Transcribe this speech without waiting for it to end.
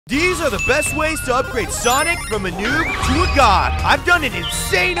These are the best ways to upgrade Sonic from a noob to a god. I've done an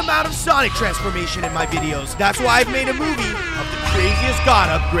insane amount of Sonic transformation in my videos. That's why I've made a movie of the craziest god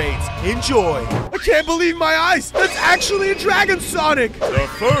upgrades. Enjoy. I can't believe my eyes. That's actually a Dragon Sonic. The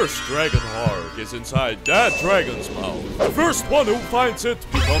first dragon heart is inside that dragon's mouth. The first one who finds it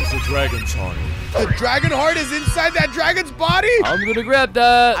becomes a Dragon Sonic. The dragon heart is inside that dragon's body? I'm gonna grab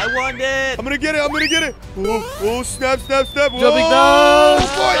that. I want it. I'm gonna get it. I'm gonna get it. Oh, snap, snap, snap. Jumping down.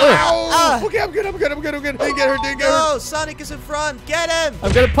 Ow. Okay, I'm good. Didn't get her. No, Sonic is in front. Get him.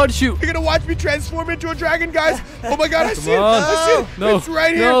 I'm gonna punch you. You're gonna watch me transform into a dragon, guys. Oh my god, I see it. on. I see it. No. It's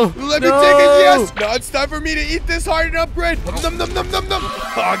right here. No. Let me take it. Yes. Now it's time for me to eat this heart and upgrade. Nom, nom, nom, nom, nom.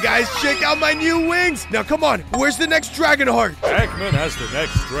 Oh, guys, check out my new wings. Now, come on. Where's the next dragon heart? Eggman has the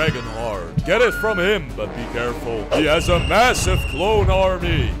next dragon heart. Get it from him, but be careful. He has a massive clone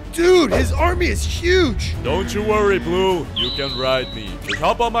army. Dude, his army is huge. Don't you worry, Blue. You can ride me. Just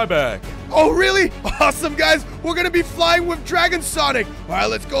hop on my back. Oh, really? Awesome, guys. We're going to be flying with Dragon Sonic. All right,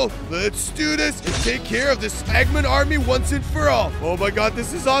 let's go. Let's do this and take care of this Eggman army once and for all. Oh, my God.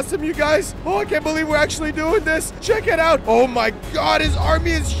 This is awesome, you guys. Oh, I can't believe we're actually doing this. Check it out. Oh, my God. His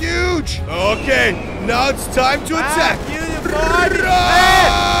army is huge. Okay, now it's time to attack.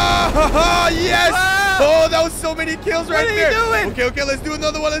 Yes. Oh, that was so many kills right there. What are you doing? Okay, let's do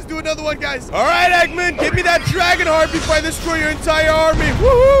another one. Guys. All right, Eggman, give me that dragon heart before I destroy your entire army.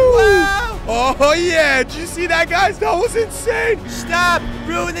 Woohoo! Wow. Oh, yeah. Did you see that, guys? That was insane. Stop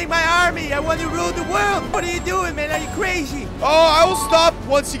ruining my army. I want to rule the world. What are you doing, man? Are you crazy? Oh, I will stop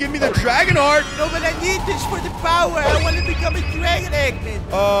once you give me the dragon heart. No, but I need this for the power. I want to become a dragon, Eggman.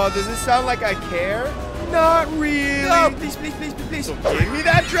 Oh, does it sound like I care? Not really. No, please. So give me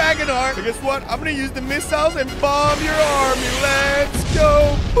that dragon heart. So guess what? I'm going to use the missiles and bomb your army. Let's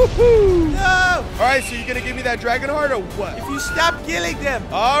go. Woohoo. No. All right, so you're going to give me that dragon heart or what? If you stop killing them.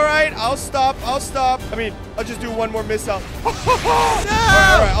 All right, I'll stop. I mean, I'll just do one more missile. No. All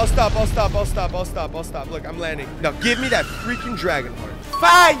right, I'll stop. Look, I'm landing. Now, give me that freaking dragon heart.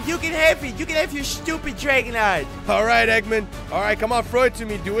 Fine, you can have it. You can have your stupid dragon heart. All right, Eggman. All right, come on, throw it to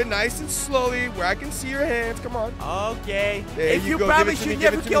me. Do it nice and slowly where I can see your hands. Come on. Okay. There if you go. promise you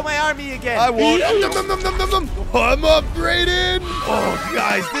never kill my army again. I won't. I'm upgraded. Oh,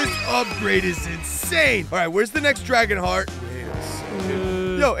 guys, this upgrade is insane. All right, where's the next dragon heart? Wait a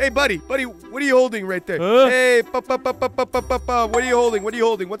second. Yo, hey, buddy, what are you holding right there? Hey, what are you holding?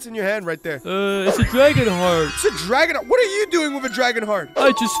 What's in your hand right there? It's a dragon heart. It's a dragon heart. What are you doing with a dragon heart?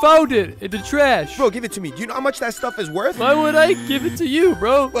 I just found it in the trash. Bro, give it to me. Do you know how much that stuff is worth? Why would I give it to you,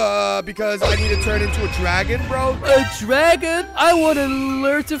 bro? Because I need to turn into a dragon, bro. A dragon? I want to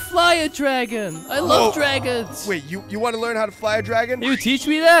learn to fly a dragon. I love dragons. Wait, you want to learn how to fly a dragon? Can you teach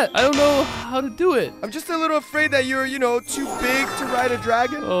me that? I don't know how to do it. I'm just a little afraid that you're, too big to ride a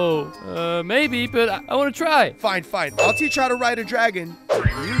dragon. Oh, maybe, but I want to try. Fine. I'll teach you how to ride a dragon.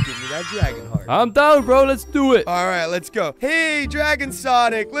 You give me that dragon heart. I'm down, bro. Let's do it. All right, let's go. Hey, Dragon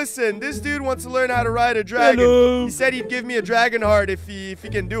Sonic. Listen, this dude wants to learn how to ride a dragon. Hello. He said he'd give me a dragon heart if he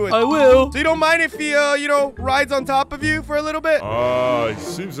can do it. I will. So you don't mind if he, rides on top of you for a little bit? It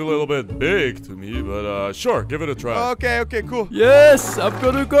seems a little bit big to me, but sure, give it a try. Okay, cool. Yes, I'm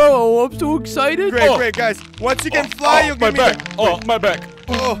gonna go. Oh, I'm so excited. Great, guys. Once you can fly, you'll give me my back.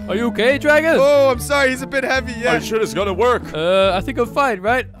 Oh. Are you okay, dragon? Oh, I'm sorry. He's a bit heavy, yeah. I'm sure it's gonna work. I think I'm fine,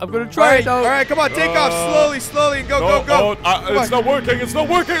 right? I'm gonna try it now. All right, come on. Take off slowly. Go. It's not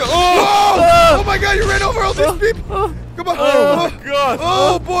working. Oh my God, you ran over all these people. Come on. Oh, God.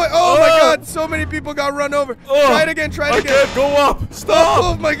 Oh, boy. Oh, my God. So many people got run over. Try it again. I can't go up. Stop.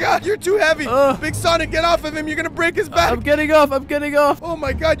 Oh, my God. You're too heavy. Big Sonic, get off of him. You're going to break his back. I'm getting off. Oh,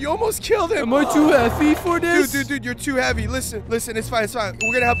 my God. You almost killed him. Am I too heavy for this? Dude, you're too heavy. Listen. It's fine. We're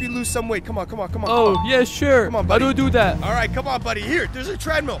going to help you lose some weight. Come on. Oh, yeah, sure. Come on, buddy. How do I do that? All right, come on, buddy. Here, there's a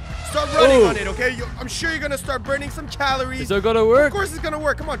treadmill. Start running on it, okay? I'm sure you're going to start burning some calories. Is that gonna work? Of course it's going to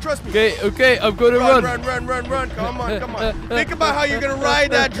work. Come on, trust me. Okay, I'm gonna run. Run. Come on. Think about how you're going to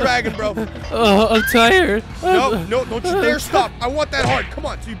ride that dragon, bro. Oh, I'm tired. No, don't you dare stop. I want that heart. Come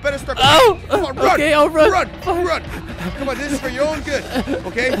on, so you better start. Oh, come on, run. Okay, I'll run. Run. Come on, this is for your own good,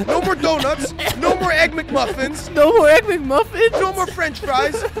 okay? No more donuts. No more Egg McMuffins. No more Egg McMuffins. No more French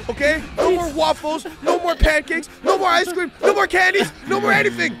fries, okay? No more waffles. No more pancakes. No more ice cream. No more candies. No more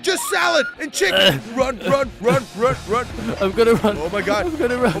anything. Just salad and chicken. Run. I'm gonna run. Oh my God. I'm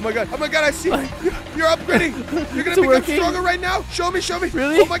gonna run. Oh my God, I see. You're upgrading. You're gonna become stronger right now. Show me.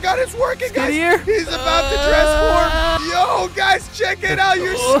 Really? Oh my God, it's working, guys. Skinnier? He's about to transform. Yo, guys, check it out.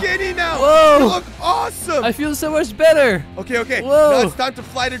 You're skinny now. Whoa. Look. awesome. I feel so much better. Okay. Whoa. Now it's time to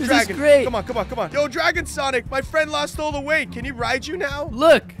fly the This is dragon. great. Come on. Yo, Dragon Sonic, my friend lost all the weight. Can he ride you now?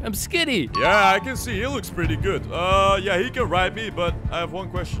 Look, I'm skinny. Yeah, I can see. He looks pretty good. Yeah, he can ride me, but I have one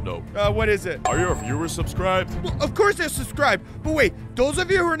question, though. What is it? Are your viewers subscribed? Well, of course they're subscribed. But wait, those of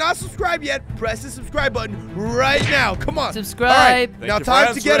you who are not subscribed yet, press the subscribe button right now. Come on. Subscribe. All right, Thank now you for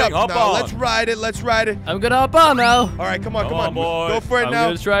time to get up. answering. Hop Now, on. let's ride it. I'm gonna hop on now. All right, come on. Come on, boy. Go for it I'm now.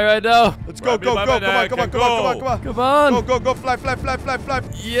 gonna try right now. Let's go. Grab me by my neck Come on. and go. Come on. Go. Fly.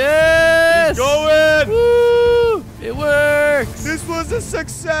 Yes. Going! Woo! It works. This was a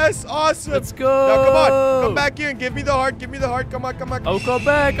success. Awesome. Let's go. Now, come on. Come back here and give me the heart. Come on. I'll go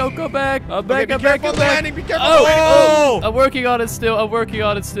back. I'm back. Okay, be careful on the landing. Be careful on Oh, the landing. oh, I'm working on it still.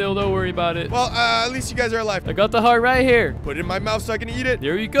 Don't worry about it. Well, at least you guys are alive. I got the heart right here. Put it in my mouth so I can eat it.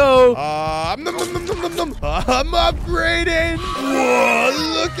 There you go. I'm upgrading. Whoa,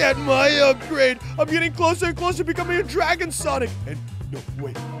 look at my upgrade. I'm getting closer and closer, becoming a Dragon Sonic. And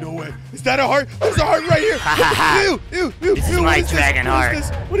no way. Is that a heart? There's a heart right here. Ew. This is my dragon heart.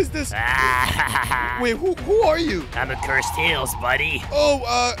 What is this? Wait, who are you? I'm a cursed tails, buddy. Oh,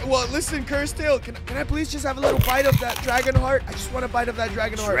 well, listen, Cursed Tail. Can I please just have a little bite of that dragon heart? I just want a bite of that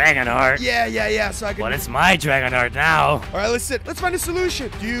dragon heart. Dragon heart? Yeah, so I can... Well, it's my dragon heart now. All right, listen. Let's find a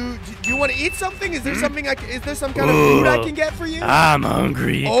solution. Do you want to eat something? Is there something is there some kind of food I can get for you? I'm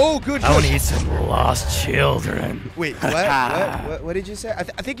hungry. Oh, good. I want to eat some lost children. Wait, what did you say? I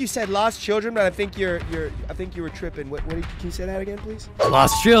think you said lost children, but I think you were tripping. Can you say that again, please?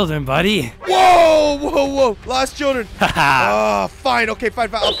 Lost children, buddy. Whoa! Lost children. Fine. Okay, fine.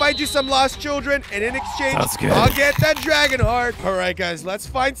 I'll find you some lost children, and in exchange, Sounds good. I'll get that dragon heart. All right, guys, let's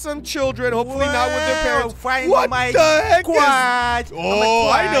find some children. Hopefully not with their parents. What the heck is? Oh,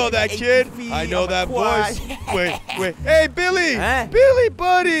 I know that kid. I know that voice. Wait. Hey, Billy. Huh? Billy,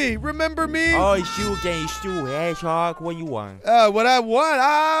 buddy. Remember me? Oh, it's you again, you hedgehog. What you want? What I want?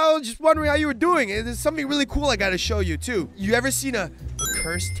 I was just wondering how you were doing. There's something really cool I gotta show you too. You ever seen a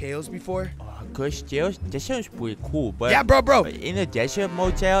Cursed Tails before? Cursed tails? That sounds pretty cool, but Yeah, bro. in a desert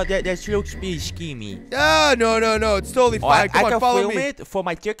motel, that looks pretty schemy. No. It's totally fine. Come on, follow film me. it for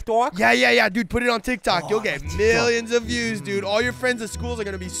my TikTok. Yeah, dude. Put it on TikTok. You'll get TikTok. millions of views, dude. All your friends at schools are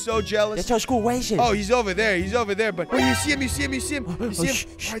gonna be so jealous. That's how school racing. Oh, he's over there. But wait, you see him? You see him?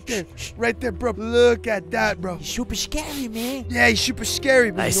 Right there, bro. Look at that, bro. He's super scary, man. Yeah, he's super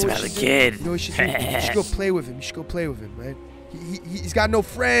scary. But I you know what smell you a should kid. do? You know what you should do? You should go play with him. Man. He's got no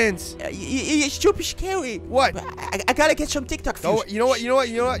friends. He's super scary. What? But I gotta get some TikTok views. Oh, you know what?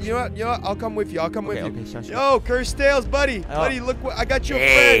 I'll come with you. Okay, sounds good. Yo, Cursed Tails, buddy. Oh. Buddy, look what I got you a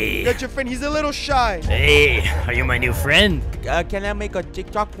Hey. friend. He's a little shy. Hey, are you my new friend? Can I make a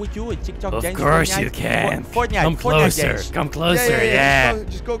TikTok with you? A TikTok Of dance? course Fortnite? you can. Fortnite. Come Fortnite closer. dance. Come closer. Yeah.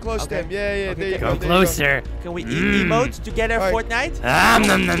 Just go close to Okay. him. Yeah. Okay, There you go. Come there you go. closer. Can we eat emotes together, All right. Fortnite?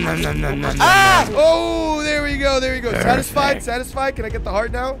 Nom. Ah! Oh, there we go. Satisfied? Can I get the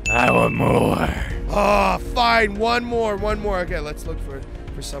heart now? I want more. Oh, fine. One more. Okay, let's look for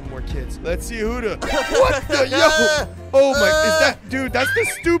some more kids. Let's see who to. What the yo? Oh my! Is that dude? That's the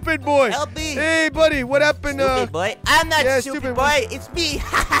stupid boy. Help me. Hey, buddy, what happened? Stupid boy. I'm not yeah, stupid stupid boy. It's me. Dude,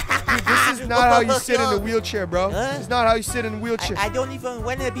 this is not how you sit in a wheelchair, bro. Huh? This is not how you sit in a wheelchair. I don't even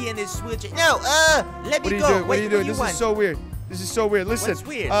want to be in this wheelchair. No, let What me are you go. doing? What are you doing? What This is so weird. Listen. What's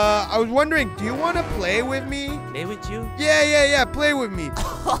weird? I was wondering, do you want to play with me? Play with you? Yeah. Play with me. Of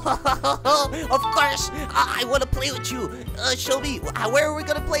course, I want to play with you. Show me. Where are we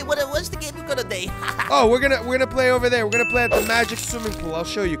gonna play? What's the game we're gonna play? Oh, we're gonna play over there. We're gonna play at the magic swimming pool. I'll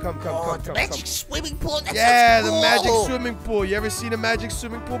show you. Come. Magic swimming pool. That Yeah, sounds the cool. magic swimming pool. You ever seen a magic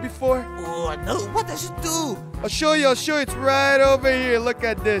swimming pool before? Oh no! What does it do? I'll show you. It's right over here. Look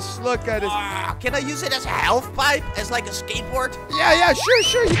at this. Can I use it as a half pipe, as like a skateboard? Yeah,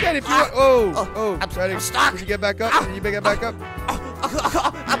 sure. You can if you want. Oh. I'm stuck. Can you get back up?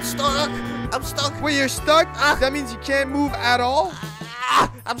 I'm stuck. Wait, you're stuck? That means you can't move at all?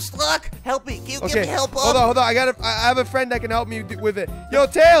 I'm stuck. Help me. Can you give Okay, me help? hold on. I have a friend that can help me with it. Yo,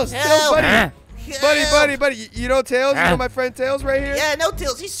 Tails, Help. buddy. Help. Buddy. You know Tails? You know my friend Tails right here? Yeah, no,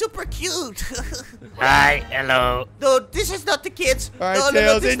 Tails. He's super cute. Hi, hello. No, this is not the kids. All right, no,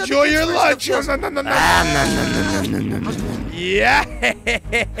 Tails, this is not the enjoy kids' your version lunch. of Tails. Yeah.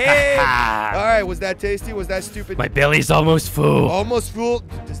 All right, was that tasty? Was that stupid? My belly's almost full. Almost full.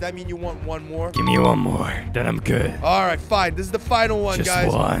 Does that mean you want one more? Give me one more, then I'm good. All right, fine. This is the final one, Just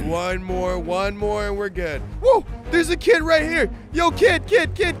guys. one. One more, and we're good. Whoa, there's a kid right here. Yo, kid,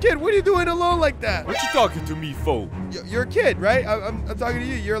 what are you doing alone like that? What you talking to me for? You're a kid, right? I'm talking to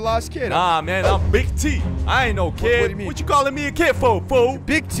you. You're a lost kid. Nah, man, I'm Big T. I ain't no kid. What do you mean? What you calling me a kid for, fool?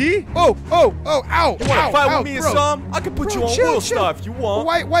 Big T? Oh, ow. You wanna fight with me or bro. something? I can put Bro, you on chill, World chill. Star if you want.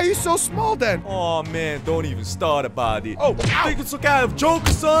 Why are you so small then? Oh man, don't even start about it. Oh, you think it's some kind of joke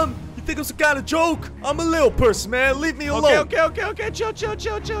or something? You think it's some kind of joke? I'm a little person, man. Leave me alone. Okay. Chill.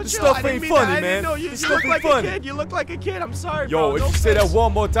 This stuff I didn't ain't mean funny, that. I didn't man. know. You This look stuff ain't like funny. a kid. You look like a kid. I'm sorry, Yo, bro. if No you say that offense.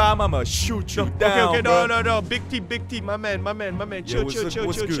 one more time, I'ma shoot you down, Okay, bro. no. Big T, my man. Chill.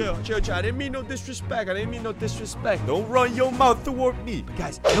 what's good? I didn't mean no disrespect. Don't run your mouth toward me.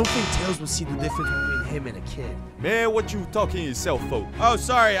 Guys, I don't think Tails will see the difference between him and a kid. Man, what you talking yourself for? Oh,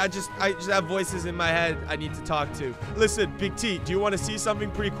 sorry. I just have voices in my head I need to talk to. Listen, Big T, do you want to see something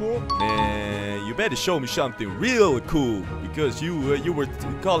pretty cool? Man, you better show me something real cool because you were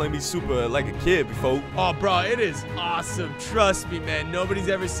calling me super like a kid before. Oh, bro, it is awesome. Trust me, man. Nobody's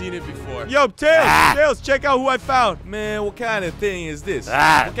ever seen it before. Yo, Tails, check out who I found. Man, what kind of thing is this?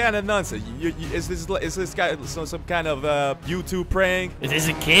 What kind of nonsense? Is this guy some kind of YouTube prank? Is this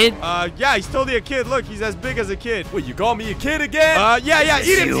a kid? Yeah, he's totally a kid. Look, he's as big as a kid. Wait, you call me a kid again? Yeah.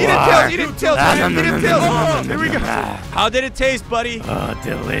 Eat him, Tails. Oh, here we go. How did it taste, buddy? Oh,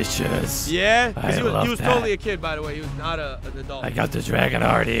 delicious. Yeah? I He love was that. totally a kid, by the way. He was not an adult. I got the dragon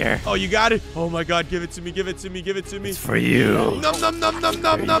heart here. Oh, you got it? Oh, my God. Give it to me. It's for you. Nom.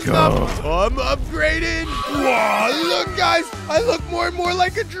 Go. I'm upgrading. Whoa, look, guys. I look more and more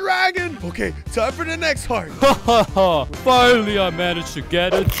like a dragon. Okay, time for the next heart. Finally, I managed to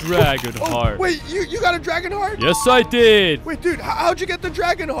get a dragon heart. Wait, you got a dragon heart? Yes, I did. Wait, dude, how'd you get the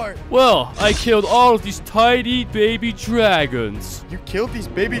dragon heart? Well, I killed all of these tiny baby dragons. You killed these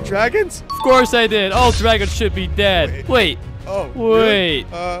baby dragons? Of course I did. All dragons should be dead. Wait. Oh, Wait.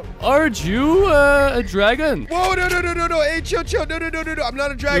 really? Aren't you a dragon? Whoa, no. Hey, chill. No. I'm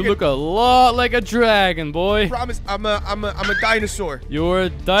not a dragon. You look a lot like a dragon, boy. Promise, I'm a dinosaur. You're a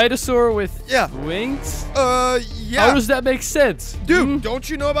dinosaur with wings? Yeah. How does that make sense? Dude, don't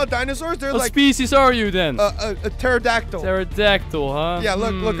you know about dinosaurs? They're What like species are you then? a pterodactyl. Pterodactyl, huh? Yeah,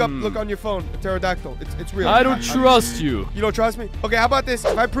 look on your phone. A pterodactyl. It's real. I don't trust you. You don't trust me? Okay, how about this?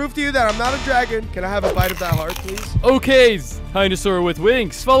 If I prove to you that I'm not a dragon, can I have a bite of that heart, please? Okay, dinosaur with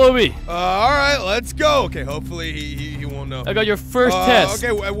wings. Follow me. All right, let's go. Okay, hopefully he won't know. I got your first test.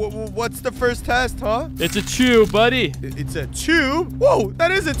 Okay, what's the first test, huh? It's a tube, buddy. It's a tube? Whoa,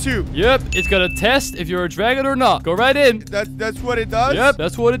 that is a tube. Yep, it's gonna test if you're a dragon or not. Go right in. That's what it does? Yep,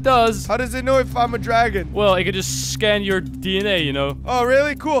 that's what it does. How does it know if I'm a dragon? Well, it can just scan your DNA, you know. Oh,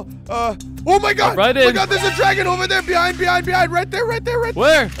 really? Cool. Oh my God! Right Oh my in. God! There's a dragon over there, behind, right there.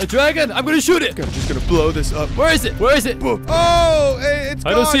 Where? A dragon? I'm gonna shoot it. I'm just gonna blow this up. Where is it? Oh, hey, it's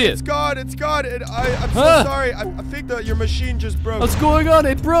gone. I don't see it. It's gone. I'm so Huh? sorry. I think that your machine just broke. What's going on?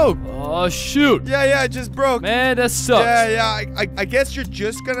 It broke. Oh, shoot. Yeah, it just broke. Man, that sucks. Yeah. I guess you're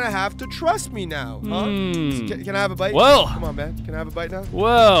just gonna have to trust me now, huh? Can I have a bite? Well. Come on, man. Can I have a bite now?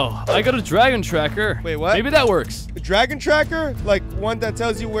 Well, I got a dragon tracker. Wait, what? Maybe that works. A dragon tracker? Like one that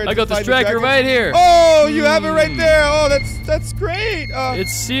tells you where I to got find this the tracker dragons? right here. Oh, you have it right there. Oh, that's great. It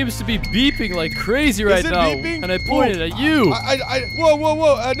seems to be beeping like crazy right it now. beeping? And I pointed at you.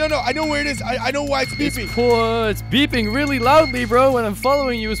 Whoa. No. I know where it is. I know why it's beeping. It's beeping really loudly, bro, and I'm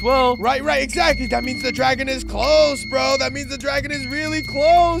following you as well. Right, exactly. That means the dragon is close, bro. That means the dragon is really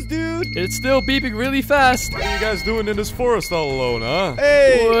close, dude. It's still beeping really fast. What are you guys doing in this forest all alone, huh?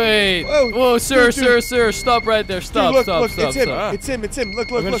 Hey. Wait. Whoa, Whoa, sir, dude. sir. Stop right there. Stop, Dude, stop. it's him. It's him.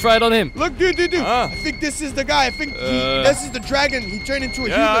 Look. I'm gonna try it on him. Look, dude. Huh? I think this is the guy. I think this is the dragon. He turned into a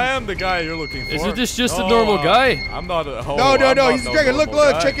Yeah, human. I am the guy you're looking for. Isn't this just a normal guy? I'm not a No, he's the dragon. Look,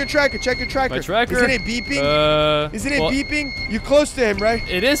 check your tracker. My tracker? Isn't it beeping? Isn't it well, beeping? You're close to him, right?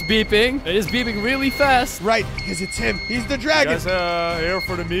 It is beeping. It is beeping really fast. Right, because it's him. He's the You dragon. guys here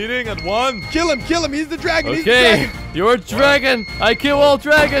for the meeting at 1? Kill him. He's the dragon. He's the Okay, dragon. you're a dragon. I kill all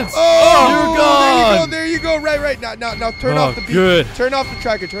dragons. Oh, you're gone. There you go. Right. Now turn off the beep. good. Turn off the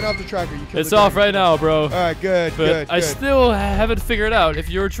tracker. You killed It's the off dragon. right now, bro. All right, good. But I still haven't figured out if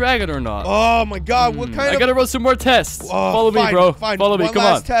you're a dragon or not. Oh my God, what kind I of? gotta run some more tests. Oh, Follow me, fine, bro. Fine. Follow me. One Come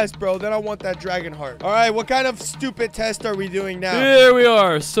last on. test, bro. Then I want that dragon heart. All right, what kind of stupid test are we doing now? Here we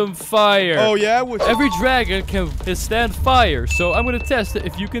are. Some fire. Oh yeah. Every dragon can stand fire, so I'm gonna test it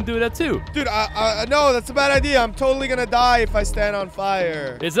if you can do that too. Dude, no, that's a bad idea. I'm totally gonna die if I stand on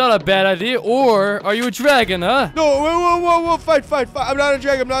fire. It's not a bad idea. Or are you a dragon, huh? No, whoa, fight. I'm not a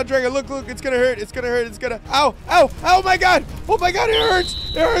dragon. Look, it's gonna hurt. It's gonna, ow, oh my God,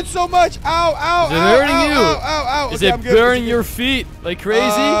 it hurts so much. Ow, Is it hurting you? Ow. Is Okay, it I'm good. burning your feet like crazy?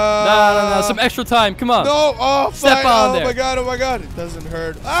 No, some extra time, come on. No, Step on there. Oh my God, it doesn't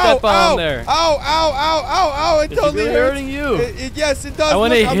hurt. Step on there. Ow, it totally really hurts. hurting you? Yes, it does. I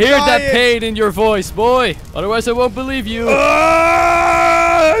want to Look, I'm hear that dying. pain in your voice, boy. Otherwise, I won't believe you. It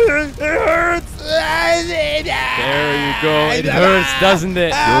hurts. There you go. It hurts, doesn't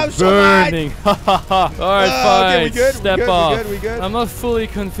it? Ow, You're so much. burning. All right, fine. Okay, we good? Step off. We good? I'm not fully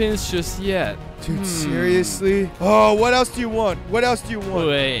convinced just yet. Dude, seriously? Oh, what else do you want?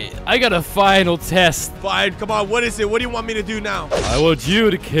 Wait, I got a final test. Fine, come on. What is it? What do you want me to do now? I want you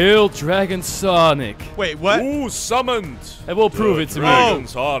to kill Dragon Sonic. Wait, what? Who summoned? I will prove it to me. Dragon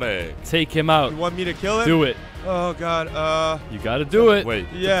Sonic. Take him out. You want me to kill him? Do it. Oh, God. You gotta do it. Wait.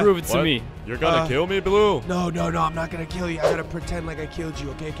 Yeah. Prove it to What? me. You're gonna kill me, Blue? No, I'm not gonna kill you. I gotta pretend like I killed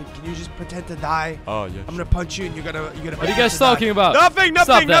you, okay? Can you just pretend to die? Oh, yeah. I'm gonna punch you and you're gonna What are you guys talking about? Nothing.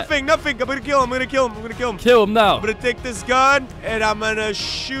 Stop that. I'm gonna kill him. Kill him now. I'm gonna take this gun and I'm gonna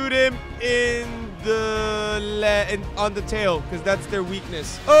shoot him in on the tail, because that's their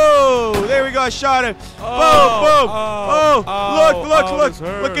weakness. Oh, there we go. I shot him. Boom. Look.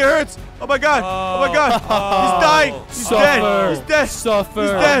 Look, it hurts. Oh my God. He's dying. He's dead. Suffer. He's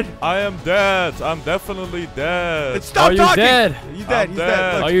dead. I am dead. I'm definitely dead. Stop Are you talking. dead? He's dead. I'm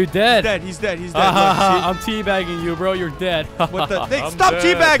dead. Look, Are you dead? He's dead. Look, I'm teabagging you, bro. You're dead. what the? Hey, I'm stop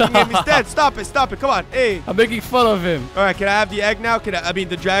dead. teabagging him. He's dead. Stop it. Come on. Hey. I'm making fun of him. All right. Can I have the egg now? I mean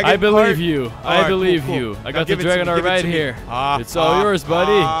the dragon? I believe heart? you. All I right, believe cool. you. I Now got the give it to dragon me, art give it right to me. here. It's all yours,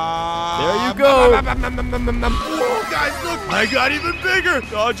 buddy. There you go. Whoa, guys, look. I got even bigger.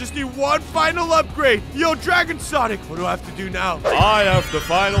 I just need one final upgrade. Yo, Dragon Sonic. What do I have to do now? I have the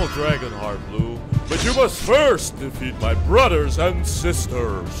final dragon heart, Blue. But you must first defeat my brothers and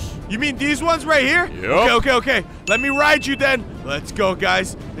sisters. You mean these ones right here? Yup. Okay. Let me ride you then. Let's go,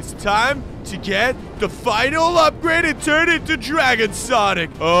 guys. It's time to get the final upgrade and turn into Dragon Sonic.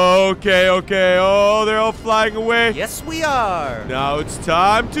 Okay. Oh, they're all flying away. Yes, we are. Now it's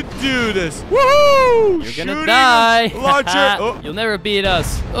time to do this. Woohoo! You're gonna die. Launcher. Oh, You'll never beat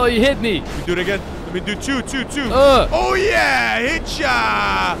us. Oh, you hit me. let me do it again. Let me do two. Uh. Oh, yeah. Hit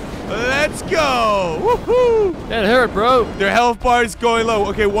ya. Let's go. Woohoo! That hurt, bro. Their health bar is going low.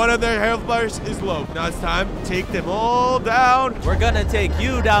 Okay, one of their health bars is low. Now it's time to take them all down. We're gonna take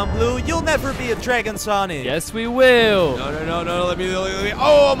you down, Blue. You'll never be a Dragon Sonic. Yes, we will. No. Let me. Oh,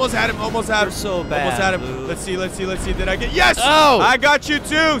 almost had him. You're so bad, Almost had him. Blue. Let's see. Did I get? Yes. Oh. I got you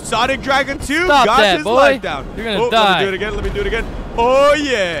too. Sonic Dragon 2 Stop got that, his boy. life down. You're gonna Let die. me do it again. Oh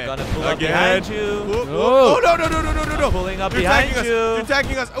yeah. Gonna pull up Again. behind you. Oh no. Pulling up They're behind attacking you. us. They're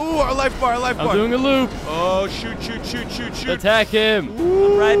attacking us. Ooh, our life bar. I'm doing a loop. Oh, shoot. Attack him.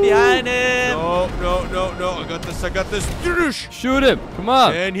 I'm right behind him. No. I got this. Doosh. Shoot him. Come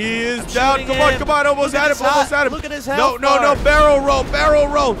on. And he is down. shooting Come him. on. Almost Look had at him. his look at his health No. bar. Barrel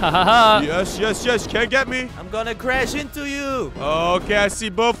roll. Ha ha ha. Yes. Can't get me. I'm gonna crash into you. Okay, I see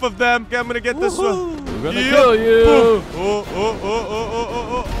both of them. Okay, I'm gonna get this one. Woohoo. We're gonna Yeah. kill you. Boom.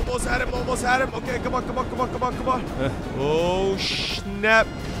 Oh. Almost had him. Okay, come on. Oh, snap.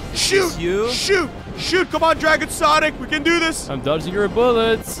 Shoot. You? Shoot. Come on, Dragon Sonic. We can do this. I'm dodging your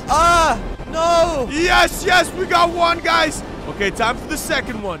bullets. Ah, no. Yes. We got one, guys. Okay, time for the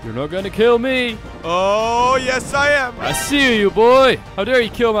second one. You're not gonna kill me. Oh, yes, I am. I see you, boy. How dare you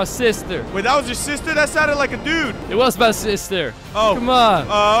kill my sister? Wait, that was your sister? That sounded like a dude. It was my sister. Oh. Come on.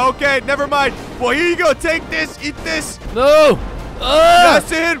 Okay, never mind. Well, here you go. Take this. Eat this. No.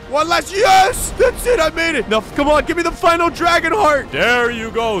 That's it. One last. Yes. That's it. I made it. Now, come on. Give me the final dragon heart. There you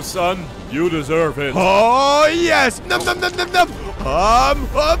go, son. You deserve it. Oh, yes. Nom. I'm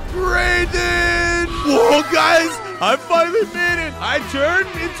upgraded. Whoa, guys. I finally made it. I turned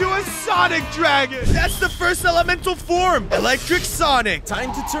into a Sonic Dragon. That's the first elemental form. Electric Sonic.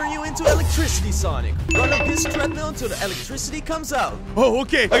 Time to turn you into Electricity Sonic. Run up this treadmill until the electricity comes out. Oh,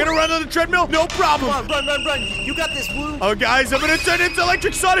 okay. I gotta run on the treadmill? No problem. Come on, run. You got this, Blue. Oh, guys, I'm gonna turn into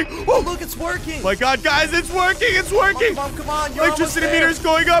Electric Sonic. Oh, Look, it's working. my God, guys, it's working. Come on. You're Electricity almost meter there. is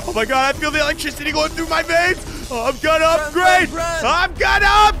going up. Oh my God, I feel the electricity going through my veins. I'm gonna upgrade. run. I'm gonna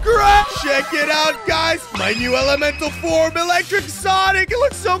upgrade. Check it out, guys. My new elemental form, Electric Sonic. It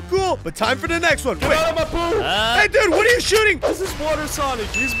looks so cool. But time for the next one. Wait. Out of my pool! Hey, dude, what are you shooting? This is Water Sonic.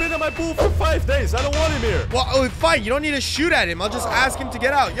 He's been in my pool for 5 days. I don't want him here. Well, oh, fine. You don't need to shoot at him. I'll just ask him to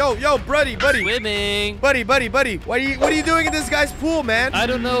get out. Yo, buddy. Swimming. Buddy. What are you doing in this guy's pool, man? I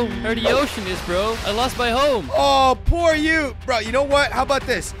don't know where the ocean is, bro. I lost my home. Oh, poor you. Bro, you know what? How about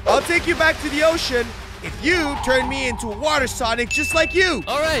this? I'll take you back to the ocean, if you turn me into a water Sonic just like you.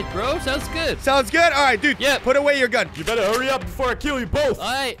 All right, bro. Sounds good. Sounds good? All right, dude. Yep. Put away your gun. You better hurry up before I kill you both. All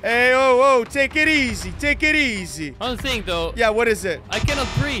right. Hey, oh, take it easy. Take it easy. One thing, though. Yeah, what is it? I cannot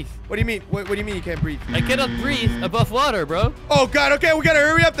breathe. What do you mean? What do you mean you can't breathe? I cannot breathe above water, bro. Oh, God. Okay, we got to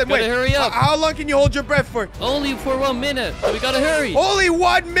hurry up then. Gotta Wait. hurry up. How long can you hold your breath for? Only for 1 minute. So we gotta hurry. Only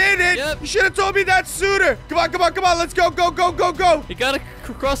 1 minute? Yep. You should have told me that sooner. Come on, come on, come on. Let's go, go, go, go, go. You gotta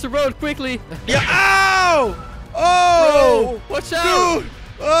cross the road quickly. Yeah. Ow! Oh! Bro, watch out. Dude!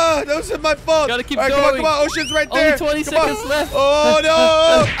 That wasn't my fault. Gotta keep All right, going. Come on. Ocean's right Only there. 20 Come on. seconds left. Oh, no.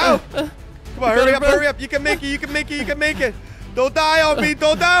 Ow. Come on, hurry up, bro. hurry up. You can make it, you can make it, you can make it. Don't die on me.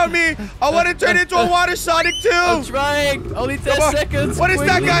 Don't die on me. I want to turn into a water Sonic too. I'm trying. Only 10 Come on. seconds. What is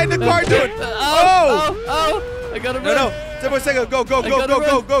that quickly. guy in the car doing? Ow, ow, ow. I gotta run. No, no. 10 more seconds. Go, go, I go, gotta go,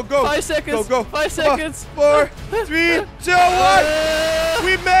 go, run. go, go. 5 seconds. Go, go. 5 seconds. 4, 3, 2, 1.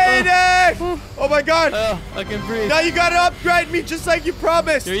 We made it. Oh, my God. Oh, I can breathe. Now you got to upgrade me just like you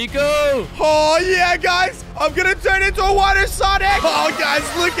promised. Here you go. Oh, yeah, guys. I'm going to turn into a water Sonic. Oh, guys,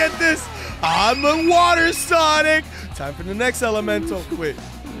 look at this. I'm a water Sonic. Time for the next elemental. Wait,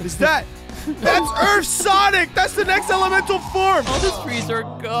 what is that? That's Earth Sonic. That's the next elemental form. All the trees are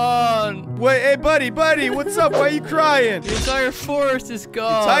gone. Wait, hey, buddy, what's up? Why are you crying? The entire forest is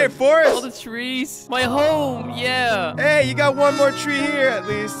gone. Entire forest? All the trees. My home, yeah. Hey, you got one more tree here at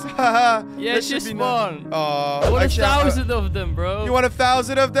least. Haha. Yeah, That should just be one. Oh, I want 1,000 of them, bro. You want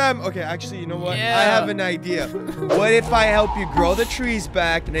 1,000 of them? Okay, actually, you know what? Yeah. I have an idea. What if I help you grow the trees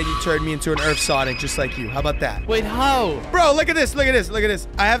back and then you turn me into an Earth Sonic just like you? How about that? Wait, how? Bro, look at this. Look at this. Look at this.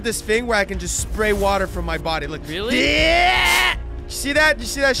 I have this thing where I can just spray water from my body. Look. Really? Yeah! You see that? You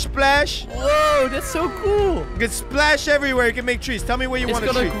see that splash? Whoa, that's so cool. You can splash everywhere. You can make trees. Tell me where you want a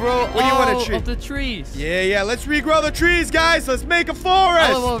It's tree. gonna grow Where do you want a all tree? of the trees. Yeah. Let's regrow the trees, guys. Let's make a forest.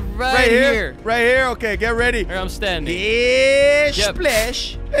 I want right here. Right here. Okay, get ready. Here I'm standing. Yeah, Yep.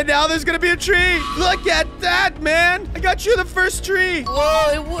 splash. And now there's gonna be a tree. Look at that, man. I got you the first tree.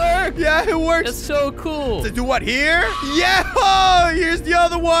 Whoa, it worked. Yeah, it works. That's so cool. To do what here? Yeah. Oh, here's the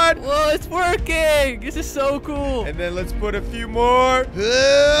other one. Whoa, it's working. This is so cool. And then let's put a few more.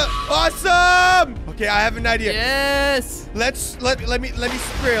 Awesome. Okay, I have an idea. Yes. Let me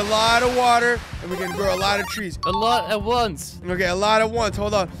spray a lot of water, and we can grow a lot of trees. A lot at once. Okay, a lot at once.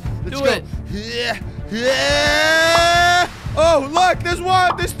 Hold on. Let's Do go. it. Yeah. Oh, look, there's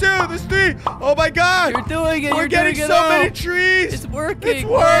 1, there's 2, there's 3. Oh my God. You're doing it. We're You're getting doing it so all. many trees. It's working. It's working.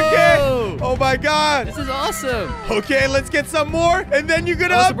 Whoa. Oh my God. This is awesome. Okay, let's get some more, and then you're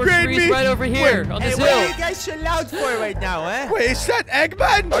gonna Also, more upgrade trees me. right over here Wait, on Hey, this what are hill. you guys so loud for right now, huh? wait, is that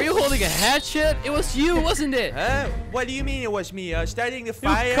Eggman? Are you holding a hatchet? It was you, wasn't it? Huh? What do you mean it was me? Starting the You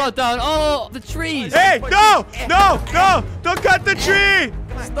fire? cut down all the trees. Hey, no, don't cut the tree.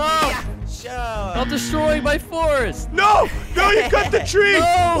 Stop. Sure. Not destroying my forest. No, you cut the tree.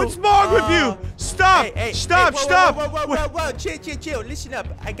 No. What's wrong with you? Stop, stop. Whoa, chill. Listen up.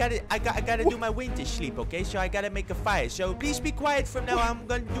 I gotta do my winter sleep, okay? So I gotta make a fire. So please be quiet from now. I'm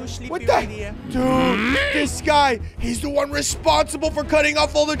gonna do sleepy What right the? here. Dude, this guy, he's the one responsible for cutting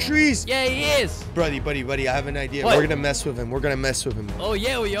off all the trees. Yeah, he is. Buddy, I have an idea. What? We're gonna mess with him. Oh,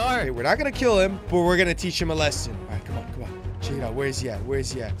 yeah, we are. Okay, we're not gonna kill him, but we're gonna teach him a lesson. All right, come on. Check it out. Where is he at?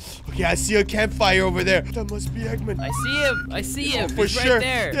 Okay, I see a campfire over there. That must be Eggman. I see him. For He's sure.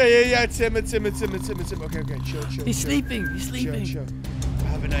 right there. Yeah. It's him. Okay, chill. He's sleeping. Chill. I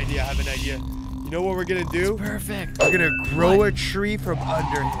have an idea. You know what we're gonna do? Perfect. We're gonna grow a tree from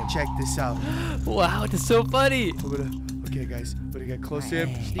under him. Check this out. Wow, that's so funny. Okay, guys, we're gonna get close to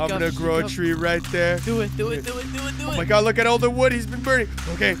him. Sneak I'm gonna up, grow a sneak up. tree right there. Do it. Oh my God, look at all the wood he's been burning.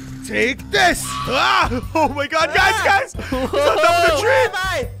 Okay, take this. Ah! Oh my God, guys! He's on top of the Where tree. am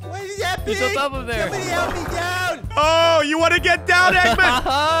I? What is happening? He's on top of there. Somebody help me down. Oh, you want to get down, Eggman?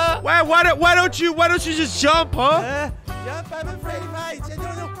 Why don't you just jump, huh? Jump, I'm afraid of heights. I don't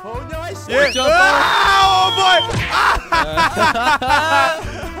know. Oh no, I see. Yeah. Jump Oh boy!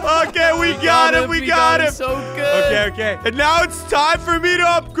 Okay, we got him. So good. Okay. And now it's time for me to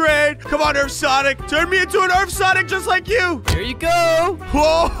upgrade. Come on, Earth Sonic. Turn me into an Earth Sonic just like you. Here you go.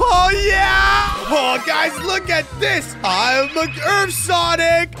 Oh, yeah. Oh, guys, look at this. I'm an Earth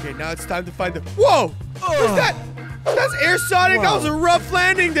Sonic. Okay, now it's time to find the... Whoa. What's that? That's Air Sonic. That was a rough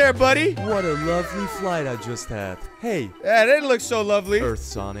landing there, buddy. What a lovely flight I just had. Hey, Yeah, that didn't look so lovely. Earth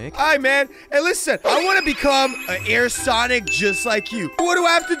Sonic. Hi, man. Hey, listen. I want to become an Air Sonic just like you. What do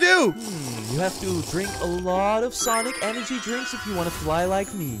I have to do? You have to drink a lot of Sonic energy drinks if you want to fly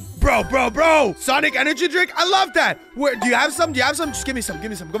like me. Bro. Sonic energy drink? I love that. Where do you have some? Just give me some.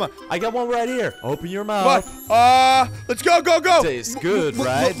 Come on. I got one right here. Open your Come mouth. on. Let's go. Tastes good,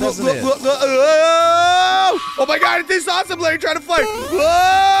 right? Doesn't it? Oh my god, it tastes awesome. Let me try to fly.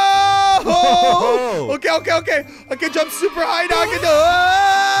 Whoa! Okay. I can jump super high now.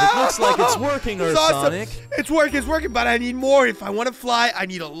 It looks like it's working, It's awesome. Sonic. It's working, but I need more. If I want to fly, I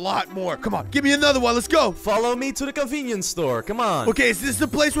need a lot more. Come on, give me another one. Let's go. Follow me to the convenience store. Come on. Okay, is this the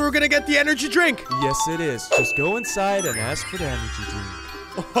place where we're gonna get the energy drink? Yes, it is. Just go inside and ask for the energy drink.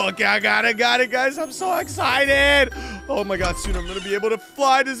 Okay, I got it, guys. I'm so excited. Oh my god, soon I'm gonna be able to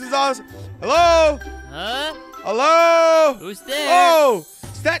fly. This is awesome. Hello? Huh? Hello? Who's there? Oh,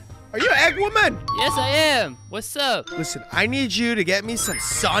 is that... Are you an egg woman? Yes, I am. What's up? Listen, I need you to get me some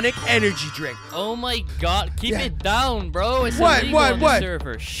Sonic energy drink. Oh my god, keep it down, bro. It's What? illegal on the What?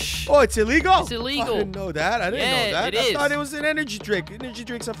 server. Shh. Oh, it's illegal? It's illegal. I didn't know that. I It is. thought it was an energy drink. Energy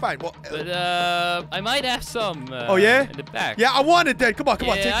drinks are fine. Well, But I might have some. Oh, yeah? In the back. yeah, I want it then. Come on, take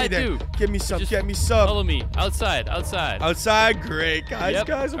me I there. do. Give me some, Just get me some. Follow me. Outside. Outside, great, guys, Yep,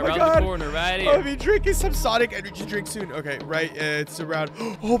 oh my around god. the corner, right here. I'll be drinking some Sonic energy drink soon. Okay, right, it's around.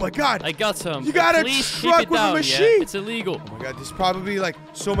 Oh my god. I got some. You got a Please truck keep it with a down, machine? Yeah? It's illegal. Oh my god, there's probably like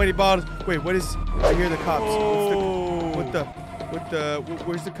so many bottles. Wait, what is... I hear the cops.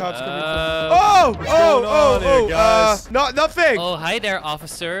 Where's the cops coming from? going on here, guys? Nothing. Oh, hi there,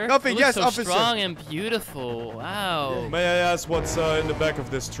 officer. Nothing, You look yes, so officer. strong and beautiful. Wow. May I ask what's in the back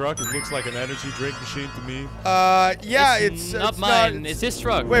of this truck? It looks like an energy drink machine to me. Yeah, it's not mine. It's his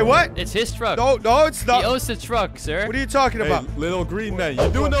truck. Wait, what? It's his truck. No, it's He not. owns the truck, sir. What are you talking about? Hey, little green man, you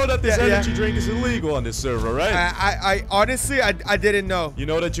do know that this Yeah. energy drink is illegal on this server, right? I honestly, I didn't know. You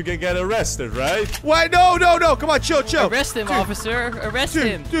know that you can get arrested, right? What? No. Come on, chill. Arrest him, officer. Arrest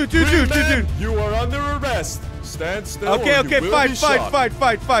him. Dude. Green man, you are under arrest. Stand still. Okay, or you will fine. be shot.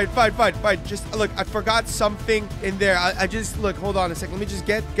 Just look, I forgot something in there. I just look. Hold on a second. Let me just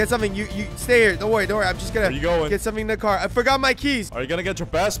get something. You stay here. Don't worry. I'm just gonna Where you going? get something in the car. I forgot my keys. Are you gonna get your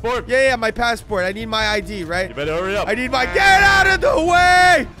passport? Yeah, my passport. I need my ID, right? You better hurry up. I need my... Get out of the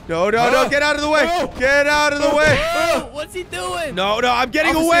way! No, get out of the way! No. Get out of the way! Oh, what's he doing? No, I'm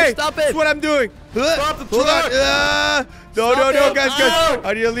getting Officer, away! stop it. That's what I'm doing! Stop the Hold on. truck. No, Stop it. guys. Ow.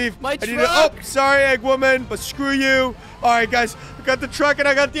 I need to leave. My I need truck. to... Oh, sorry, egg woman, but screw you. All right, guys. I got the truck and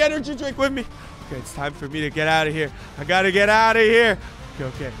I got the energy drink with me. Okay, it's time for me to get out of here. I gotta get out of here.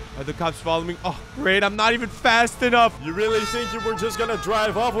 Okay. Are the cops following me? Oh, great. I'm not even fast enough. You really think you were just gonna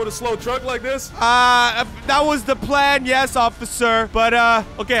drive off with a slow truck like this? That was the plan, yes, officer. But,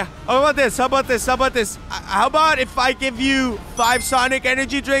 okay. How about this? How about if I give you 5 Sonic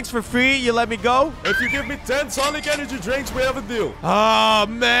energy drinks for free, you let me go? If you give me 10 Sonic energy drinks, we have a deal. Oh,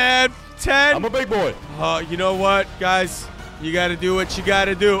 man. 10? I'm a big boy. You know what, guys? You gotta do what you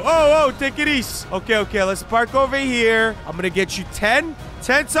gotta do. Oh, take it easy. Okay, let's park over here. I'm gonna get you 10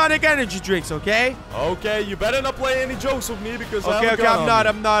 Sonic energy drinks, okay? Okay, you better not play any jokes with me because I Okay, have a gun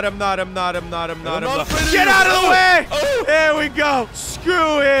I'm not. I'm not afraid of Get you. out of the way! Oh. There we go.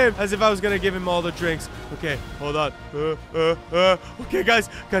 Screw him. As if I was gonna give him all the drinks. Okay, hold on. Okay, guys.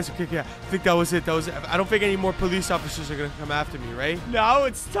 Okay, yeah. I think that was it. I don't think any more police officers are gonna come after me, right? Now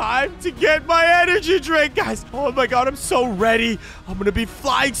it's time to get my energy drink, guys. Oh my god, I'm so ready. I'm gonna be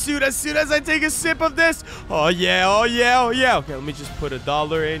flying soon as I take a sip of this. Oh yeah. Okay, let me just put $1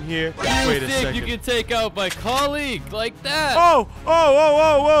 in here. Wait a think second. you can take out my colleague like that? Oh,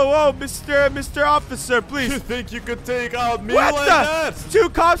 Mr. Officer, please. You think you could take out me What like the? that? 2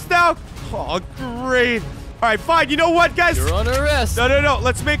 cops now? Oh, great. All right, fine. You know what, guys? You're under arrest. No.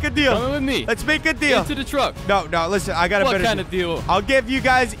 Let's make a deal. Coming with me. Let's make a deal. Into the truck. No. Listen, I got a What better kind of deal? I'll give you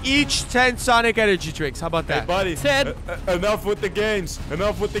guys each 10 Sonic energy drinks. How about Hey, that? buddy. 10. Enough with the games. I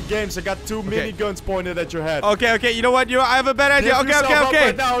got 2 miniguns pointed at your head. Okay. You know what? I have a better idea. Give yourself up Okay.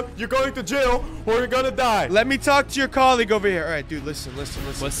 Right now, you're going to jail or you're gonna die. Let me talk to your colleague over here. All right, dude, listen.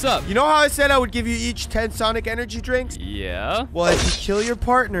 What's up? You know how I said I would give you each 10 Sonic energy drinks? Yeah. Well, if you kill your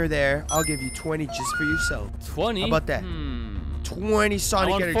partner there, I'll give you 20 just for yourself. 20. How about that? I 20 Sonic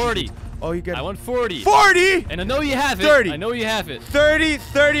want energy 40. drinks. Oh, you got I want 40. 40? And I know you have it. 30. I know you have it. 30,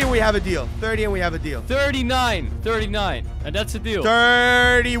 and we have a deal. 39. And that's a deal.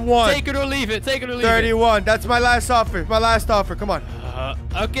 31. Take it or leave it. 31. That's my last offer. Come on.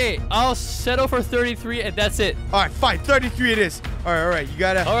 Okay, I'll settle for 33 and that's it. All right, fine. 33 it is. All right. You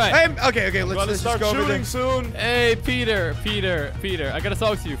gotta. All right. Hey, okay. I'm Let's gonna just start go over there. shooting soon. Hey, Peter. I gotta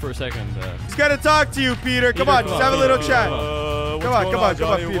talk to you for a second. He's gotta talk to you, Peter. Come on, just have a little chat. Come on,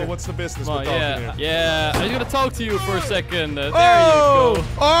 Johnny? Peter. What's the business Come with on, talking here? yeah. I was gonna talk to you for a second. There you Oh, go.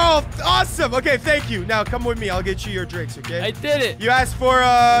 oh, awesome. Okay, thank you. Now come with me. I'll get you your drinks, okay? I did it. You asked for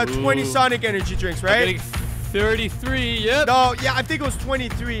 20 Ooh. Sonic energy drinks, I'm right? getting 33. Yep. No, yeah, I think it was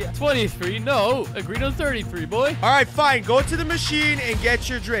 23. 23. No, agreed on 33, boy. All right, fine. Go to the machine and get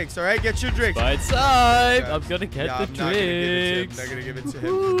your drinks, all right? Get your drinks. By side. Yeah. I'm gonna get Yeah, the I'm not drinks. gonna give it to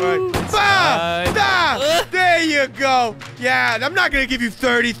him. All right. Bah! Fine. Da! There you go. Yeah, I'm not gonna give you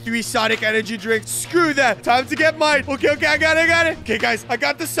 33 Sonic energy drinks. Screw that. Time to get mine. Okay, I got it. Okay, guys, I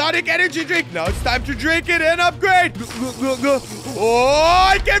got the Sonic energy drink. Now it's time to drink it and upgrade. Oh,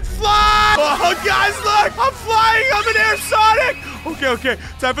 I can fly. Oh, guys, look. I'm flying. I'm an air Sonic. Okay.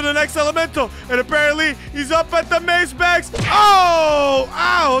 Time for the next elemental. And apparently, he's up at the maze bags. Oh,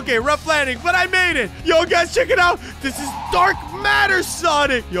 ow. Okay, rough landing, but I made it. Yo, guys, check it out. This is Dark Matter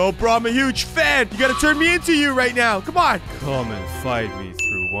Sonic. Yo, bro, I'm a huge fan. You gotta turn me into you right now. Come on. Come and fight me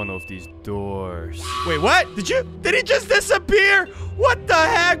through one of these doors. Wait, what? Did he just disappear? What the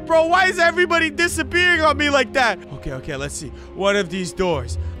heck, bro? Why is everybody disappearing on me like that? Okay, let's see. One of these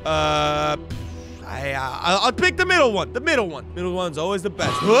doors. I'll pick the middle one. Middle one's always the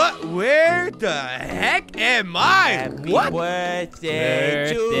best. Huh? Where the heck am I? Happy What?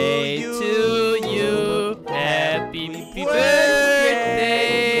 birthday to you. Happy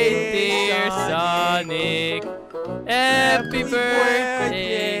birthday, dear Sonic. Happy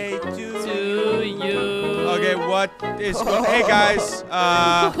birthday to you. Okay, what is hey guys,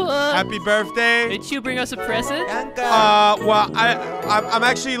 happy birthday. Did you bring us a present? Well, I'm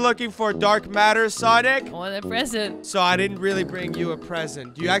actually looking for Dark Matter Sonic. I want a present. So I didn't really bring you a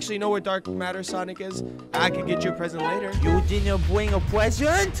present. Do you actually know where Dark Matter Sonic is? I can get you a present later. You didn't bring a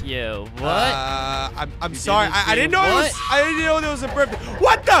present? Yo, what? I'm sorry. I didn't know bring I didn't know there was a birthday.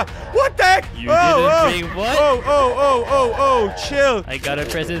 What the heck? You didn't bring what? Oh, chill. I got a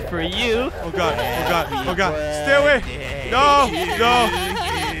present for you. Oh god. Stay away. No.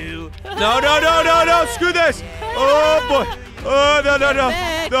 Screw this. Oh boy. Oh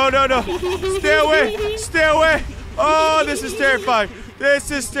no. Stay away. Oh, this is terrifying.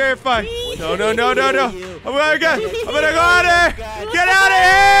 No. I'm gonna go out of here. Get out of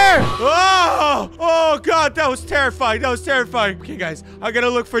here. Oh god, that was terrifying. Okay, guys, I gotta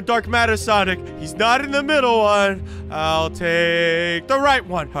look for Dark Matter Sonic. He's not in the middle one. I'll take the right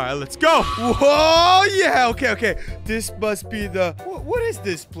one. All right, let's go. Whoa, yeah. Okay. This must be the... What is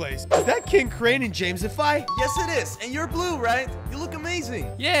this place? Is that King Crane and Jamesify? Yes, it is. And you're Blue, right? You look amazing.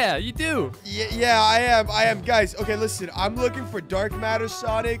 Yeah, you do. Yeah, I am. Guys, okay, listen. I'm looking for Dark Matter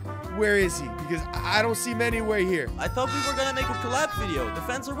Sonic. Where is he? Because I don't see him anywhere here. I thought we were gonna make a collab video. The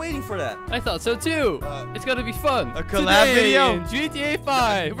fans are waiting for that. I thought so too. It's gonna be fun. A collab Today video? in GTA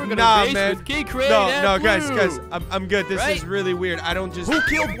 5. We're gonna race man. with King Crane No, and guys. Blue. I'm good. This Right? is really weird. I don't just... Who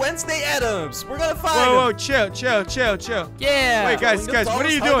killed Wednesday Adams? We're gonna find Whoa, him. chill. Yeah. Wait, guys, Going to what are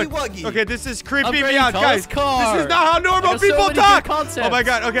you Thomas doing? Huggy Wuggy. Okay, this is creeping me Upgrading out, guys. Thomas' car. This is not how normal I got so people many good talk. concepts. Oh my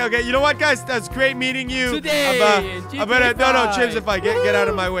god. Okay. You know what, guys? That's great meeting you. Today in I'm gonna no, GTA Jamesify, get out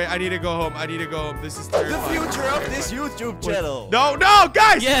of my way. I need to go home. This is The terrifying. future of this YouTube channel. No,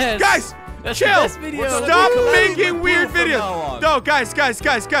 guys. Yes. Guys. That's the Chill. best video. Stop We're making collabing weird with Blue from now videos. on. No, guys.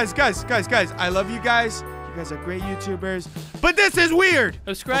 I love you guys. You guys are great YouTubers. But this is weird.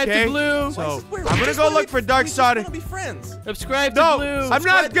 Subscribe okay? to Blue. So, We're I'm gonna just go look for Dark we just Sonic. wanna be friends. Subscribe to No, Blue. I'm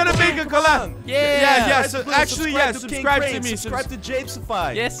not gonna make a collab. Yeah. So actually, subscribe to me. Subscribe to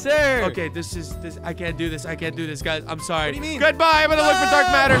Jamesify. Yes, sir. Okay, this. I can't do this, guys. I'm sorry. What do you mean? Goodbye. I'm gonna look for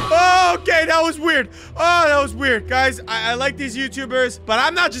Dark Matter. Oh, okay, that was weird. Guys, I like these YouTubers, but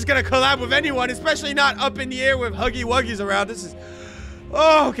I'm not just gonna collab with anyone, especially not up in the air with Huggy Wuggies around. This is...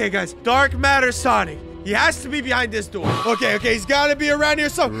 Oh, okay, guys. Dark Matter Sonic. He has to be behind this door. Okay, he's gotta be around here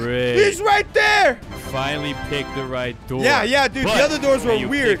somewhere. Great. He's right there. Finally picked the right door. Yeah, dude. But the other doors were when you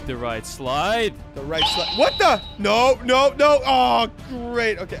weird. picked the right slide. The right slide. What the? No. Oh,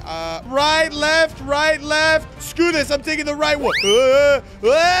 great. Okay. Right, left. Screw this. I'm taking the right one.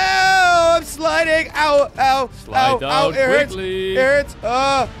 I'm sliding. Ow. Slide down It hurts. quickly.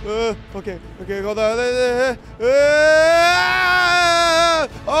 Okay. Hold on.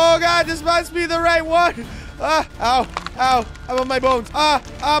 Oh, God. This must be the right one. Ow. I'm on my bones. My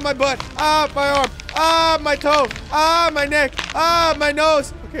butt. My arm. My toe. My neck. My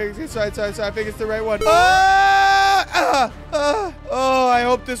nose. Okay, sorry. I think it's the right one. Oh, I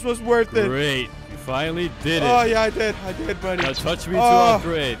hope this was worth it. Great. You finally did it. Oh, yeah, I did, buddy. Now touch me to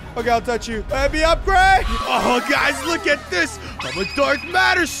upgrade. Okay, I'll touch you. Let me upgrade. Oh, guys, look at this. I'm a Dark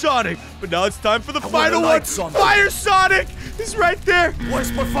Matter Sonic. But now it's time for the want final a one. light, Sonic. Fire Sonic is right there. Why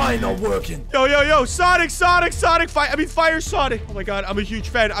is my fire not working? Yo, Sonic, Fire Sonic. Oh my God, I'm a huge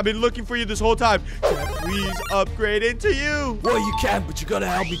fan. I've been looking for you this whole time. Can I please upgrade into you? Well, you can, but you gotta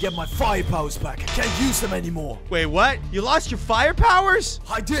help me get my fire powers back. I can't use them anymore. Wait, what? You lost your fire powers?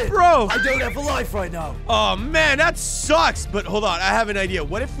 I did. Bro. I don't have a life right now. Oh man, that sucks. But hold on, I have an idea.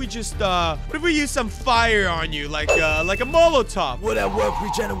 What if we just what if we use some fire on you, like a Molotov? Will that work?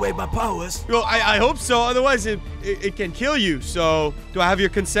 Regenerate my powers? Well, I hope so. Otherwise, it can kill you. So, do I have your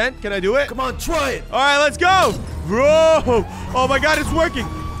consent? Can I do it? Come on, try it. All right, let's go. Bro. Oh my God, it's working.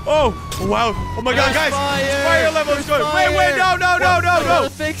 Oh, wow. Oh my God, guys. Fire level is going. Wait, no. Gotta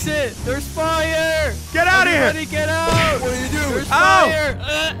fix it. There's fire. Get out of here. Everybody get out. What are you doing? There's Ow. fire.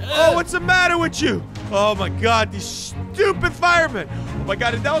 Oh, what's the matter with you? Oh my God, these stupid firemen. Oh my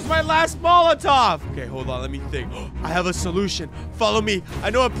God, that was my last Molotov. Okay, hold on, let me think. I have a solution. Follow me. I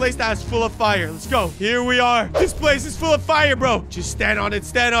know a place that is full of fire. Let's go. Here we are. This place is full of fire, bro. Just stand on it.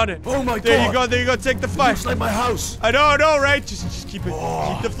 Oh my God. There you go. Take the fire. Looks like my house. I know, right? Just keep it.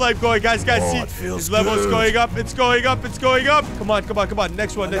 Keep the flame going, guys. See, it feels this level is good. going up. It's going up. Come on.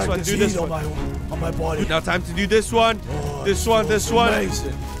 Next one. Do this one. On my body. Now time to do this one. Oh, this one.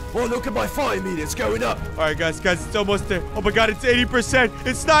 Amazing. Oh, look at my fire meter. It's going up. All right, guys, it's almost there. Oh my God, it's 80%.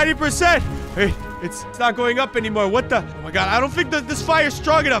 It's 90%. Hey, it's not going up anymore. What the? Oh my God, I don't think that this fire's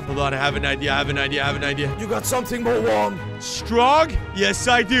strong enough. Hold on, I have an idea. You got something more warm. Strong? Yes,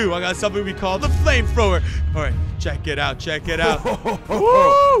 I do. I got something we call the flamethrower. All right, check it out.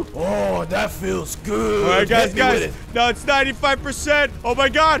 Woo! Oh, that feels good. All right, guys. Hit me with it. Now it's 95%. Oh my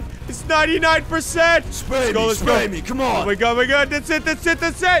God, it's 99%. Spray me. Come on. Oh my God. That's it.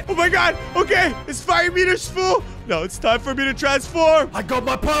 Oh my God. Okay, this fire meter's full. Now it's time for me to transform. I got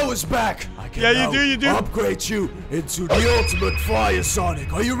my powers back. I can Yeah, now you do. upgrade you into the ultimate fire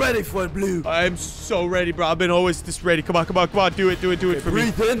Sonic. Are you ready for it, Blue? I'm so ready, bro. I've been always this ready. Come on. Do it for me.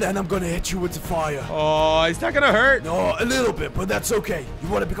 Breathe in, and I'm gonna hit you with the fire. Oh, is that gonna hurt? No, a little bit, but that's okay. You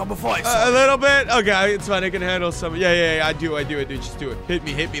want to become a fire A Sonic? little bit? Okay, it's fine. I can handle some. Yeah, I do. Just do it. Hit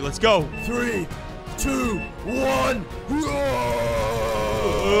me. Let's go. 3, 2, 1.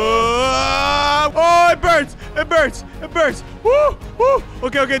 Oh, it burns. Woo.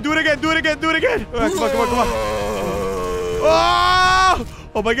 Okay. Do it again. All right, come on.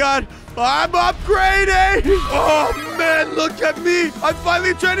 Oh my God. I'm upgrading. Oh man, look at me. I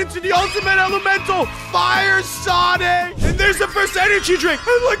finally turned into the ultimate elemental, Fire Sonic. And there's the first energy drink.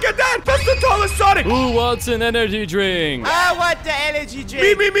 And look at that. That's the tallest Sonic. Who wants an energy drink? I want the energy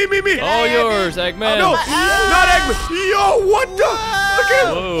drink. Me. All yours, Eggman. No, not Eggman. Yo, what the? Look at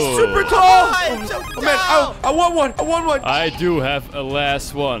him. Whoa. Super tall. I'm so Oh, man, I want one. I do have a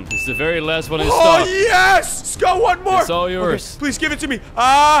last one. It's the very last one in Oh, stock. yes. Let's go one more. It's all yours. Okay, please give it to me.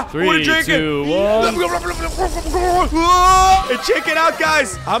 I want to 3, drink 2, it. 1. And check it out,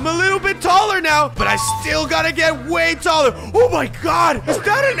 guys. I'm a little bit taller now, but I still gotta get way taller. Oh my God. Is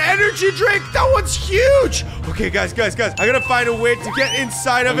that an energy drink? That one's huge. Okay, guys. I gotta find a way to get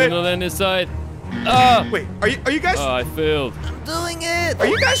inside of I'm it. gonna land inside. Wait, are you guys... I failed. Doing it. Are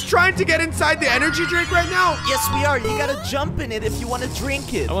you guys trying to get inside the energy drink right now? Yes, we are. You gotta jump in it if you want to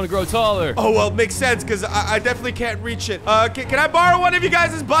drink it. I want to grow taller. Oh, well, it makes sense, because I definitely can't reach it. Can I borrow one of you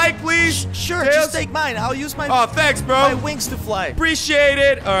guys' bike, please? Sure, Tails? just take mine. I'll use my Oh, thanks, bro. my wings to fly. Appreciate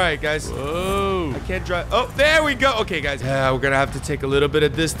it. All right, guys. Whoa. I can't drive. Oh, there we go. Okay, guys. We're going to have to take a little bit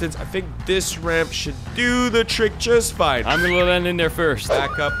of distance. I think this ramp should do the trick just fine. I'm gonna land in there first.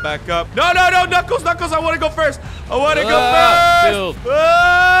 Back up. No. Knuckles. I want to go first. Filled.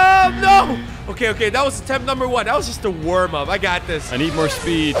 Oh, no. Okay. That was attempt number 1. That was just a warm-up. I got this. I need more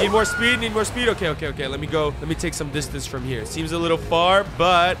speed. Need more speed. Okay. Let me go. Let me take some distance from here. Seems a little far,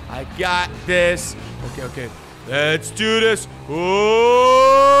 but I got this. Okay. Let's do this.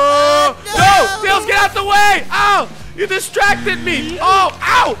 Oh! No! Tails, get out the way! Ow! You distracted me! Oh!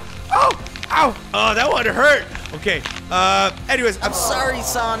 Ow! Oh, that one hurt. Okay. Anyways, I'm Sorry,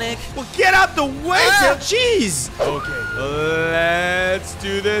 Sonic. Well, get out the way, Tails. Jeez. Okay. Let's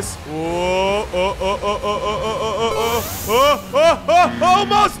do this.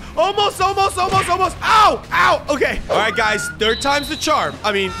 Almost. Ow. Okay. All right, guys. 3rd time's the charm.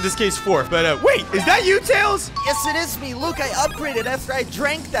 I mean, in this case, 4th. But wait, is that you, Tails? Yes, it is me. Look, I upgraded after I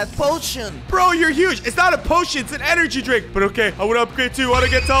drank that potion. Bro, you're huge. It's not a potion. It's an energy drink. But okay, I want to upgrade too. I want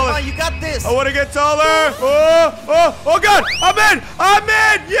to get taller. Come on, you got this. I want to get taller. Oh, God. I'm in.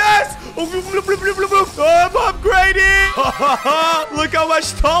 Yes. Oh, I'm upgrading. Look how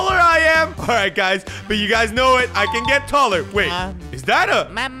much taller I am. All right, guys. But you guys know it. I can get taller. Wait, Is that a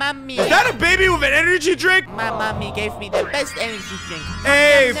My mommy. baby with an energy drink? My mommy gave me the best energy drink.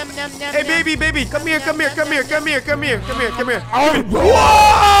 Hey, Nom, nom, nom, hey, nom. baby, come here.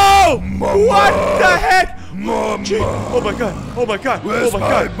 Whoa! What the heck? Gee, oh my god. Where's my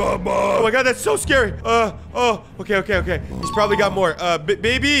mama? Oh my god, that's so scary. Okay. He's probably got more.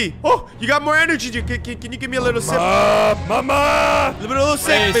 Baby. Oh, you got more energy. Can you give me a little sip? Mama! A little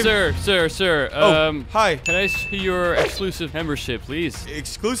sip, Hey, baby. sir. Oh, hi. Can I see your exclusive membership, please?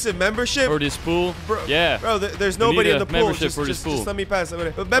 Exclusive membership? For this pool? Bro, Yeah. Bro, there's We nobody need in the a pool. membership for this pool. Just let me pass.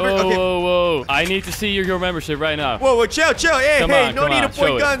 Okay. Whoa. I need to see your membership right now. Whoa, chill. Hey, Come no on, need to show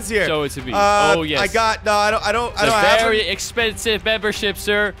point it. guns here. Show it to me. Oh, yes. I don't It's a have very them. expensive membership,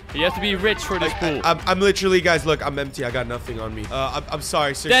 sir. You have to be rich for this pool. I'm literally, guys, look, I'm empty. I got nothing on me. I'm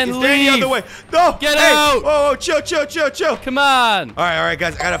sorry, sir. Then Is there any leave. other way? No. Get hey, out. Whoa, chill. Come on. All right,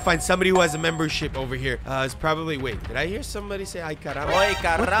 guys. I gotta find somebody who has a membership over here. It's probably. Wait, did I hear somebody say "ay caramba"? Oy,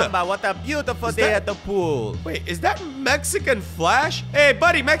 caramba, what a beautiful Is day that- at the pool. Wait, is that Mexican Flash? Hey,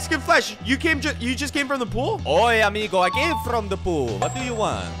 buddy, Mexican Flash. You just came from the pool? Oy, amigo, I came from the pool. What do you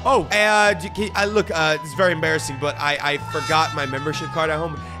want? Oh, look, it's very embarrassing, but I forgot my membership card at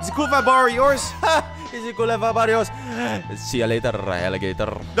home. Is it cool if I borrow yours? Is it cool if I borrow yours? See you later,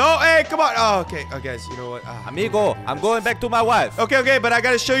 alligator. No, hey, come on. Oh, okay. Oh, guys, you know what? Amigo, I'm going back to my wife. Okay, but I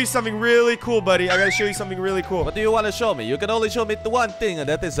gotta show you something really cool, buddy. I gotta show you something really cool. What do you want to show me? You can only show me the one thing, and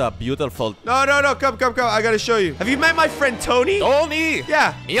that is a beautiful No, come. I gotta show you. Have you met my friend Tony? Tony.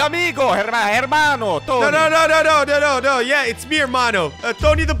 Yeah. Mi amigo, hermano, Tony. No. Yeah, it's me, hermano.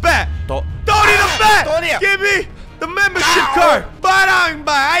 Tony the Bat. To- Tony the Bat! Tony! Give me the membership card! Baramba!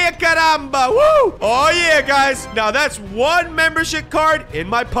 Ay caramba! Woo! Oh yeah, guys. Now that's one membership card in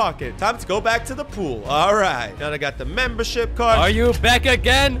my pocket. Time to go back to the pool. All right. Now I got the membership card. Are you back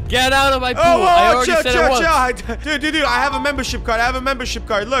again? Get out of my pool. Oh, I already chill. said it once. Dude, I have a membership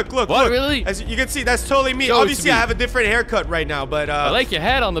card. Look. What, really? As you can see, that's totally me. Show it to Obviously, me. I have a different haircut right now, but I like your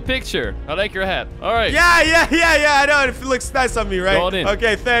hat on the picture. I like your hat. All right. Yeah, I know. It looks nice on me, right? Go on in.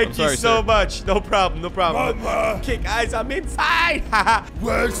 Okay, thank I'm you sorry, so sir. much. No problem. Mama! Okay, guys, I'm inside.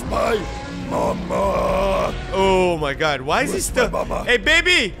 Where's my mama? Oh my God, why is he still? my mama? Hey,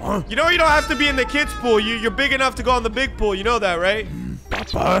 baby, you know you don't have to be in the kids' pool. You're big enough to go in the big pool. You know that, right?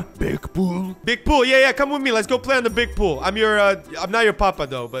 Papa, big pool. Big pool. Yeah. Come with me. Let's go play on the big pool. I'm not your papa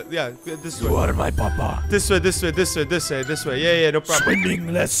though, but yeah, this You way. are my papa. This way. Yeah, no problem.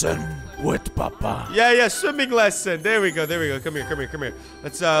 Swimming lesson with papa. Yeah, swimming lesson. There we go. Come here.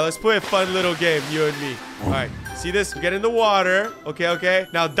 Let's play a fun little game, you and me. All right. See this? Get in the water. Okay.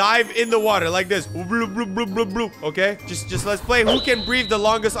 Now dive in the water like this. Bloop, bloop, bloop, bloop, bloop. Okay. Just let's play who can breathe the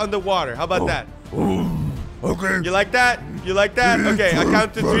longest underwater. How about that? Okay. You like that? Okay. I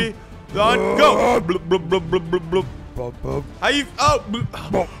count to 3. On, go. Bloop, bloop, bloop, bloop, bloop, bloop. How you? Oh,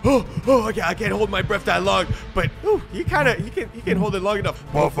 okay. I can't hold my breath that long, but he can hold it long enough.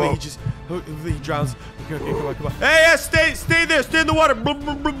 Hopefully he drowns. Okay, come on. Hey, stay there. Stay in the water. All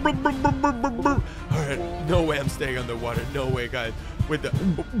right. No way I'm staying underwater. No way, guys. With the.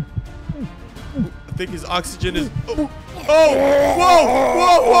 I think his oxygen is.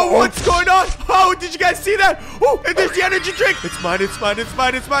 Whoa! What's going on? Oh, did you guys see that? Oh, and there's the energy drink. It's mine.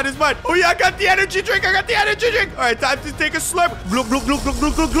 Oh yeah, I got the energy drink. All right, time to take a slurp. Glug, glug, glug, glug,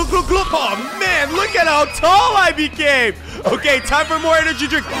 glug, glug, glug, glug. Oh man, look at how tall I became. Okay, time for more energy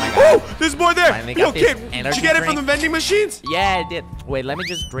drink. Oh, there's more there. Finally got Okay, this did energy you get it from drink. the vending machines? Yeah, I did. Wait, let me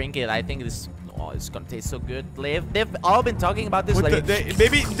just drink it. I think this. Oh, it's gonna taste so good. They've all been talking about this. What Like,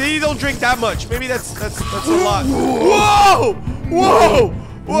 maybe they don't drink that much. Maybe that's a lot. Whoa!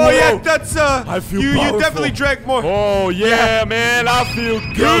 Yeah, that's I feel you powerful. definitely drank more. Oh, yeah, man, I feel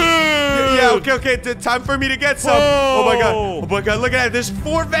good. Yeah, okay, time for me to get some. Oh my god, look at that. There's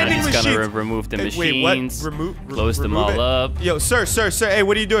 4 vending I'm just machines. gonna remove the machines. Wait, what? Close them remove all it? up. Yo, sir. Hey,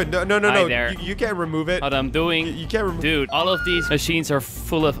 what are you doing? No. Hi there. You can't remove it. What I'm doing, You can't remove. dude, all of these machines are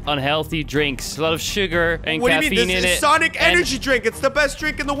full of unhealthy drinks. A lot of sugar and What do you caffeine mean? This in is it. Sonic and energy drink. It's the best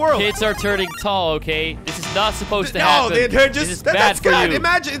drink in the world. Kids are turning tall, okay? This is not supposed to No, happen. they're just. This is That's bad for good. you.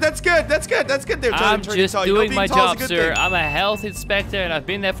 Imagine. That's good. They're I'm turning just tall. You know, doing being my tall is a job, good sir. thing. I'm a health inspector, and I've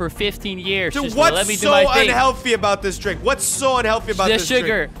been there for 15 years. Dude, Just let me what's do so my thing. unhealthy about this drink? What's so unhealthy about The this drink?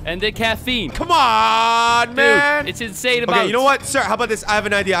 sugar and the caffeine. Come on, Dude, man. it's insane amount. Okay, you know what, sir? How about this? I have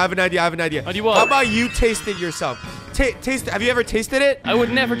an idea. What do you want? How about you taste it yourself? Taste. Have you ever tasted it? I would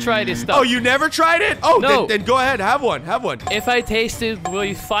never try this stuff. Oh, you never tried it? Oh, No. then go ahead. Have one. If I taste it, will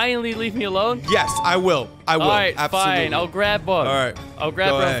you finally leave me alone? Yes, I will. All right, Absolutely. fine. I'll grab one. All right. I'll grab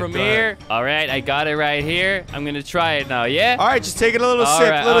Go one ahead, from go here. All right, I got it right here. I'm gonna try it now. Yeah. All right, just take it a little All sip.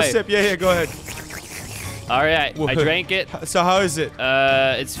 right, Little all right. sip. Yeah, go ahead. All right, I drank it. So how is it?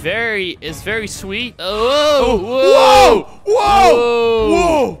 It's very sweet. Oh,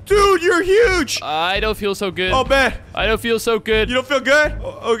 Whoa! Dude, you're huge! I don't feel so good. Oh, man. I don't feel so good. You don't feel good?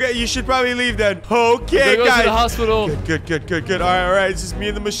 Okay, you should probably leave then. Okay, Go guys. to the hospital. Good. All right. It's just me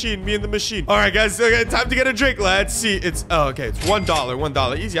and the machine. All right, guys. Okay, time to get a drink. Let's see. It's okay. It's $1.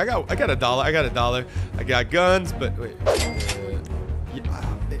 $1. Easy. I got $1. I got guns, but wait.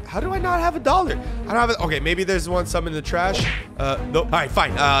 How do I not have $1? I don't have it. Okay, maybe there's some in the trash. No. All right,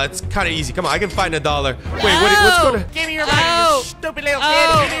 fine. It's kind of easy. Come on, I can find $1. Wait, what's going on? Give me your money, you stupid little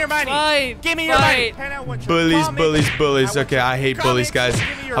kid. Give me your money. Fine. Give me your money. Bullies. Okay, I hate bullies, guys.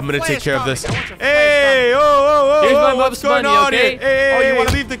 I'm gonna take care of this. Hey, Hey, Here's my what's mom's going money, on okay? here? Hey, you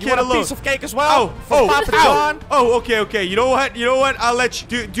want leave the kid a alone. piece of cake as well? Papa John? Okay. You know what? I'll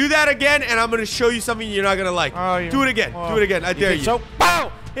let you do that again, and I'm gonna show you something you're not gonna like. Do it again. I dare you. So,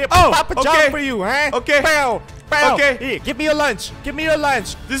 pow! Here, Oh, Papa John okay. for you, huh? Okay. Pow! Pow! Okay. Here, give me your lunch.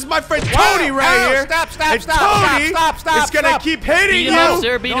 This is my friend Tony right here. Stop! And Tony is gonna keep hitting Beat you. him up,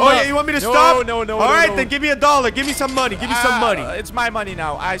 sir. Beat him up. Yeah, you want me to stop? No. All right, then give me $1. Give me some money. It's my money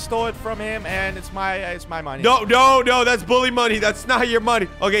now. I stole it from him, and it's my money. No, that's bully money. That's not your money.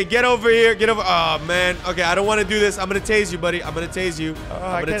 Okay, get over here. Oh, man. Okay, I don't want to do this. I'm going to tase you, buddy. I'm going to tase you.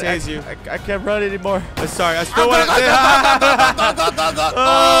 I can't run anymore. Sorry, I still want to.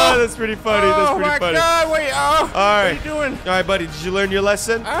 Oh, that's pretty funny. Oh my God, wait. All right. What are you doing? All right, buddy. Did you learn your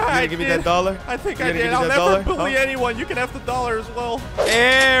lesson? You gonna give me that $1? I think You I gonna give did. me I'll that never $1? bully anyone. You can have the $1 as well.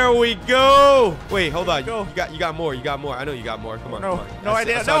 There we go. Wait, hold on. Go. You got more. I know you got more. Come on. No, I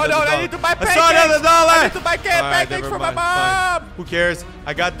didn't. saw No, another I need to buy $1. pancakes. I saw another $1. I need to buy All right, pancakes never for my mind. Fine. mom. Who cares?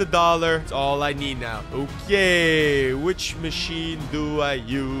 I got the $1. It's all I need now. Okay, which machine do I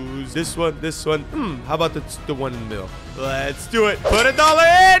use? This one. How about the one in the middle? Let's do it. Put $1 in,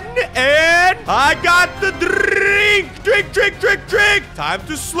 and I got the drink. Drink. Time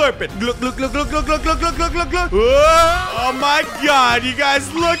to slurp it. Look. Oh my God, you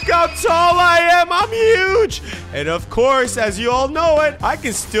guys, look how tall I am. I'm huge. And of course, as you all know it, I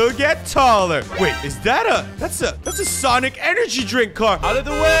can still get taller. Wait, is that that's a Sonic energy drink car. Out of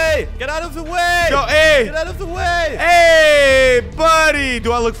the way. Get out of the way. Yo, hey. Get out of the way. Hey, buddy.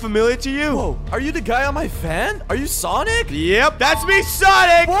 Do I look familiar to you? Whoa, are you the guy on my fan? Are you Sonic? Yep, that's me,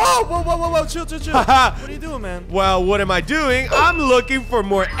 Sonic. Whoa. Chill. What are you doing, man? Well, what am I doing? I'm looking for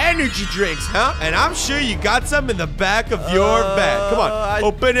more energy drinks, huh? And I'm sure you got some in the back of your bag. Come on,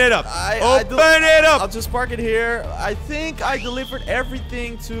 open it up. Open it up. I'll just park it here. I think I delivered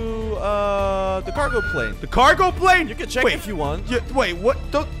everything to the cargo plane. The cargo plane? You can check if you want. Wait, what?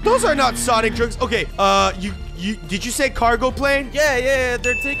 Those are not Sonic drinks. Okay, did you say cargo plane? Yeah,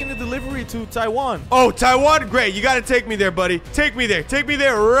 they're taking the delivery to Taiwan. Oh, Taiwan? Great. You got to take me there, buddy. Take me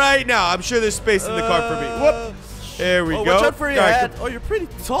there right now. I'm sure there's space in the car for me. Whoop. There we go. Watch out for your head. Oh, you're pretty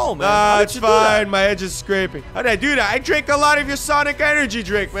tall, man. It's fine. My edge is scraping. How did I do that? I drank a lot of your Sonic energy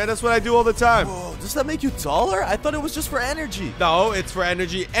drink, man. That's what I do all the time. Whoa, does that make you taller? I thought it was just for energy. No, it's for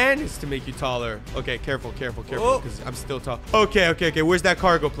energy and it's to make you taller. Okay, careful, because I'm still tall. Okay. Where's that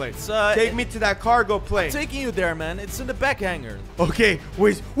cargo plane? Take me to that cargo plane. I'm taking you there, man. It's in the back hangar. Okay,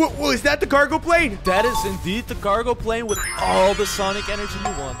 wait. Is that the cargo plane? That is indeed the cargo plane with all the Sonic energy you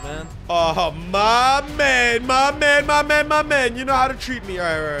want, man. Oh, my man. You know how to treat me. All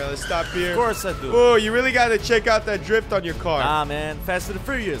right, let's stop here. Of course I do. Oh, you really got to check out that drift on your car. Nah, man. Fast and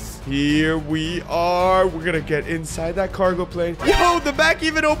Furious. Here we are. We're going to get inside that cargo plane. Yo, the back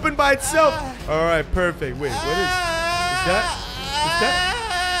even opened by itself. All right, perfect. Wait, what is that?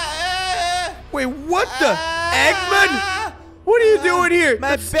 Wait, what the? Eggman? What are you doing here?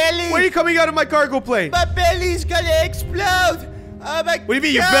 My belly. Why are you coming out of my cargo plane? My belly's gonna explode. Oh my God. What do you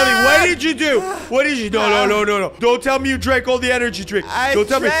mean, your belly? What did you do? What did you do? No. Don't tell me you drank all the energy drink. Don't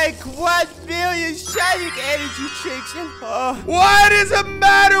tell me. I drank 1 billion Sonic energy drinks. What is the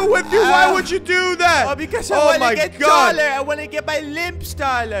matter with you? Why would you do that? Oh, because I want to get taller. I want to get my limbs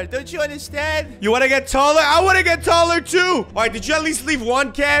taller. Don't you understand? You want to get taller? I want to get taller too. All right, did you at least leave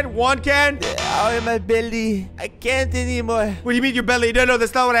one can? Oh, in my belly. I can't anymore. What do you mean your belly? No,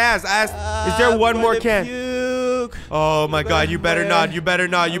 that's not what I asked. I asked, is there one more can? Puke. Oh my God, you better not. You better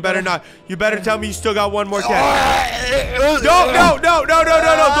tell me you still got one more can. No. Don't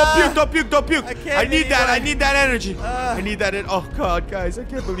puke. I need that energy. I need that. Oh God, guys, I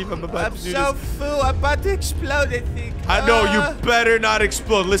can't believe I'm about to do this. I'm so full. I'm about to explode, I think. I know, you better not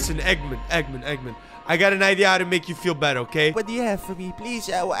explode. Listen, Eggman. I got an idea how to make you feel better, okay? What do you have for me? Please,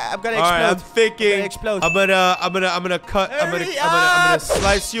 I'm gonna explode. All right, I'm thinking. Explode. I'm gonna cut. I'm gonna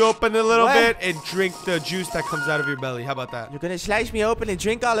slice you open a little bit and drink the juice that comes out of your belly. How about that? You're gonna slice me open and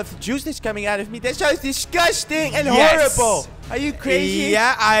drink all of the juice that's coming out of me? That sounds disgusting and horrible. Are you crazy?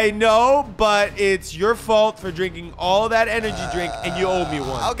 Yeah, I know, but it's your fault for drinking all that energy drink, and you owe me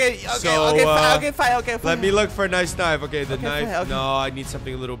one. Okay, fine. Let me look for a nice knife. Okay, the knife. Fine, okay. No, I need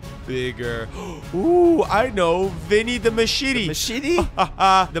something a little bigger. Ooh, I know. Vinny the machete. Machete?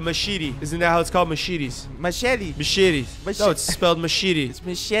 The machete. Isn't that how it's called? Machetes. Machete. Machetes. No, it's spelled machete. It's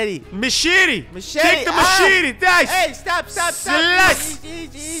machete. Machete. Machete. Take the machete. Nice. Hey, stop. Slice.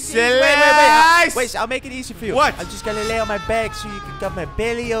 Easy. Slice. Wait, I'll make it easy for you. What? I'm just gonna lay on my back so you can cut my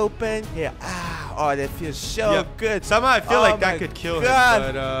belly open. Here. Oh, that feels so good. Somehow I feel like that my could kill God.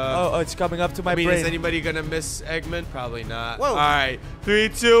 him, but Oh, it's coming up to my I mean, brain. is anybody gonna miss Eggman? Probably not. Whoa. All right, 3,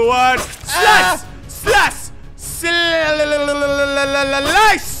 2, 1. Slice! Slice! Slice!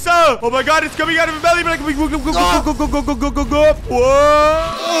 Oh my God, it's coming out of his belly. Go. Whoa!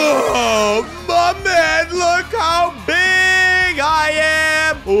 Oh, my man, look how big I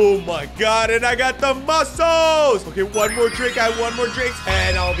am. Oh my God, and I got the muscles. Okay, one more drink. I have one more drink,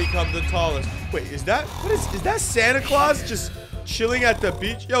 and I'll become the tallest. Wait, is that that Santa Claus just chilling at the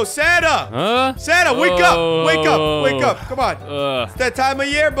beach? Yo, Santa! Huh? Santa, wake up! Wake up! Wake up! Come on. It's that time of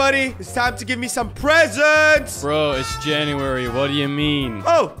year, buddy. It's time to give me some presents. Bro, it's January. What do you mean?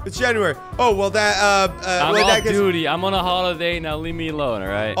 Oh, it's January. Oh, well, that, I'm off duty. I'm on a holiday. Now leave me alone, all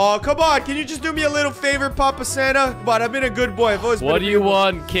right? Oh, come on. Can you just do me a little favor, Papa Santa? Come on, I've been a good boy. I've always been What do you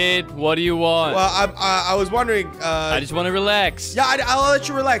want, kid? What do you want? Well, I was wondering, I just want to relax. Yeah, I'll let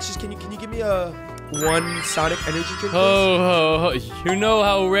you relax. Just can you give me one Sonic energy drink, please? Ho. You know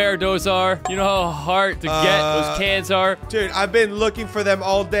how rare those are? You know how hard to get those cans are? Dude, I've been looking for them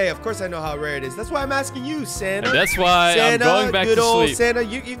all day. Of course I know how rare it is. That's why I'm asking you, Santa. And that's why Santa, I'm going back good to old sleep. Santa,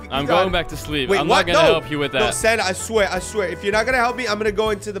 you I'm got going it. back to sleep. Wait, I'm what? not going to help you with that. No, Santa, I swear. If you're not going to help me, I'm going to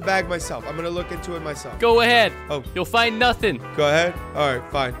go into the bag myself. I'm going to look into it myself. Go ahead. Oh. You'll find nothing. Go ahead. All right,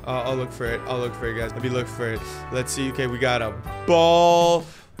 fine. I'll look for it. I'll look for it, guys. Let me look for it. Let's see. Okay, we got a ball.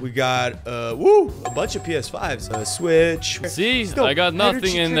 We got, a bunch of PS5s. A Switch. See? Still, I got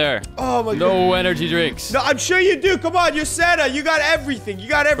nothing in there. Oh, my God. No energy drinks. No, I'm sure you do. Come on, you're Santa. You got everything. You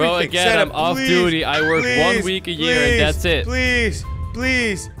got everything. Bro, again, Santa, I'm off please, duty. I work please, 1 week a year, and that's it. Please.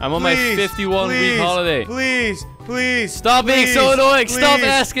 I'm on my 51-week holiday. Please. Stop being so annoying. Stop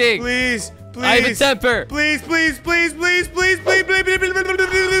asking. Please. I have a temper. Please. Please.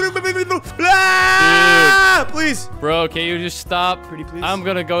 Bro, can you just stop? Pretty please. I'm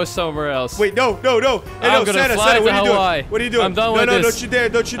gonna go somewhere else. Wait, no. Hey, I'm gonna Santa, fly Santa, to Hawaii. What are you doing? I'm done with this.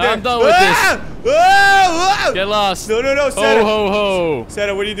 Don't you dare. I'm done with this. Get lost. No, Santa. Ho.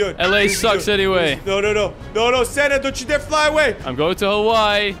 Santa, what are you doing? LA sucks anyway. No, Santa, don't you dare fly away. I'm going to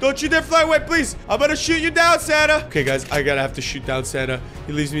Hawaii. Don't you dare fly away, please. I'm gonna shoot you down, Santa. Okay, guys, I gotta have to shoot down Santa.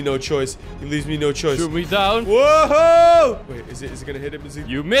 He leaves me no choice. Shoot me down. Whoa! Wait, is it gonna hit him?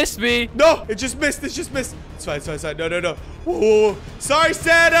 You missed me. No, it just missed. It's fine. No. Whoa. Sorry,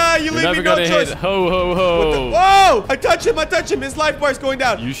 Santa. You leave me no choice. Hit. Ho. Whoa! I touch him. His life bar's going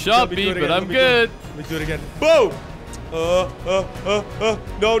down. You shot me, but I'm good. Let me do it again. Boom! No.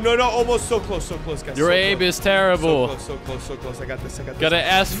 Almost so close, guys. Your aim is terrible. So close. I got this. Gotta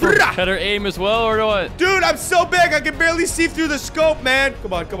ask for better aim as well, or what? Dude, I'm so big. I can barely see through the scope, man.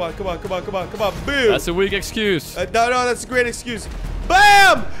 Come on. Boom. That's a weak excuse. No, that's a great excuse.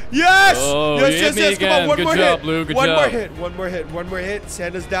 Bam! Yes! Oh, yes. Come on, one good more job, hit. Blue. Good one job. One more hit.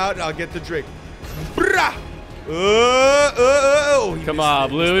 Santa's down, and I'll get the drink. Brah! Come on,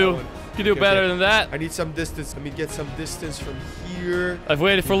 Blue. You can do better than that. I need some distance. Let me get some distance from here. I've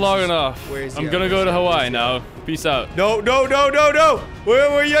waited for long enough. Where is he I'm at? gonna go to Hawaii now. Peace out. No. Where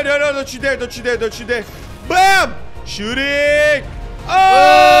are you? No, don't you dare. Bam! Shooting!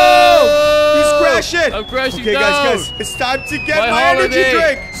 Oh! He's crashing. I'm crashing okay, down. guys, it's time to get my holiday. energy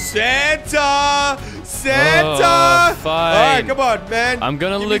drink. Santa! Fine. All right, come on, man. I'm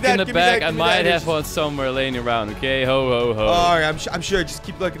gonna look in the back. I might have one somewhere laying around. Okay, ho. All right, I'm sure. Just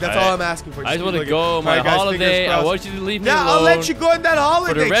keep looking. That's all I'm asking for. I just want to go on my holiday. I want you to leave me alone. I'll let you go on that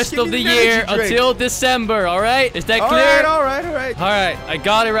holiday. For the rest of the year until December. All right? Is that clear? All right. All right, I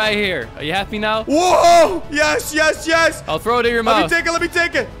got it right here. Are you happy now? Whoa! Yes. I'll throw it in your mouth. Let me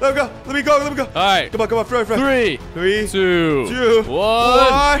take it. Let me go. All right. Come on, throw it. 3, 2,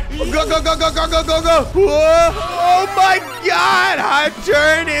 1. Go. Whoa. Oh my God! I've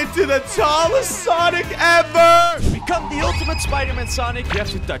turned into the tallest Sonic ever. become the ultimate Spider-Man, Sonic, you have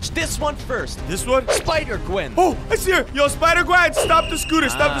to touch this one first. This one? Spider-Gwen. Oh, I see her. Yo, Spider-Gwen, stop the scooter.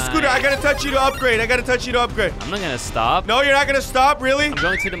 Stop the scooter. I gotta touch you to upgrade. I'm not gonna stop. No, you're not gonna stop? Really? I'm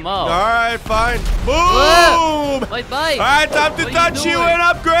going to the mall. All right, fine. Boom! Whoa! My bike. All right, time to touch you and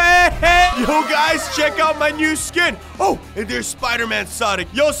upgrade. Yo, guys, check out my new skin. Oh, and there's Spider-Man Sonic.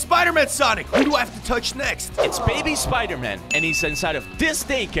 Yo, Spider-Man Sonic. Who do I have to touch next? It's baby Spider-Man, and he's inside of this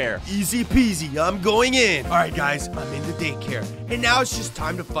daycare. Easy peasy. I'm going in. All right, guys, I'm in the daycare. And now it's just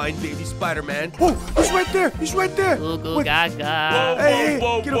time to find baby Spider-Man. Oh, he's right there. He's right there. Goo goo Wait. gaga.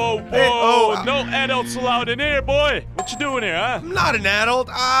 Whoa, get him. whoa. Hey, oh, No adults allowed in here, boy. What you doing here, huh? I'm not an adult.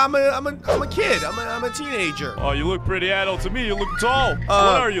 I'm a kid. I'm a teenager. Oh, you look pretty adult to me. You look tall.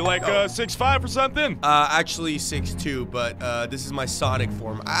 What are you, like 6'5" or something? Actually 6'2", but this is my Sonic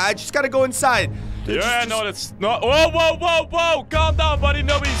form. I just gotta go inside. Yeah, no, that's not. Whoa. Calm down, buddy.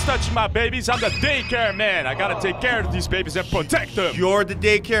 Nobody's touching my babies. I'm the daycare man. I gotta take care of these babies and protect them. You're the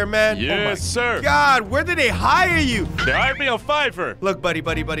daycare man? Yes, sir. God, where did they hire you? They hired me on Fiverr. Look, buddy.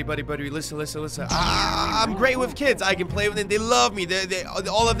 Listen. I'm great with kids. I can play with them. They love me.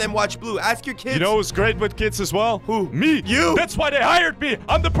 All of them watch Blue. Ask your kids. You know who's great with kids as well? Who? Me. You? That's why they hired me.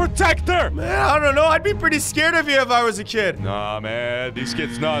 I'm the protector. Man, I don't know. I'd be pretty scared of you if I was a kid. Nah, man. These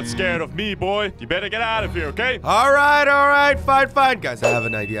kids not scared of me, boy. You better get out of here, okay? All right. Fine. Guys, I have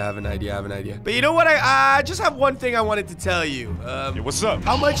an idea. But you know what? I just have one thing I wanted to tell you. Yeah, what's up?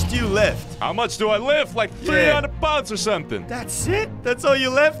 How much do you lift? How much do I lift? Like 300 pounds or something. That's it? That's all you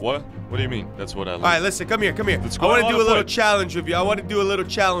lift? What? What do you mean? That's what I lift. All right, listen, come here. Let's I go want to on do a a little fight. challenge with you.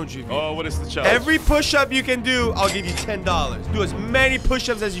 Oh, what is the challenge? Every push-up you can do, I'll give you $10. Do as many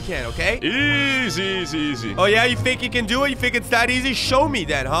push-ups as you can, okay? Easy. Oh yeah, you think you can do it? You think it's that easy? Show me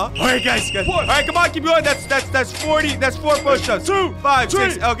then, huh? All right, guys. What? All right, come on, keep going. That's 40. That's 4 push-ups. 2, 5,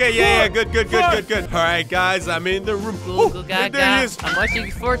 6. 3, Okay, yeah, 4, good. All right, guys, I'm in the room. Goo goo and there gaga. he is. I'm watching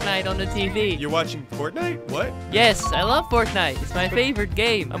Fortnite on the TV. You're watching Fortnite? What? Yes, I love Fortnite. It's my favorite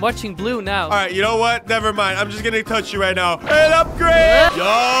game. I'm watching Blue now. All right, you know what? Never mind. I'm just gonna touch you right now. And upgrade!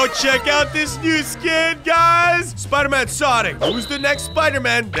 Yo, check out this new skin, guys! Spider-Man Sonic. Who's the next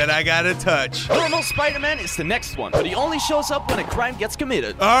Spider-Man that I gotta touch? Normal Spider-Man is the next one, but he only shows up when a crime gets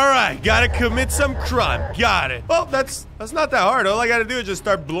committed. All right, gotta commit some crime. Got it. Well, that's not that hard. All I gotta do is just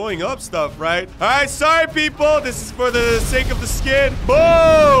start blowing up stuff, right? All right, sorry, people. This is for the sake of the skin.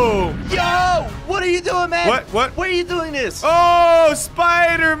 Boom! Yo! What are you doing, man? What? Why are you doing this? Oh,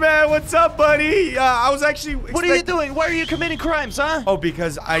 Spider-Man, what's up, buddy? I was actually. What are you doing? Why are you committing crimes, huh? Oh,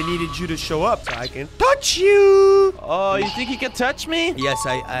 because I needed you to show up so I can touch you. Oh, you think you can touch me? Yes,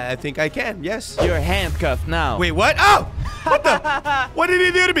 I think I can. Yes. You're handcuffed now. Wait, what? Oh! What the? What did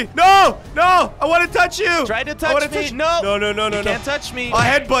he do to me? No! I want to touch you. Try to I wanna touch me. touch- No. No. You can't touch me. I'll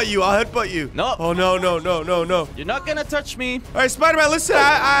headbutt you. No. Oh, no. You're not gonna touch me. All right, Spider-Man, listen,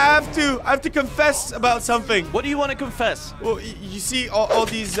 I have to confess about something. What do you want to confess? Well, you see all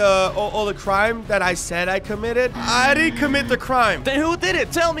these, all the crime that I said I committed? I didn't commit the crime. Then who did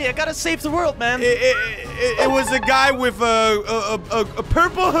it? Tell me. I gotta save the world, man. It was a guy with a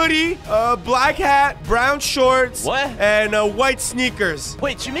purple hoodie, a black hat, brown shorts, What? and white sneakers.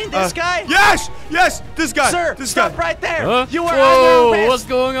 Wait, you mean this guy? Yes, this guy. Sir, this stop guy. right there. Huh? You are Whoa, under arrest. what's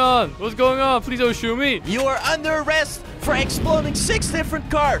going on? What's going on? Please don't shoot me. You are under arrest for exploding 6 different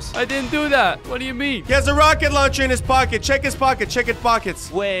cars. I didn't do that. What do you mean? He has a rocket launcher in his pocket. Check his pocket. Check his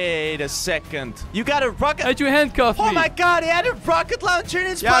pockets. Wait a second. You got a rocket? How'd you handcuff me? Oh my God! He had a rocket launcher in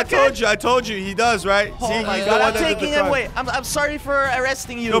his Yeah, pocket. I told you. He does, right? Oh See, my he's the God! one I'm that did the taking him crime. away. I'm sorry for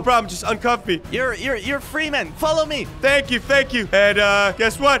arresting you. No problem. Just uncuff me. You're free, man. Follow me. Thank you. And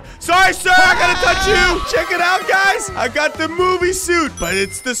guess what? Sorry, sir, I gotta touch you. Check it out, guys. I got the movie suit, but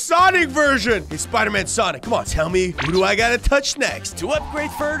it's the Sonic version. Hey, Spider-Man Sonic, come on, tell me, who do I gotta touch next? To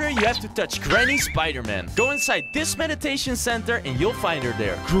upgrade further, you have to touch Granny Spider-Man. Go inside this meditation center and you'll find her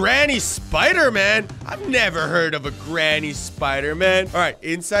there. Granny Spider-Man? I've never heard of a Granny Spider-Man. All right,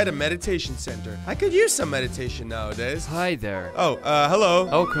 inside a meditation center. I could use some meditation nowadays. Hi there. Oh, hello.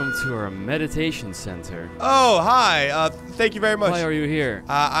 Welcome to our meditation center. Oh, hi. Thank you very much. Why are you here?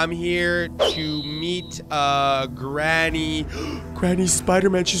 I'm here to meet Granny. Granny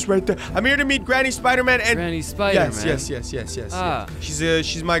Spider-Man, she's right there. I'm here to meet Granny Spider-Man and Granny Spider-Man? Yes. Yes. Ah.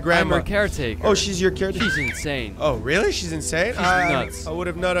 She's my grandma. I'm her caretaker. Oh, she's your caretaker? She's insane. Oh, really? She's insane? She's nuts. I would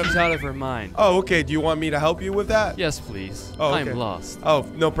have not. She's out of her mind. Oh, okay. Do you want me to help you with that? Yes, please. Oh, okay. I'm lost. Oh,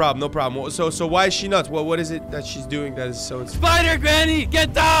 no problem. So why is she nuts? What is it that she's doing that is so insane? Spider Granny,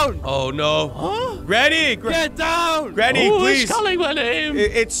 get down! Oh no. Huh? Granny! Get down! Granny, Who please. is calling my name?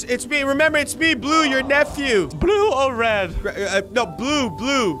 It's me. Remember, it's me, Blue, your nephew. Blue or red? No,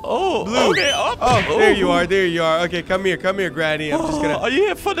 Blue. Oh, Blue. okay. Oh, there you are. Okay, come here, Granny. I'm just gonna. Are you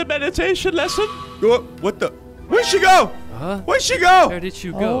here for the meditation lesson? What the? Where'd she go? Huh? Where'd she go? Where did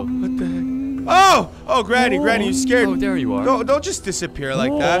you go? What the heck? Oh, Granny, you scared? Oh, there you are. Don't just disappear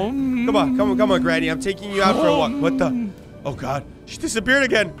like that. Come on, Granny. I'm taking you out for a walk. What the? Oh God, she disappeared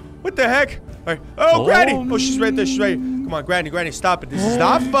again. What the heck? All right. Oh, Granny. Oh, she's right there. Come on, Granny, stop it. This is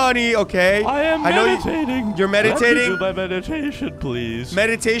not funny, okay? I am meditating. You're meditating? Let me do my meditation, please.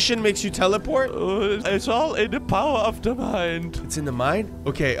 Meditation makes you teleport? It's all in the power of the mind. It's in the mind?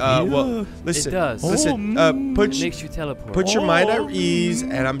 Okay, well, listen. It does. Listen, It makes you teleport. put your mind at ease,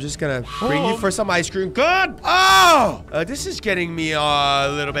 and I'm just gonna bring you for some ice cream. Good. Oh! This is getting me a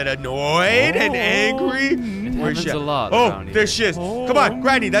little bit annoyed and angry. It happens a lot Oh, around here. there she is. Come on,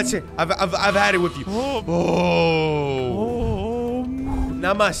 Granny, that's it. I've had it with you.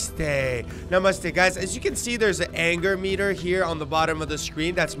 Namaste, guys. As you can see, there's an anger meter here on the bottom of the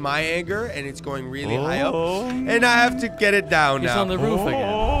screen. That's my anger, and it's going really high up. And I have to get it down now. She's on the roof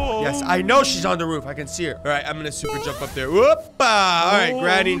again. Yes, I know she's on the roof. I can see her. All right, I'm gonna super jump up there. Whoop! All right,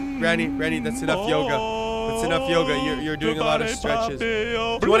 Granny, that's enough yoga. That's enough yoga. You're doing a lot of stretches. Do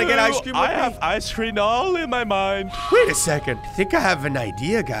you want to get ice cream with me? I have ice cream all in my mind. Wait a second. I think I have an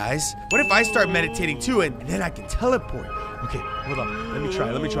idea, guys. What if I start meditating too, and then I can teleport? Okay, hold on. Let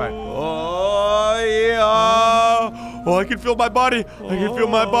me try. Oh, yeah. Oh, I can feel my body. What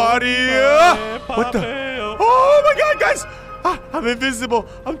the? Oh, my God, guys. I'm invisible.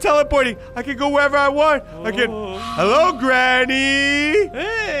 I'm teleporting. I can go wherever I want. Hello, Granny.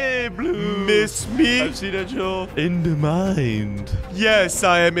 Hey, Blue. Miss me? I've seen that you're in the mind. Yes,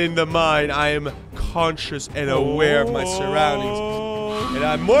 I am in the mind. I am conscious and aware of my surroundings. And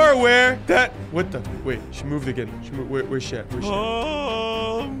I'm more aware that... What the... Wait, she moved again. Where's she at?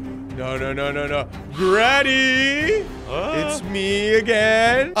 No. Granny! It's me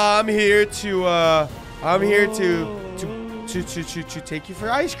again. I'm here to take you for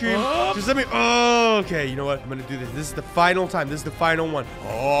ice cream. Just let me... Oh, okay. You know what? I'm gonna do this. This is the final time. This is the final one.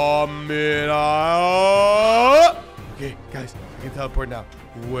 Oh, man. Okay, guys. I can teleport now.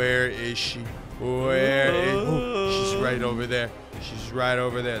 Where is she? Oh, she's right over there.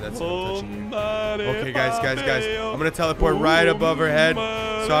 That's what I'm touching you. Okay, guys. I'm gonna teleport right above her head.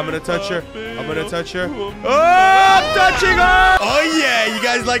 So I'm gonna touch her. Oh, I'm touching her! Oh, yeah. You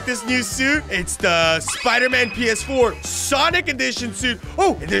guys like this new suit? It's the Spider-Man PS4 Sonic Edition suit.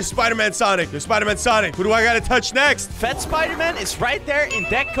 Oh, and there's Spider-Man Sonic. Who do I gotta touch next? Fat Spider-Man is right there in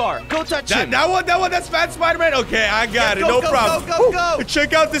that car. Go touch him. That one, that's Fat Spider-Man? Okay, I got it. No problem. Go.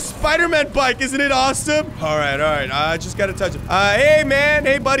 Check out this Spider-Man bike. Isn't it awesome? All right. I just gotta touch him. Hey, man.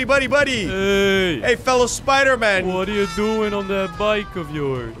 Hey, buddy. Hey, fellow Spider-Man. What are you doing on that bike of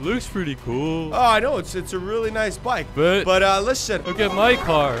yours? Looks pretty cool. Oh, I know. It's a really nice bike. But listen. look at my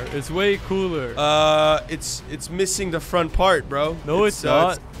car. It's way cooler. It's missing the front part, bro. No, it's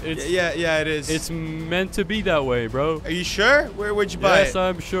not. Yeah, it is. It's meant to be that way, bro. Are you sure? Where'd you buy it? Yes,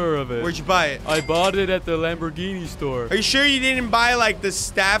 I'm sure of it. Where'd you buy it? I bought it at the Lamborghini store. Are you sure you didn't buy like the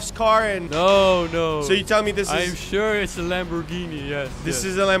staff's car and? No. So you tell me this is? I'm sure it's a Lamborghini. Yes. This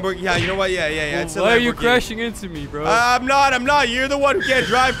is a Lamborghini. Yeah, you know what? Yeah. It's a Lamborghini. Why are you crashing into me, bro? I'm not. You're the one who can't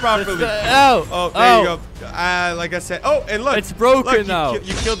drive properly. Ow! There you go. Like I said. Oh, and look. It's broken now.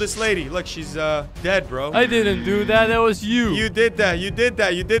 You killed this lady. Look, she's dead, bro. I didn't do that. That was you. You did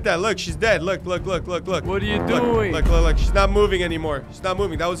that. Look, she's dead. Look. What are you doing? Look. She's not moving anymore. That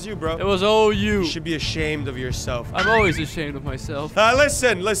was you, bro. It was all you. You should be ashamed of yourself. I'm always ashamed of myself.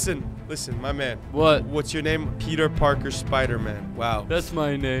 Listen, my man. What? What's your name? Peter Parker Spider-Man. Wow. That's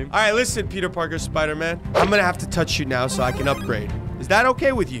my name. All right, listen, Peter Parker Spider-Man. I'm gonna have to touch you now so I can upgrade. Is that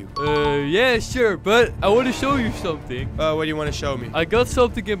okay with you? Yeah, sure, but I want to show you something. What do you want to show me? I got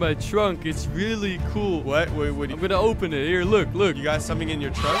something in my trunk. It's really cool. What? I'm gonna open it. Here, look. You got something in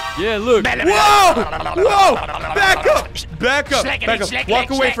your trunk? Yeah, look. Whoa! Back up!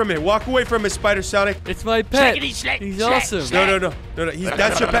 Walk away from it, Spider Sonic. It's my pet. He's awesome. No.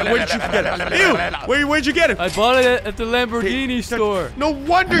 That's your pet. Where did you get it? Ew! Where'd you get it? I bought it at the Lamborghini store. No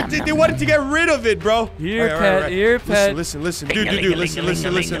wonder they wanted to get rid of it, bro. Here, pet. Listen. Dude. you.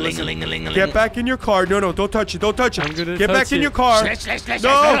 Listen. Get back in your car. No, don't touch it. Don't touch it. I'm gonna Get touch back in it. your car.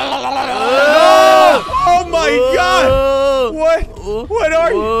 No. Oh my God. What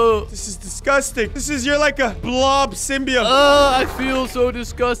are you? This is disgusting. You're like a blob symbiote. I feel so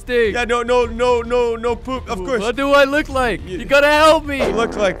disgusting. Yeah, no poop. Of course. What do I look like? You gotta help me. You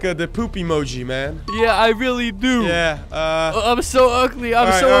look like the poop emoji, man. Yeah, I really do. Yeah. I'm so ugly.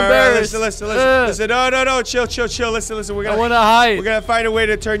 I'm so all right, embarrassed. Listen. No. Chill. Listen. I wanna hide. We're gonna find a way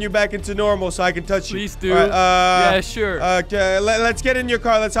to turn you back into normal so I can touch you. Please do. All right, yeah, sure. Let's get in your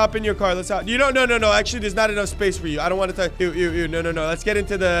car. Let's hop in your car. No. Actually, there's not enough space for you. I don't want to touch you. No. Let's get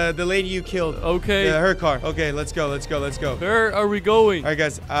into the lady you killed. Okay. Yeah, her car. Okay, let's go. Where are we going? All right,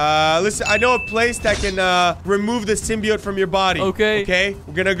 guys. Listen, I know a place that can remove the symbiote from your body. Okay.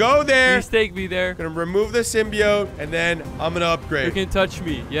 We're gonna go there. Please take me there. Gonna remove the symbiote, and then I'm gonna upgrade. You can touch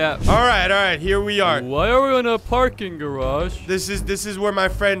me. Yeah. All right. Here we are. Why are we in a parking garage? This is where my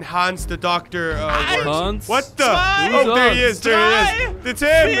friend Hans, the doctor, works. Hans? What the? Who's Oh, there he Hans? is. It's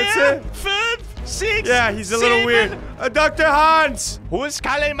him. 5, 6. Yeah, he's a little weird. Dr. Hans. Who is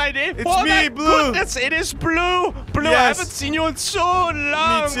calling my name? It's oh me, my Blue. Goodness, it is Blue. Blue, I Yes. haven't seen you in so long.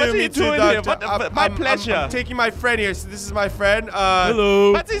 Me too, What are you doing here? doctor. My pleasure. I'm taking my friend here. So this is my friend.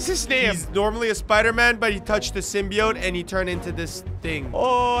 Hello. What is his name? He's normally a Spider-Man, but he touched the symbiote and he turned into this thing.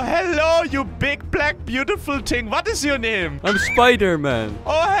 Oh, hello, you big, black, beautiful thing. What is your name? I'm Spider-Man.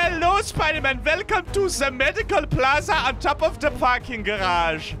 Oh, hello, Spider-Man. Welcome to the medical plaza on top of the parking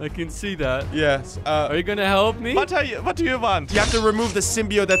garage. I can see that. Yes. Are you gonna help me? What do you want? You have to remove the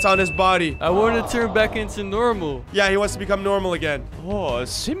symbiote that's on his body. I want to turn back into normal. Yeah, he wants to become normal again. Oh, a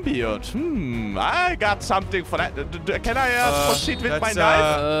symbiote. I got something for that. Can I proceed with my that's,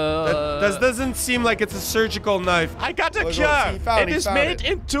 knife? That doesn't seem like it's a surgical knife. I got a Look, cure. he found It is made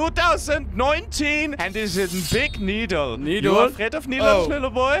in 2019 and is a big needle. Needle? You afraid of needles, Oh. little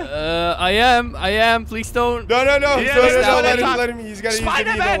boy? I am. Please don't. No. Yeah, Let him. He's got to use the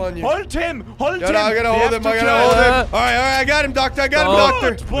needle Spider-Man, on you. hold him. Hold No, him. I gotta We hold have him. to I cure gotta hold him. him. All right. I got him, doctor. Good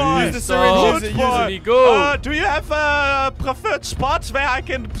Doctor. boy. Use the syringe. Stop. Use it. Let me go. Do you have preferred spots where I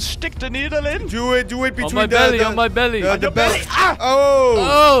can stick the needle in? Do it between On my belly. On my belly. the belly. Ah!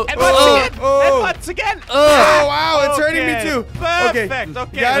 Oh. And once again. Oh, wow. It's hurting me too. Perfect.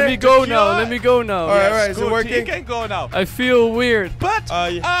 Okay. Got Let it? me go now. Let me go now. All right. Is it Good. working? You can go now. I feel weird. But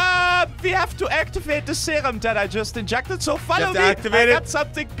Yeah. we have to activate the serum that I just injected. So follow have to me. activate I it? got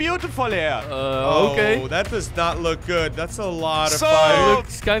something beautiful here. Okay. Oh, that does not look good. That's a lot of So- fire.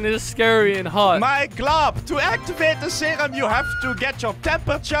 Looks kind of scary and hot. My glob. To activate the serum, you have to get your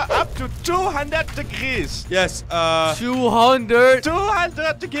temperature up to 200 degrees. Yes. 200.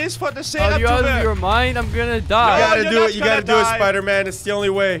 200 degrees for the serum Are you to out of work. your mind? I'm gonna You die. gotta you're do not it. You gotta gonna do it, die. Spider-Man. It's the only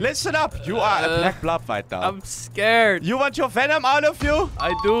way. Listen up. You are a black blob right now. I'm scared. You want your venom out of you?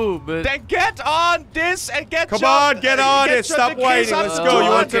 I do, but Then get on this and get Come your... on, get on it. your Stop degrees waiting. up Let's to go. You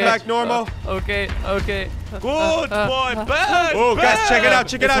want to 200. turn back normal? okay. Good boy. Burn. Oh, guys, check it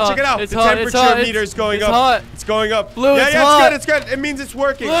out. It's hot. The It's hot. temperature It's hot. meter is going It's up. hot. It's going up. Blue, yeah, it's yeah, hot. it's good. It means it's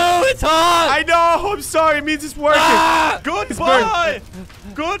working. Blue, it's hot. I know. I'm sorry. It means it's working. Good It's boy. burned.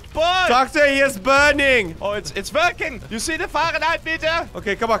 Good boy. Doctor, he is burning. Oh, it's working. You see the Fahrenheit meter?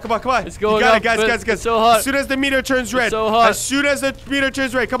 Okay, come on. It's going You got up, it, guys, but guys. it's so hot. As soon as the meter turns red. so hot. As soon as the meter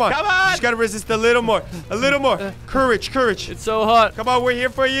turns red. Come on. Come on. Just gotta resist a little more. A little more. Courage. It's so hot. Come on, we're here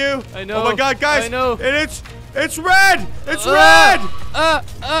for you. I know. Oh my God, guys. I know. And it's red. It's red.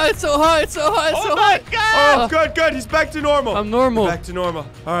 It's so hot. It's so hot. It's Oh so my hot. God. Oh, good. He's back to normal. I'm normal. Back to normal.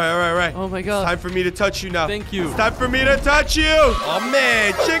 All right. Oh my It's God. time for me to touch you now. Thank you. It's time for me to touch you. Oh,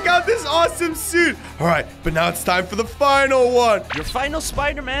 man. Check out this awesome suit. All right. But now it's time for the final one. Your final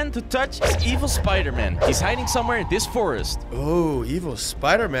Spider-Man to touch is Evil Spider-Man. He's hiding somewhere in this forest. Oh, evil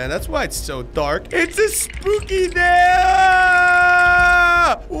Spider-Man. That's why it's so dark. It's a spooky day.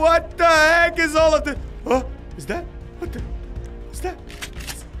 What the heck is all of this? Oh, is that? What the? Is that?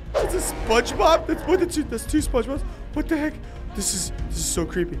 It's a SpongeBob? That's two SpongeBobs? What the heck? This is so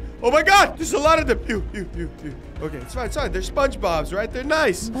creepy. Oh my God! There's a lot of them. Ew. Okay, it's fine. They're SpongeBobs, right? They're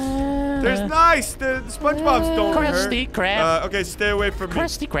nice. They're nice. The SpongeBobs don't Krusty hurt. Krab. Okay, stay away from me.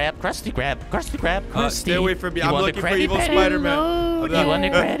 Krusty Krab. Stay away from me. I'm You want looking the for Krabby evil Patty? Spider-Man. You want the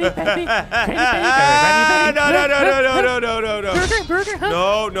Krabby Patty?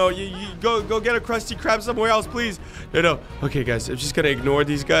 No. You go get a Krusty Krab somewhere else, please. No. Okay, guys, I'm just gonna ignore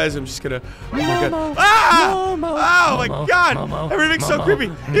these guys. I'm just gonna. Oh my God. Oh my God. Everything looks so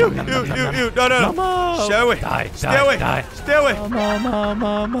creepy. Ew. No. Stay away. Stay away. Stay away. Stay away. Hold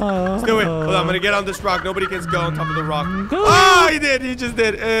on, I'm gonna get on this rock. Nobody can go on top of the rock. Oh, he did. He just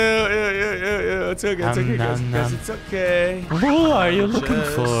did. Ew. It's okay. It's okay, guys. It's okay. Who are you looking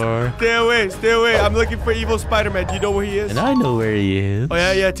for? Stay away. Stay away. I'm looking for evil Spider-Man. Do you know where he is? And I know where he is. Oh,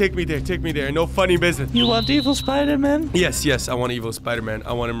 yeah. Take me there. No funny business. You want evil Spider-Man? Yes. I want evil Spider-Man.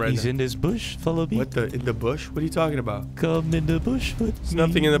 I want him right He's now. in this bush. Follow me. What in the bush? What are you talking about? Come in the bush with There's me.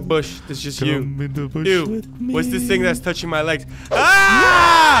 nothing in the bush. There's just you. Come in the bush Ew. with me. What's this thing that's touching my legs?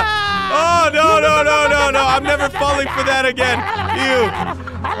 Ah! Oh, no. I'm never falling for that again. Ew.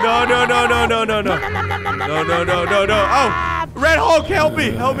 No. Oh, Red Hulk, help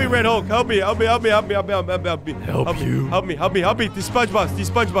me. Help me, Red Hulk. Help me. Help me. Help me. These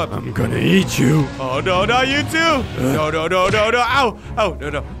SpongeBobs. I'm gonna eat you. Oh, no, you too. No. Ow.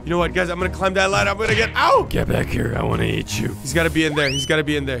 No. You know what, guys? I'm gonna climb that ladder. I'm gonna get out. Get back here. I wanna eat you. He's gotta be in there.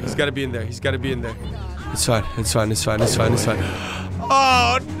 It's fine.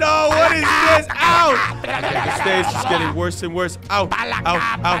 Oh no, what is this? Ow! The stage is getting worse and worse. Ow. No,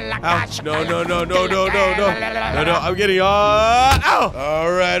 I'm getting ow!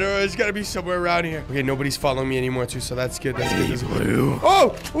 Alright, it's gotta be somewhere around here. Okay, nobody's following me anymore too, so that's good. Blue.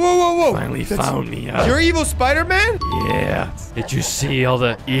 Oh! Whoa! Finally found me out. You're evil Spider-Man? Yeah. Did you see all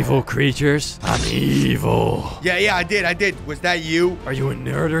the evil creatures? I'm evil. Yeah, I did. Was that you? Are you a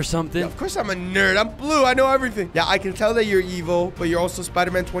nerd or something? Of course I'm a nerd. I'm Blue. I know everything. Yeah, I can tell that you're evil, but you're also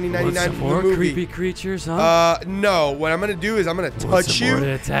Spider-Man 2099 Want some from the more movie. creepy creatures, huh? No. What I'm gonna do is I'm gonna touch you.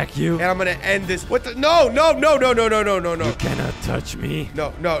 To attack you? And I'm gonna end this. What the? No. You cannot touch me.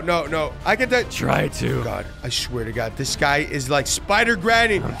 No. I can touch. Try to. God, I swear to God, this guy is like Spider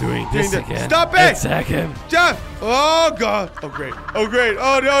Granny. I'm doing this again. Stop it! Attack him. Oh God. Oh great.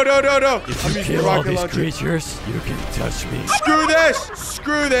 Oh no. If you kill all these creatures, you can touch me. Screw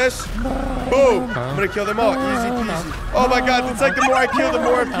this. Boom. I'm gonna kill them all. Easy peasy. Oh my God, it's like the more I kill, the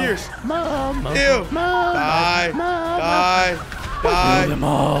more it appears. Ew. Die. Kill them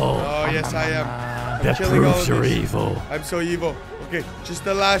all. Oh yes, I am. That proves you're evil. I'm so evil. Okay, just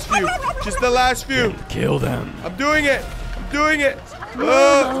the last few. Kill them. I'm doing it.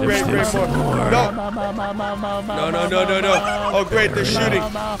 Oh, great more. No. Oh, great, they're shooting.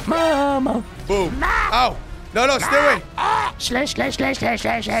 Boom. Ow. No, stay away.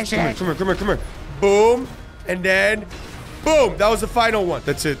 Come here. Boom. And then, boom. That was the final one.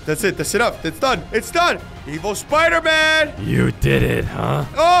 That's it. That's enough. It's done. Evil Spider-Man. You did it, huh?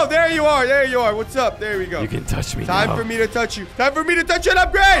 Oh, there you are. What's up? There we go. You can touch me Time now. for me to touch you. Time for me to touch and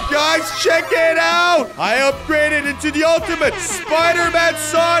upgrade. Guys, check it out. I upgraded into the ultimate Spider-Man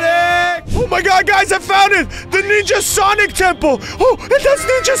Sonic. Oh my God, guys, I found it. The Ninja Sonic Temple. Oh, and that's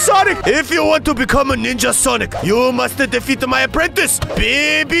Ninja Sonic. If you want to become a Ninja Sonic, you must defeat my apprentice,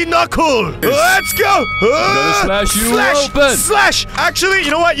 Baby Knuckle. Let's go. I'm gonna slash you open. Slash. Actually, you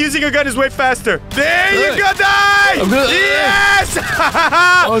know what? Using a gun is way faster. There you go. Die. Yes.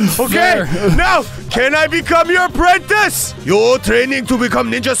 Unfair. Okay. Now, can I become your apprentice? Your training to become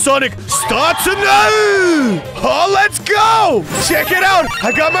Ninja Sonic starts now. Oh, let's go. Check it out.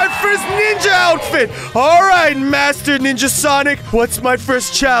 I got my first ninja outfit. All right, Master Ninja Sonic. What's my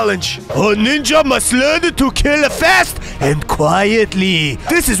first challenge? A ninja must learn to kill fast and quietly.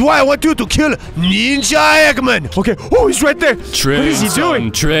 This is why I want you to kill Ninja Eggman. Okay. Oh, he's right there. Train, what is he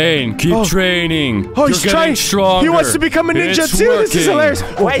doing? Train. Keep training. Oh, he's You're trying. Stronger. He wants to become a ninja It's too. working. This is hilarious.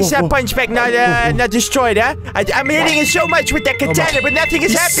 Why is that punch bag not destroyed, huh? I'm hitting it so much with that katana, but nothing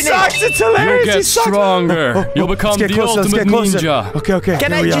is happening. Sucks. It's You'll hilarious. get He sucks. stronger. You'll become the ultimate ninja. Okay.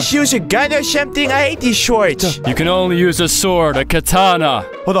 Can I just use a gun or something? I hate these shorts. You can only use a sword, a katana.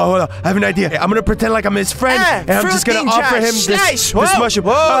 Hold on. I have an idea. I'm gonna pretend like I'm his friend, and I'm just gonna fruit ninja, offer him this slice. mushroom.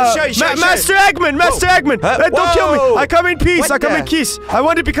 Whoa, sorry. Master Eggman. Don't kill me. Whoa. I come in peace. What the? I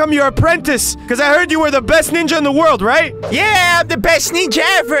want to become your apprentice, because I heard you were the best ninja in the world, right? Yeah, I'm the best ninja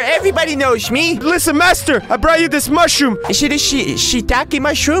ever. Everybody knows me. Listen, Master, I brought you this mushroom. Is it a shiitake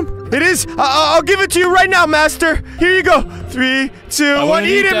mushroom? It is. I'll give it to you right now, Master. Here you go. 3, 2, 1. Eat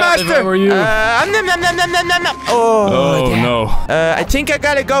it, If I Master. were you. Nom. Oh, damn. no. I think I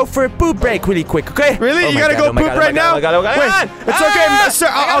gotta go for a poop break really quick, okay? Really? You gotta go poop right now? Wait, it's okay, Master.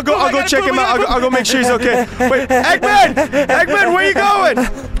 I'll go check him out. I'll go make sure he's okay. Wait, Eggman, where you going?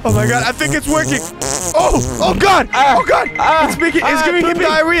 Oh my God, I think it's working. Oh God! It's giving him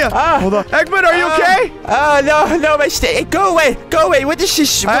diarrhea. Hold on, Eggman, are you okay? No, go away. What is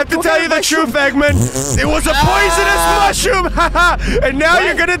this? I have to tell you the truth, Eggman. It was a poisonous mushroom, and now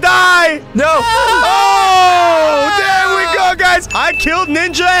you're gonna die. No. Oh, there we go. go, guys. I killed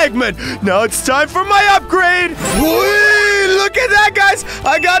Ninja Eggman. Now it's time for my upgrade. Whee! Look at that, guys.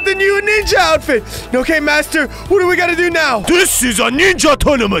 I got the new ninja outfit. Okay, Master, what do we got to do now? This is a ninja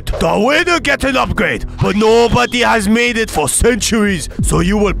tournament. The winner gets an upgrade, but nobody has made it for centuries, so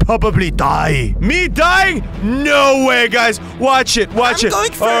you will probably die. Me dying? No way, guys. Watch it. Watch it. I'm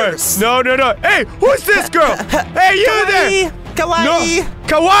going first. All right. No. Hey, who's this girl? Hey, you there. Kawaii. No,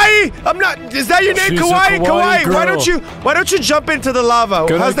 Kawaii. I'm not. Is that your name, She's a Kawaii? kawaii girl. Why don't you jump into the lava?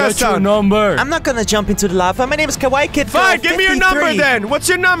 Can How's I that get your sound? number? I'm not gonna jump into the lava. My name is Kawaii Kid. Fine, give me your number then. What's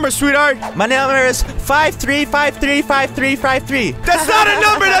your number, sweetheart? My number is 53535353. That's not a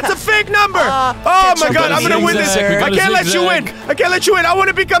number. That's a fake number. Oh my God, I'm gonna win this. Zigzag. I can't let you win. I can't let you win. I want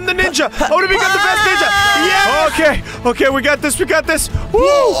to become the ninja. I want to become the best ninja. Yeah. Okay, we got this. Woo.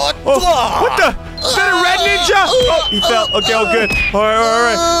 Oh, what the? Is that a red ninja? Oh, he fell. Okay, all good. All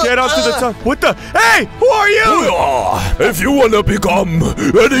right. Get up to the top. What the? Hey, who are you? If you want to become a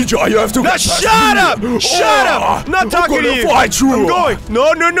ninja, you have to Now, shut up! Shut up! I'm not talking to you. Fight you. I'm going.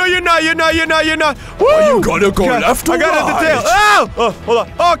 No, you're not. You're not. Woo! Are you gonna go left or I got it at the tail. right? Oh, hold on.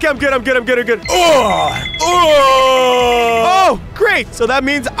 Okay, I'm good. Oh, great. So that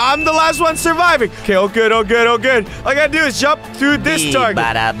means I'm the last one surviving. Okay, all good. All I gotta do is jump through this target.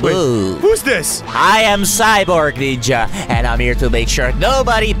 Wait, who's this? I am Cyborg Ninja, and I'm here to make sure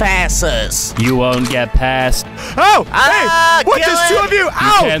nobody passes. You won't get past. Oh, hey, what? kill There's two it. of you. You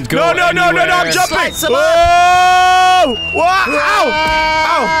Ow! can't go No, I'm anywhere. jumping. Slice 'em up. Whoa!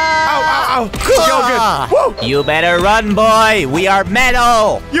 Ow! Okay, all good. Woo! You better run, boy. We are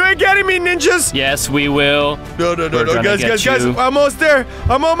metal. You ain't getting me, ninjas. Yes, we will. No, We're gonna guys, get I'm you. almost there.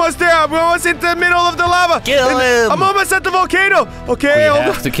 I'm almost into the middle of the lava. Kill him. I'm almost at the volcano. Okay, We hold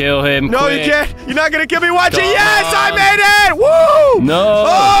have on. to kill him. No, quick. you can't. You're not gonna kill me. Watch it. Come Yes, I on. made it. Woo! No.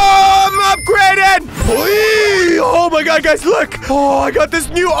 Oh, I'm upgraded. Whee! Oh my God, guys, look. Oh, I got this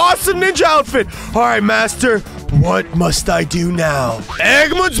new awesome ninja outfit. All right, Master. What must I do now?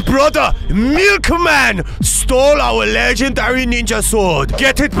 Eggman's brother, Milkman, stole our legendary ninja sword.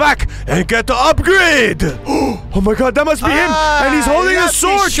 Get it back and get the upgrade. Oh my God, that must be him. And he's holding a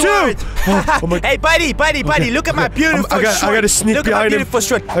sword too. Oh my. Hey, buddy, look at my beautiful I gotta sneak Look behind at my him. beautiful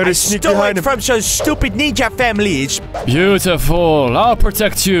sword. I gotta sneak stole behind it him. from some stupid ninja family. It's Beautiful. I'll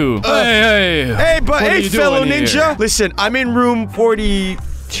protect you. Hey. Hey, but What are hey, you fellow doing ninja. here? Listen, I'm in room 42.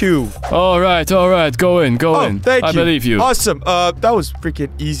 All right. Go in. Thank you. I believe you. Awesome. That was freaking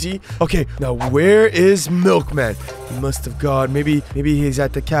easy. Okay, now where is Milkman? He must have gone. Maybe he's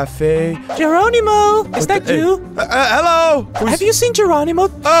at the cafe. Geronimo. Is that Hey, you? hello. Have you seen Geronimo?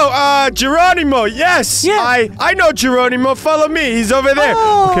 Oh, Geronimo. Yes. Yeah. I know Geronimo. Follow me. He's over there.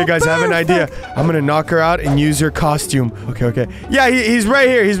 Oh, Okay, guys, I have an idea. I'm gonna knock her out and use her costume. Okay. Yeah, he's right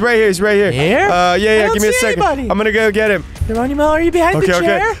here. He's right here. Here? Yeah. I don't Give me a see second. anybody. I'm gonna go get him. Geronimo, are you behind the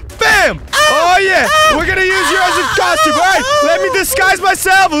chair? Bam! Oh, yeah. We're going to use you as a costume. All right. Let me disguise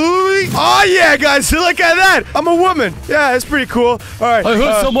myself. Ooh. Oh, yeah, guys. Look at that. I'm a woman. Yeah, it's pretty cool. All right. I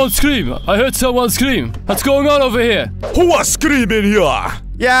heard someone scream. What's going on over here? Who was screaming here?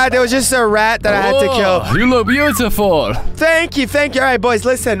 Yeah, there was just a rat that I had to kill. You look beautiful. Thank you. All right, boys,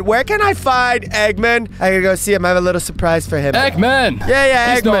 listen. Where can I find Eggman? I gotta go see him. I have a little surprise for him. Eggman.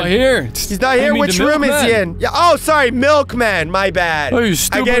 Yeah, He's Eggman. not here. He's not You here. mean Which the room is he milkman? in? Yeah. Oh, sorry, Milkman. My bad. Are you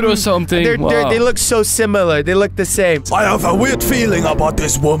stupid or something? Wow. They look so similar. They look the same. I have a weird feeling about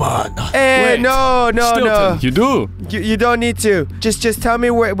this woman. Hey, Wait. no. Stilton, you do? You don't need to. Just tell me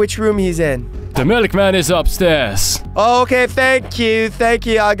which room he's in. The milkman is upstairs. Oh, okay, thank you.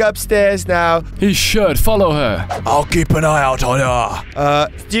 I'll go upstairs now. He should follow her. I'll keep an eye out on her.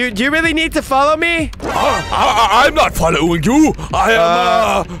 Do you really need to follow me? I'm not following you.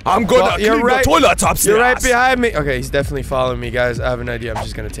 I'm gonna clean the toilets upstairs. You're right behind me. Okay, he's definitely following me, guys. I have an idea. I'm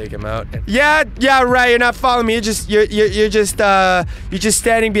just gonna take him out. Yeah, right. You're not following me. You're just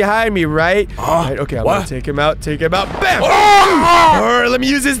standing behind me, right? Right, okay, I'm gonna take him out. Bam! Alright, let me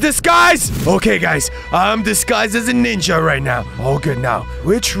use his disguise. Okay, guys, I'm disguised as a ninja right now. All good now.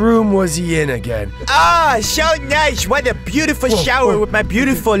 Which room was he in again? Ah, so nice. What a beautiful shower with my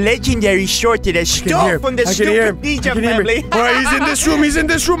beautiful legendary sword that I stole from the stupid ninja family. Alright, he's in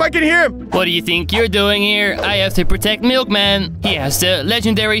this room. I can hear him. What do you think you're doing here? I have to protect Milkman. He has the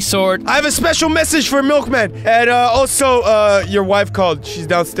legendary sword. I have a special message for Milkman. And also, your wife called. She's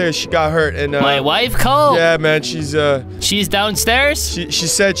downstairs. She got hurt. And My wife called? Yeah, man. She's downstairs? She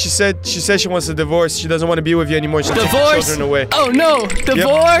said she wants a divorce. She doesn't want to be with you anymore. She took the children away. Oh no, divorce?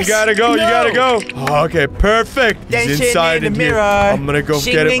 Yep, you gotta go. No. You gotta go. Oh, okay, perfect. He's Dancing inside in the here. mirror. I'm gonna go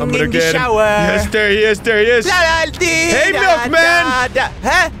get him. I'm gonna Singing in the get him. shower. Yes, there he is. Hey, Milkman.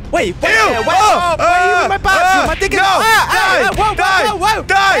 Huh? Wait. Ew! Why are you in my bathroom? I think whoa.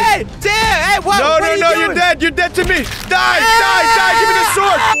 Die! Hey, hey, whoa. No, you're dead. You're dead to me. Die! Give me the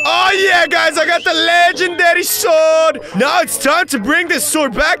sword. Oh, yeah, guys, I got the legendary sword. Now it's time to bring this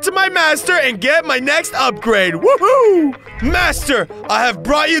sword back to my master and get my next upgrade. Woohoo! Master, I have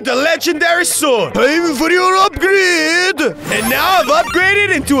brought you the legendary sword. Time for your upgrade. And now I've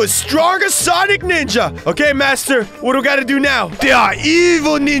upgraded into a stronger Sonic Ninja. Okay, Master, what do we gotta do now? There are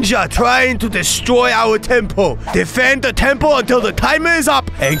evil ninja trying to destroy our temple. Defend the temple until the timer is up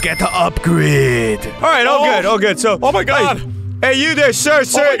and get the upgrade. All right, all good. So, Oh my God. Hey, you there, sir.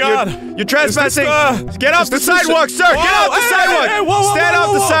 my God. You're trespassing. Is this, Get off the sidewalk, sir. Get off the sidewalk. Stand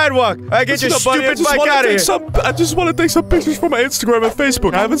off the sidewalk. All right, get your stupid bike out of here. I just want to take some pictures for my Instagram and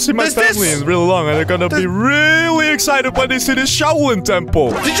Facebook. I haven't seen my family in really long, and they're gonna be really excited when they see this Shaolin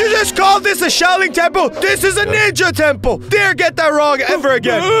temple. Did you just call this a Shaolin temple? This is a ninja temple. Dare get that wrong ever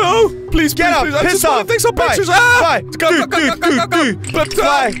again. Please, Get up. I Piss just off. want to take some pictures. Bye.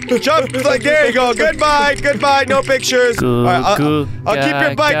 Fly. Jump. Like, there you go. Goodbye. No pictures. All right, I'll keep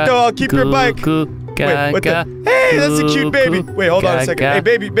your bike, though. I'll keep your bike. Wait, what the? Hey, that's a cute baby. Wait, hold on a second. Hey,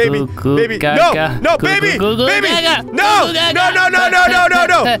 baby. No, baby. No.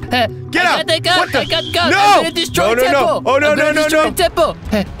 Get out. What the? No. Oh, no.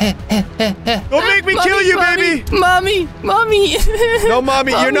 Don't make me kill you, baby. Mommy. No,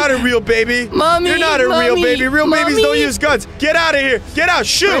 mommy, you're not a real baby. Mommy, you're not a real mommy, baby. Real babies don't mommy. use guns. Get out of here. Get out.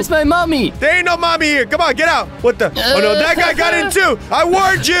 Shoot. Where's my mommy? There ain't no mommy here. Come on, get out. What the? Oh, no, that guy got in too. I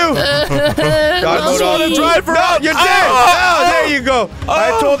warned you. God, hold on. wanna drive her No, out. you're dead. Oh, there you go.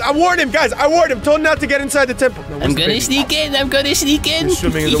 I warned him, guys. I warned him. Told him not to get inside the temple. No, I'm gonna sneak in. He's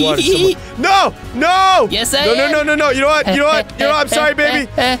swimming in the water somewhere. No. Yes, I am. No. You know what? I'm sorry, baby.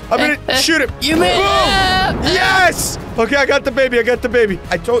 I'm gonna shoot him. You made it. Yes. Okay, I got the baby.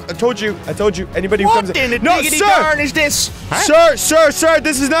 I told you. Anybody who comes in. No, sir. Is this? Sir.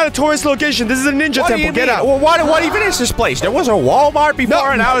 This is not a tourist location. This is a ninja temple. Get out. Well, what even is this place? There was a Walmart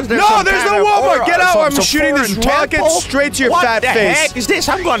before, and now is there some there's kind no of- Walmart. or, Get out. I'm some shooting this foreign rocket temple? straight to your what fat the face. heck is this?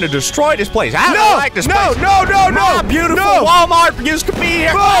 I'm going to destroy this place. I No, don't like this place. no. My beautiful No. Walmart used to be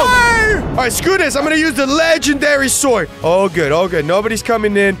here. Boom! All right, screw this. I'm gonna use the legendary sword. All good. Nobody's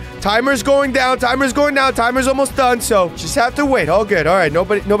coming in. Timer's going down. Timer's almost done. So just have to wait. All good. All right.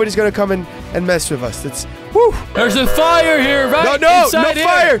 Nobody's gonna come in and mess with us. It's whew. There's a fire here, right? No inside here.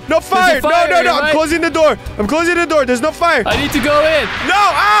 fire. No There's a fire. fire No. here, I'm right? closing the door. There's no fire. I need to go in. No.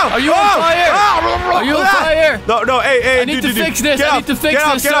 Ow. Are you on fire? Are you on fire? No. Hey. I need to fix this. Get I out. need to fix Get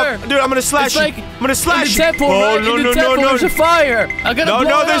out. this, Get sir. out. Dude, I'm gonna slash It's you. like I'm gonna slash in the temple, you. right? In the temple, there's a fire. I'm gonna blow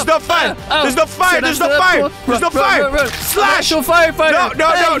No, it there's up. no fire. There's no fire. There's no fire. There's no fire. Run. Slash. No firefighter.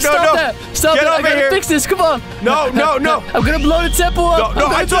 No. Hey, stop that. Stop Get it. I over gotta here. fix this. Come on. No. I'm gonna blow the temple up. No,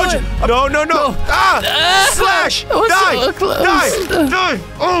 I told you. No. No. Slash. That was Die. so close. Die.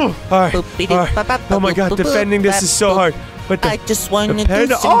 Oh. All right. Oh my God, defending this is so hard. But I just want to do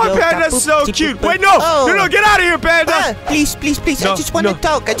Panda. some Oh, yoga. Panda's so cute. Wait, no. Oh. No, get out of here, Panda. Please. No, I just want to no.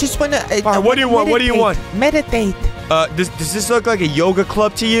 talk. I just want to. All right, what do you want? What do you want? Meditate. Does this look like a yoga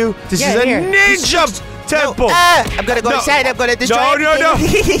club to you? This is a here. ninja temple. No. I'm gonna go No. inside. I'm gonna destroy No.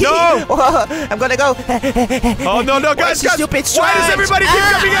 everything. No. I'm gonna go. Oh, no, guys. Stupid Why does strides. everybody keep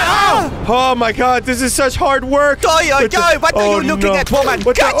coming out? Oh my God, this is such hard work. What are you looking at, woman?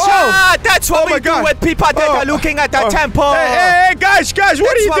 What the- Gotcha! Oh. That's what Oh my we do God. when people that are looking at the temple. Hey, guys,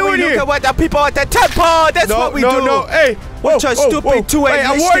 what are you That's doing we here? look at the people at the temple. That's what we do. No. Hey, Bunch of stupid Hey,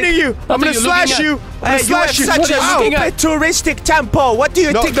 I'm warning you. I'm gonna slash you. I'm Hey, gonna you have slash you. such a Ow. stupid touristic temple. What do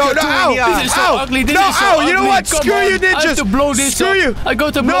you think you're doing ow. here? This is so Ow. ugly. This No, is so ow. ugly. You know what? Come Screw on. you, ninjas. I have to blow this Screw up. you. I go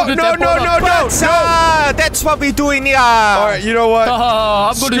to blow the No. temple up. That's what we do in here. All right, you know what?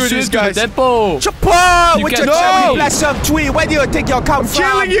 I'm Screw gonna these shoot guys. the temple. Chapo You with can't your kill cherry me. blossom tree. Where do you think you'll come from?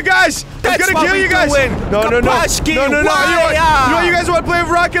 Killing you guys. That's I'm what gonna kill we you guys. doing. No. Kapaski, You know what you guys want to play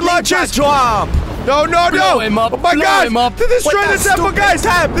with rocket launchers? Jump. No. Blow him up. Oh my Blow God. him up. To destroy With the that temple, stupid guys.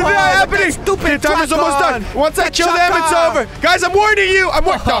 temple. This is not With happening. that stupid The time is almost done. shotgun. Once I That kill them, it's shotgun. over. Guys, I'm warning you.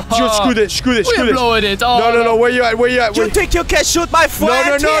 No, screw this. We're blowing it. Oh, No. Where you at? You think you can shoot my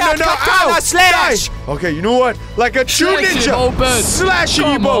friend? No. Katana Ow. slash. Die. Okay, you know what? Like a true Slash him ninja. open. Slashing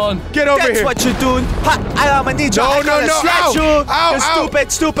you Come both. on. Get over That's here. what you do. I am a ninja. No, I'm gonna no. slash Ow. you. Ow, You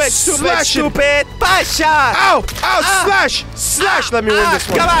stupid. Slash it. Pasha. Ow! Slash! Let me win this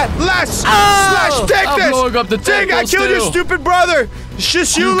one. Come on. Slash! Take I'm this! blowing up the Dang, I temples killed your too. stupid brother! It's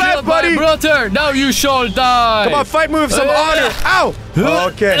just you You left, killed my buddy. brother. Now you shall die. Come on, fight me with some honor. Ow.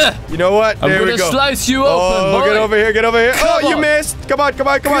 Okay. You know what? I'm There we gonna go. slice you open, Oh, boy. get over here. Get over here. Come Oh, you on. missed. Come on. Come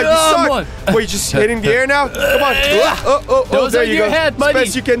on. Come on. You Come suck. on. Wait, you just hitting the air now? Come on. Oh, Those there are you your go. head, buddy.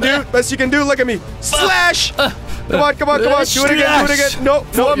 Best you can do. Best you can do. Look at me. Slash. Come on, come on, come on. Do it again, do it again. No,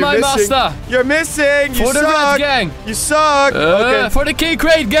 For no, you're my missing. master. You're missing. You For the red suck. gang. You suck. Okay. For the King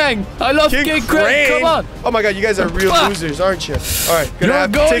Crane gang. I love King Crane. Come on. Oh my god, you guys are real losers, aren't you? All right, gonna You're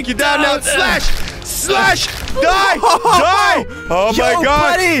have to going take you down now. down. Slash! Slash! Die! Die! Oh my Yo,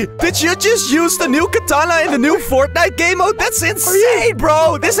 god! buddy, did you just use the new katana in the new Fortnite game mode? That's insane,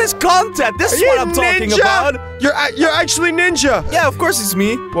 bro. This is content. This is Are what you I'm talking ninja? about. You're actually ninja. Yeah, of course it's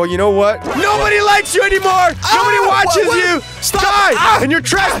me. Well, you know what? Nobody likes you anymore. Nobody watches what? you. Stop. Die! And you're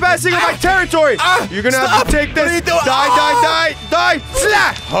trespassing on my territory. You're gonna have to take this. What are you doing? Die!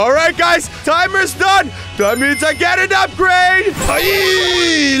 Slash! All right, guys, timer's done. That means I get an upgrade.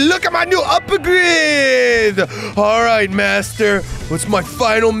 Hey, look at my new upgrade. All right, master. What's my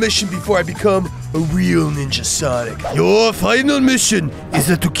final mission before I become a real Ninja Sonic? Your final mission is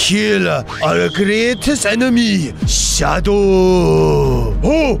to kill our greatest enemy, Shadow.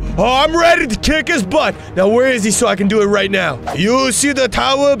 Oh, I'm ready to kick his butt. Now, where is he so I can do it right now? You see the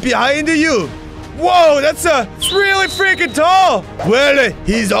tower behind you? Whoa, it's really freaking tall. Well,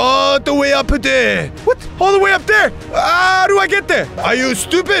 he's all the way up there. What? All the way up there? How do I get there? Are you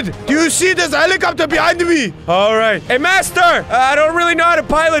stupid? Do you see this helicopter behind me? All right. Hey, master, I don't really know how to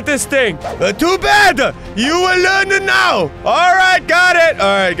pilot this thing. Too bad. You will learn it now. All right, got it.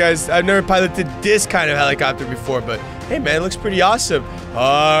 All right, guys, I've never piloted this kind of helicopter before, but hey, man, it looks pretty awesome.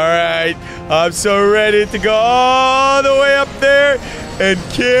 All right, I'm so ready to go all the way up there and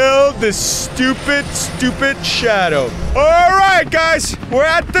kill this stupid Shadow. All right, guys, we're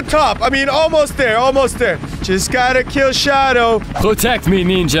at the top. I mean, almost there. Just gotta kill Shadow. Protect me,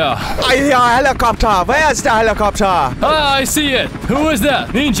 ninja. I hear a helicopter. Where's the helicopter? Ah, I see it. Who is that?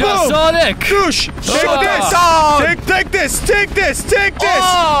 Ninja Boom. Sonic. Douche, take Shut this. down. Take this.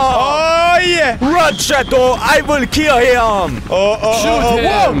 Oh. Oh, yeah. Run, Shadow. I will kill him. Shoot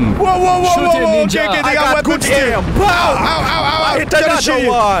him. Whoa. Shoot him, ninja. Okay, they I got got weapons good too. aim. Ow. I hit another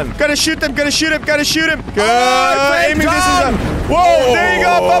one. Gotta shoot him. Gotta shoot him. Oh, Aiming this is gun. Whoa, there you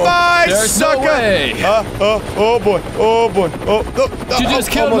go. Bye-bye, There's no sucker. way. Oh, boy. You just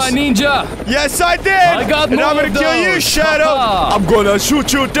killed my ninja. Yes, I did. I got and more I'm gonna of kill you, those. Shadow. Haha. I'm gonna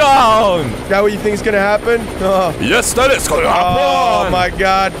shoot you down. Is that what you think is gonna happen? Oh. Yes, that is gonna happen. Oh my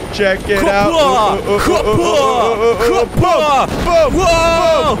god, check it out. Boom.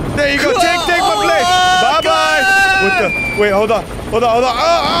 There you go. Take my blade. Bye-bye. What the? Wait, hold on.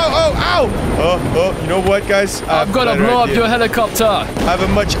 Ow. Oh, you know what, guys? I'm gonna blow up your helicopter. I have a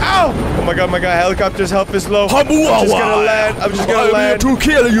much. Ow! Oh my god, helicopter's health is low. I'm just gonna land. I'm here to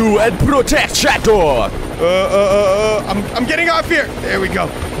kill you and protect Shadow. I'm getting off here. There we go.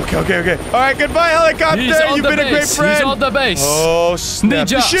 Okay. All right, goodbye, helicopter. He's on You've the been a great base. friend. He's on the base. Oh, snap.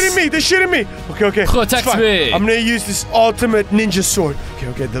 Ninjas. They're shooting me. Okay. Protect It's fine. me. I'm gonna use this ultimate ninja sword.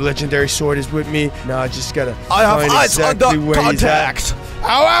 Okay. The legendary sword is with me. Now I just gotta I have find eyes on exactly the where he's at. contact.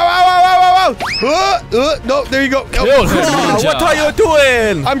 Ow. No, there you go. No. Kill him, Ah, ninja. what are you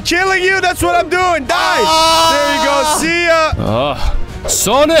doing? I'm killing you. That's what I'm doing. Die. There you go. See ya.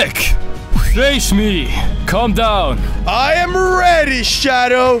 Sonic, face me. Calm down. I am ready,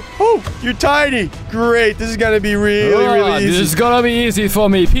 Shadow. Oh, you're tiny. Great. This is gonna be really This easy. is gonna be easy for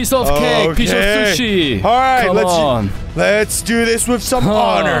me. Piece of cake, piece of Okay. sushi. All right, Come on. let's do this with some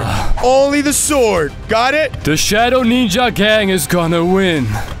honor. Only the sword. Got it? The Shadow Ninja gang is gonna win.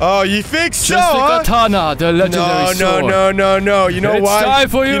 Oh, you think so, Just the huh? katana, the legendary sword. No. You know It's why? time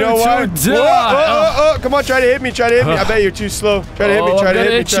for you know to why? die. Whoa. Come on, try to hit me. I bet you're too slow. Try to hit me. Oh, Try I'm to gonna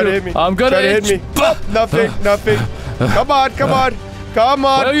hit me. hit Try to you. hit me. I'm gonna Try to hit hit me. you. Oh, nothing. Come on.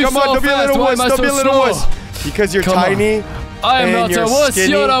 Why are you Come on. so Don't be a fast? little Why wuss. am I Don't be a so little slow? wuss. Because you're Come on. tiny. I am and not you're a wuss. skinny.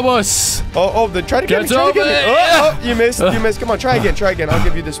 You're a wuss. Oh, then try to get me. Get Try to get me. over it. You missed. Come on, try again. I'll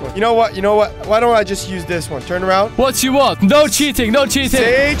give you this one. You know what? Why don't I just use this one? Turn around. What you want? No cheating. Say I'm gonna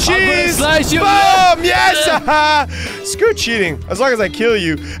cheese. slice you. Boom! Yes! Screw cheating. As long as I kill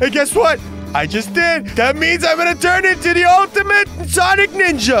you. And guess what? I just did. That means I'm gonna turn into the ultimate Sonic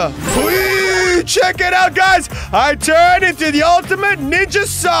Ninja. Whee! Check it out, guys. I turn into the ultimate Ninja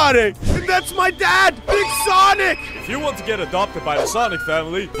Sonic. And that's my dad, Big Sonic. If you want to get adopted by the Sonic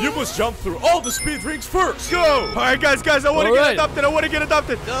family, you must jump through all the speed rings first. Go! All right, guys, I want to get adopted. I want to get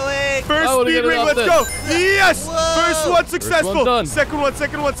adopted. Going. First speed ring, let's go. Yes! Whoa. First one successful. done. Second one.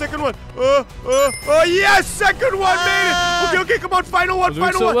 Yes! Second one made it. Okay, come on. Final one.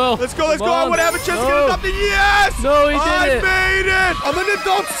 We're doing so well. Let's go. I Come want on. to have a chance to get No. adopted. Yes! No, he did I it. made it. I'm an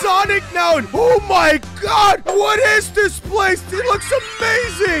adult Sonic now. And oh my God, what is this place? It looks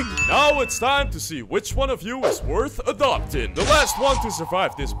amazing. Now it's time to see which one of you is worth adopting. The last one to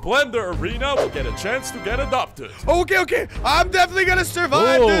survive this blender arena will get a chance to get adopted. Okay. I'm definitely gonna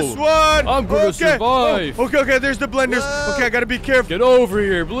survive this one. I'm gonna survive. Okay. There's the blenders. Okay, I gotta be careful. Get over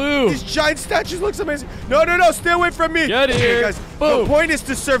here, Blue. These giant statues looks amazing. No. Stay away from me. Get Okay, here. guys. Boom. The point is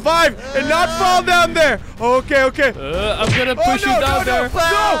to survive and not fall down there. Okay. I'm gonna push you down there.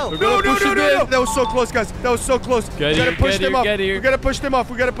 No. We're gonna push you in. That was so close, guys. That was so close. Get We here, gotta push get them here, off. get here. We gotta push them off.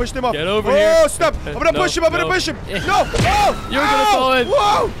 Get over here. Oh, stop. I'm gonna push him. No. Oh. You're gonna fall in.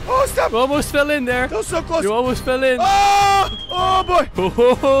 Whoa. Oh, stop. You almost fell in there. That was so close. You almost fell in. Oh, boy.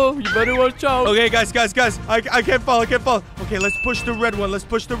 Oh, you better watch out. Okay, guys. I can't fall. Okay, let's push the red one.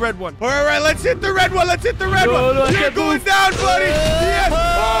 All right, let's hit the red one. No, I You're can't going move. down, buddy. Yes.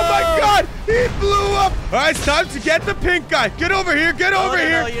 Oh, my God. He blew up. All right, it's time to get the pink guy. Get over here.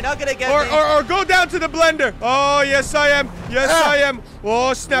 No, you're not gonna get me. Or go down to the blender. Oh, yes, I am. I am.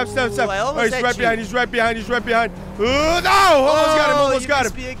 Oh, snap. I almost Oh, he's had right you. behind. He's right behind. Oh, no. Almost got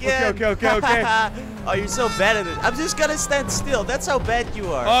him. You missed me again. Okay. Oh, you're so bad at it. I'm just gonna stand still. That's how bad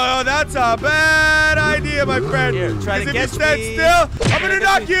you are. Oh, that's a bad idea, my friend. Here, try to Because if catch you stand me. still, I'm gonna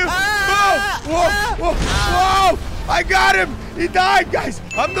knock me. you. Whoa! I got him. He died, guys.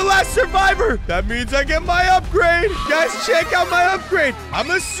 I'm the last survivor. That means I get my upgrade. Guys, check out my upgrade. I'm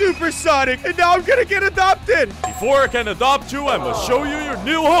a Super Sonic, and now I'm gonna get adopted. Before I can adopt you, I must show you your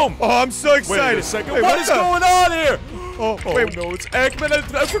new home. Oh, I'm so excited. Wait a second. Wait, what is going on here? Oh, Oh wait. no, it's Eggman.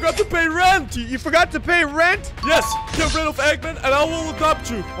 I forgot to pay rent. You forgot to pay rent? Yes, get rid of Eggman and I will adopt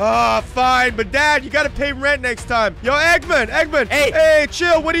you. Ah, fine. But, Dad, you gotta pay rent next time. Yo, Eggman. Hey,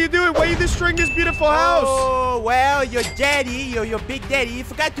 chill. What are you doing? Why are you destroying this beautiful house? Oh, well, your daddy, your big daddy, he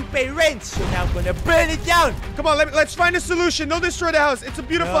forgot to pay rent. So now I'm gonna burn it down. Come on, let's find a solution. Don't destroy the house. It's a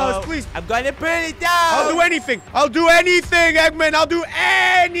beautiful house, please. I'm gonna burn it down. I'll do anything, Eggman. I'll do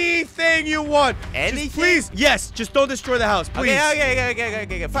anything you want. Anything? Just please. Yes, just don't destroy the house, please.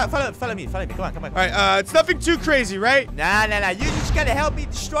 Okay. Follow me. Come on. All right, it's nothing too crazy, right? Nah. You just gotta help me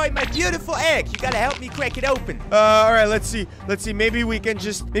destroy my beautiful egg. You gotta help me crack it open. All right, let's see. Maybe we can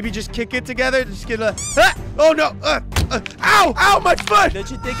just kick it together. Just get a. Ah! Oh no! Ow! My foot! Don't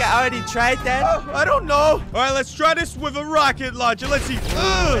you think I already tried that? I don't know. All right, let's try this with a rocket launcher. Let's see.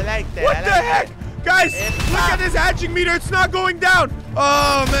 I like that. What I the like heck? Guys, look at this hatching meter. It's not going down.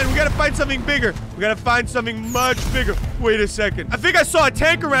 Oh, man, we gotta find something bigger. We gotta find something much bigger. Wait a second. I think I saw a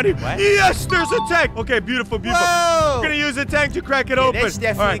tank around here. What? Yes, there's a tank. Okay, beautiful. Whoa. We're gonna use a tank to crack it open. That's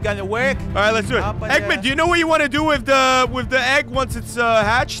definitely gonna work. All right, let's do it. Eggman, do you know what you want to do with the egg once it's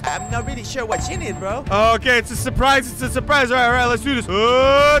hatched? I'm not really sure what's in it, bro. Okay, it's a surprise. All right, let's do this.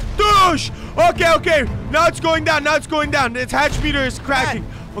 Douche. Okay. Now it's going down. Its hatch meter is cracking.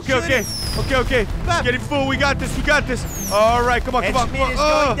 Okay. It's getting full. We got this. All right, come on. Hatch meter's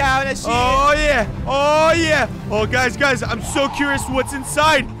going down. I see it. Oh, yeah. Oh, guys, I'm so curious what's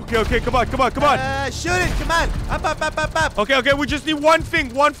inside. Okay, come on. Shoot it. Come on. Up. Okay, we just need one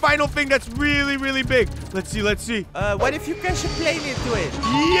final thing that's really, really big. Let's see. What if you crash a plane into it?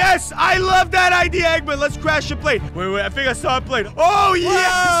 Yes, I love that idea, Eggman. Let's crash a plane. Wait, I think I saw a plane. Oh, yes,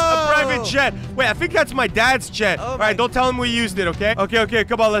 a private jet. Wait, I think that's my dad's jet. All right, don't tell him we used it, okay? Okay,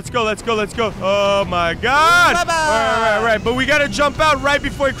 come on, let's go. Oh, my God. Bye-bye. All right, but we got to jump out right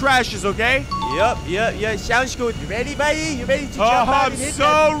before it crashes, okay? Yep. Sounds good. You ready, buddy? You ready to jump out I'm and hit so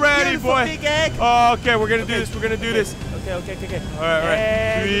that ready, beautiful boy. big egg? Oh, okay, we're going to do this. Okay. All right.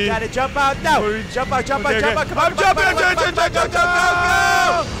 And you gotta jump out now. Jump out. Come on. I'm jumping. Go!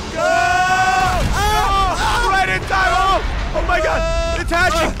 Right in time. Oh my God.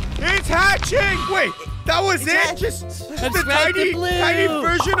 It's hatching. Wait, that was it? Just the Subscribe to Bloo. tiny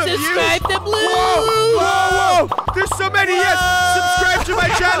version of you? Subscribe to Bloo. Whoa. There's so many. Yes. Subscribe to my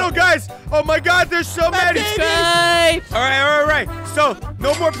channel, guys. Oh my God, there's so many. Subscribe. All right. So,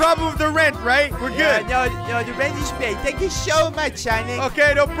 no more problem with the rent, right? We're good. No, the rent is paid. Thank you so much, Sonic.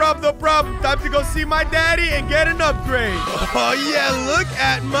 Okay, no problem. Time to go see my daddy and get an upgrade. Oh, yeah, look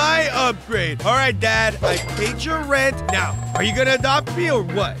at my upgrade. All right, Dad, I paid your rent. Now, are you gonna adopt me or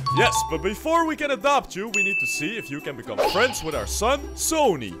what? Yes, but before we can adopt you, we need to see if you can become friends with our son,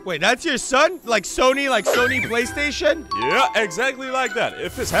 Sony. Wait, that's your son? Like Sony PlayStation? Yeah, exactly like that.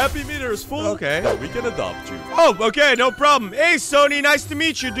 If his happy meter is course, fool. Okay. We can adopt you. Oh, okay, no problem. Hey, Sony, nice to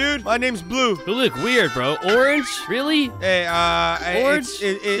meet you, dude. My name's Blue. You look weird, bro. Orange? Really? Hey, Orange?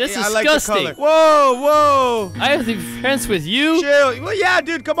 That's That's I like the disgusting. color. Whoa. I have to be friends with you? Chill. Well, yeah,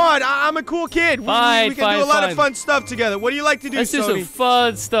 dude, come on. I'm a cool kid. We can do a lot of fun stuff together. What do you like to do, Let's do Sony? some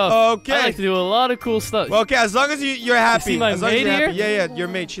fun stuff. Okay. I like to do a lot of cool stuff. Well, okay, as long as you're happy. see my as long as maid you're happy. here? Yeah, your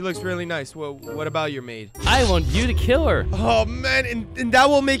maid. She looks really nice. Well, what about your maid? I want you to kill her. Oh, man, and that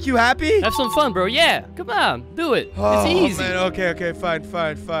will make you happy? Have some fun, bro. Yeah, come on, do it. Oh, it's easy. man, okay, fine.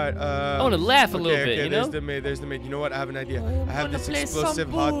 I want to laugh a little bit, you know? There's the maid. You know what? I have an idea. I have this play explosive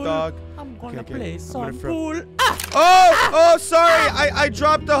some hot pool. dog. I'm gonna Okay, play I'm some gonna throw- pool. Oh, sorry. I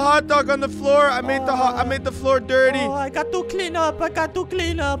dropped the hot dog on the floor. I made the floor dirty. Oh, I got to clean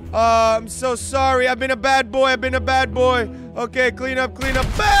up. I'm so sorry. I've been a bad boy. Okay, clean up. Boom!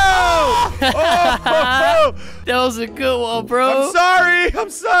 Oh! That was a good one, bro. I'm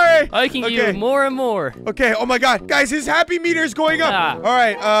sorry. I can give you more and more. Okay, oh my god. Guys, his happy meter is going up. Ah. All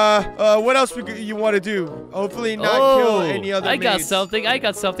right, what else you want to do? Hopefully not kill any other I got maids. something. I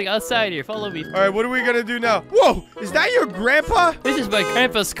got something outside here. Follow me. All right, what are we going to do now? Whoa, is that your grandpa? This is my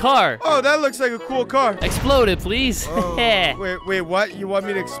grandpa's car. Oh, that looks like a cool car. Explode it, please. Oh, wait, what? You want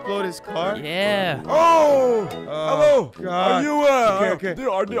me to explode his car? Yeah. Oh, hello. God. Are you Okay.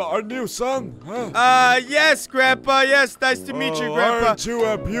 our new son? Huh? Yes, Grandpa. Yes, nice to meet you, Grandpa. Aren't you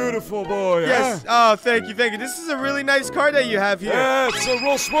a beautiful boy? Yes. Huh? Oh, thank you. This is a really nice car that you have here. Yeah, it's a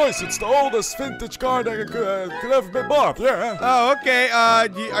Rolls Royce. It's the oldest vintage car that could ever be bought. Yeah. Oh, okay. Are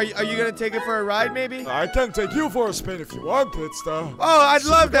you gonna take it for a ride, maybe? I can take you for a spin if you want. It's the. Oh, I'd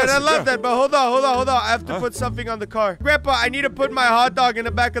love that. Yeah. But hold on. I have to put something on the car. Grandpa, I need to put my hot dog in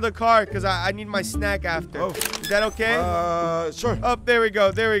the back of the car because I need my snack after. Oh. Is that okay? Sure. Oh, there we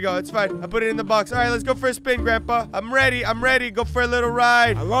go. It's fine. I put it in the box. All right, let's go for a spin, Grandpa. I'm ready. Go for a little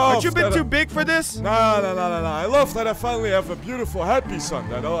ride. Aren't you been too big for this? No. I love that I finally have a beautiful, happy son.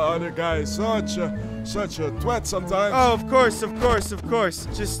 That other guy is such a twat sometimes. Oh, of course.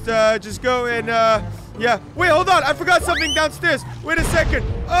 Just go and yeah. Wait, hold on. I forgot something downstairs. Wait a second.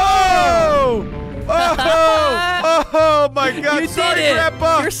 Oh my God. You Sorry, did it.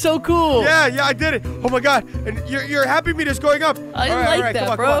 Grandpa. You're so cool. Yeah, I did it. Oh my God. And your happy meter's going up. I all like right, that,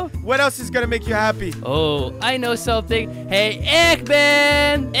 come bro. on. What else is gonna make you happy? Oh, I know something. Hey,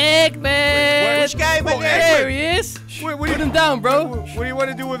 Eggman! Which guy over there? There he is. Wait, Put him down, bro. What do you want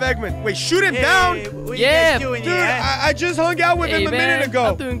to do with Eggman? Wait, shoot him down? What Yeah, you guys doing Dude, here? I just hung out with Hey, him a man, minute ago.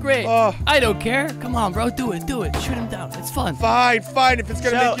 I'm doing great. Oh. I don't care. Come on, bro. Do it. Shoot him down. It's fun. Fine, if it's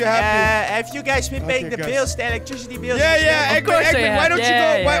gonna make you happy. Have you guys been paying the guys. bills, the electricity bills? Yeah, Of course I Eggman, why have. don't you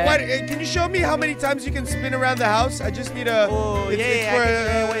Yeah, go? yeah. Why, can you show me how many times you can spin around the house? I just need a. Oh, it's yeah, for I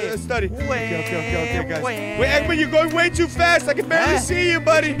can- wait. a study. Okay, guys. Wait. Wait, Eggman, you're going way too fast. I can barely Huh? see you, What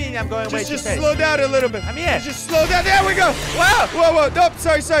buddy. do you mean I'm going way too Just fast? slow down a little bit. I'm here. Just slow down. There we go. Wow. Whoa. Nope,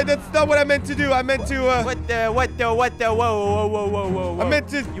 sorry. That's not what I meant to do. I meant to. What the, whoa. I meant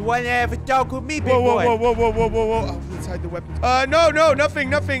to. You wanna have a talk with me, big Whoa. boy? Oh, let's hide the weapons. No,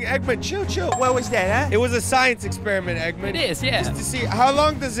 nothing. Eggman, chill. What was that, huh? It was a science experiment, Eggman. It is, yeah. Just to see how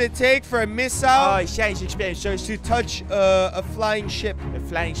long does it take for a missile Oh, science experiment. So it's to touch a flying ship. a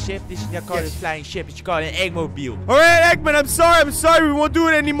flying ship. This is not called Yes. a flying ship. It's called an eggmobile. All right, Eggman, I'm sorry. We won't do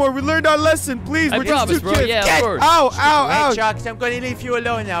it anymore. We learned our lesson. Please, I we're just promise, two bro. kids. Yeah, Yes. of course. Ow. Hedgehogs, I'm gonna leave you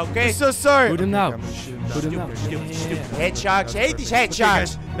alone now, okay? I'm so sorry. Shoot him now. Put him down. Stupid. Hedgehogs. Hate these Okay,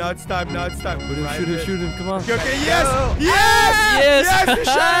 hedgehogs. guys. Now it's time. Shoot him. Come on. Okay, yes. Go. Yes. You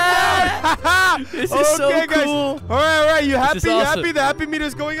shot it down. This is so guys. cool. All right. You happy? is awesome. The happy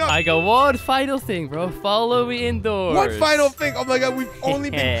meter's going up. I got one final thing, bro. Follow me indoors. One final thing. Oh my God, we've only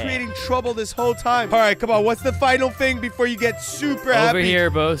been creating trouble this whole time. All right, come on. What's the final thing before you get super happy? Over here,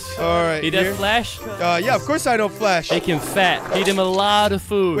 boss. All right. Need here? that Flash? Yeah, of course I know Flash. Make him fat. Feed him a lot of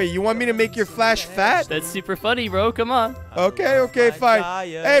food. Wait, you want me to make your Flash fat? That's super funny, bro. Come on. Okay, fine.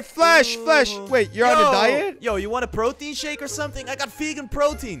 diet. Hey, Flash. Wait, you're on a diet? Yo, you want a protein shake or something? I got vegan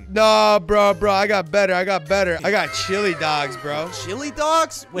protein. No, bro. I got better. I got chili dogs, bro. Chili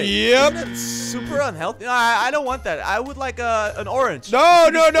dogs? Wait. Yep. Isn't that super unhealthy? No, I don't want that. I would like an orange. No.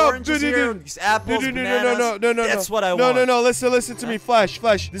 Oranges here, these apples, bananas. No. That's what I want. No. Listen to me, Flash.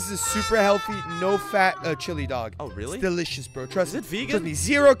 This is a super healthy, no fat chili dog. Oh, really? It's delicious, bro. Trust Is it vegan? Trust me.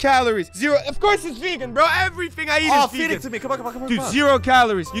 0 calories. Of course it's vegan, bro. Everything I eat is Feed vegan. it it to me. Come on. Dude, 0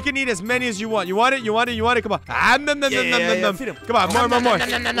 calories. You can eat as many as you want. You want it? Come on. Yeah. Feed him. Come on, more.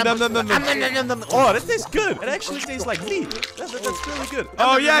 Oh, that tastes good. It actually tastes like meat. That's really good.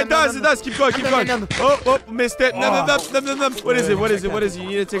 Oh, yeah, it does. Keep going. Oh, missed it. What is it? You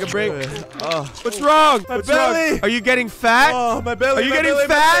need to take a break. What's wrong? My belly. Are you getting fat? Oh, my belly. Are you getting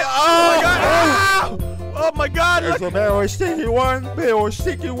fat? Oh, my God. Oh, my God. Look. Very sticky one.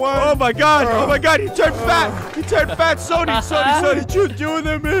 Oh, my God. He turned fat. Sony. What you doing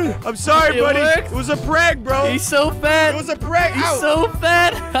to me? I'm sorry, buddy. worked. It was a prank, bro. He's so fat. It was a prank. He's Ow. so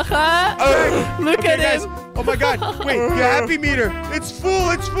fat. Look at guys. him. Oh, my God. Wait, your happy meter. It's full.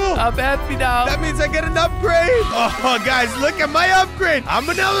 I'm happy now. That means I get an upgrade. Oh, guys, look at my upgrade. I'm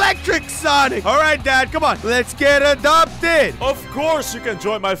an electric Sonic. All right, Dad, come on. Let's get adopted. Of course you can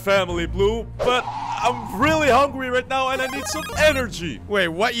join my family, Blue, but I'm really hungry right now and I need some energy. Wait,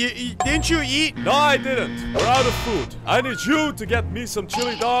 what? Didn't you eat? No, I didn't. We're out of food. I need you to get me some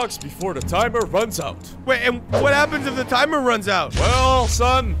chili dogs before the timer runs out. Wait, and what happens if the timer runs out? Well,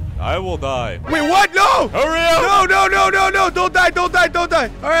 son, I will die. Wait, what? No! Hurry up! No! Don't die!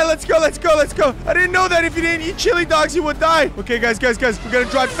 All right, let's go. I didn't know that if you didn't eat chili dogs, you would die. Okay, guys, we're gonna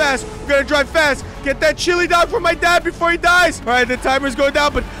drive fast. Get that chili dog for my dad before he dies. All right, the timer's going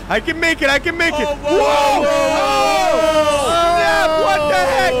down, but I can make it. Whoa! Snap, what the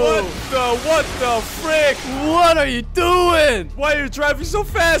heck? What the frick? What are you doing? Why are you driving so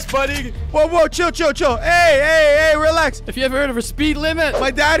fast, buddy? Whoa, chill. Hey, relax. Have you ever heard of a speed limit?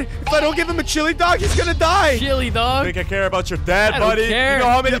 My dad, if I don't give him a chili dog, he's gonna die. Chili dog. Think I care about your dad, I don't buddy? care. You know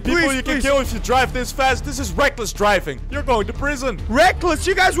how many Yeah, people please, you can please. kill if you drive this fast? This is reckless driving. You're going to prison. Reckless,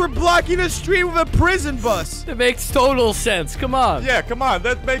 you guys were blocking the street with a prison bus. It makes total sense. Come on. Yeah, come on.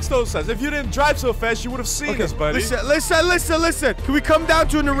 That makes no sense. If you didn't drive so fast, you would have seen this, buddy. Listen. Can we come down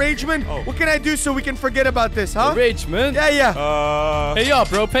to an arrangement? Oh. What can I do so we can forget about this, huh? Arrangement. Yeah. Pay up,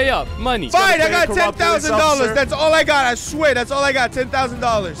 bro. Pay up. Money. Fine, I pay got a corrupt police $10,000. officer. That's all I got. I swear, that's all I got.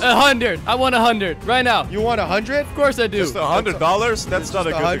 $10,000. 100. I want 100 right now. You want 100? Of course I do. Just $100? That's not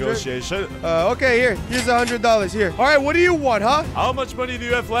a good 100? negotiation. Okay, here's $100 here. All right, what do you want, huh? How much money do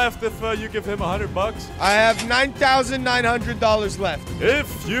you have left if you give him $100? I have $9,900 left.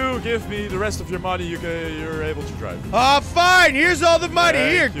 If you give me the rest of your money, you're able to drive. Fine. Here's all the money.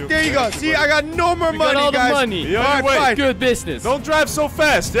 Thank Here, you. there you go. Thank you, See, buddy. I got no more You money, got all guys. the money. Be on All your right, way. fine. Good business. Don't drive so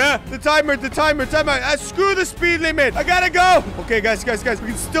fast, yeah? The timer. Screw the speed limit. I gotta go. Okay, guys. We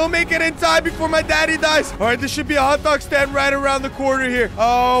can still make it in time before my daddy dies. All right, this should be a hot dog stand right around the corner here.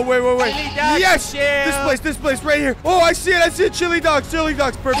 Oh, wait. Chili dogs Yes, for sale. this place right here. Oh, I see it. Chili dogs.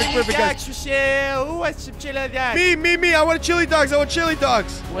 Perfect, Chili guys. dogs for sale. Who wants some chili dogs? Me. I want chili dogs.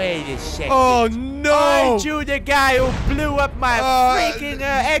 Wait a second. Oh, no. Aren't you the guy who blew up my freaking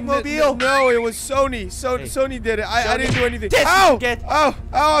eggmobile? No, it was Sony. Sony did it. I didn't do anything. This Ow! you get. Oh,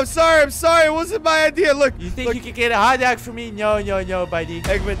 I'm sorry. It wasn't my idea. Look. You think you can get a hot dog for me? No, buddy.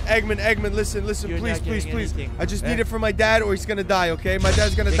 Eggman, listen, You're please. not getting anything. I just need it for my dad or he's gonna die, okay? My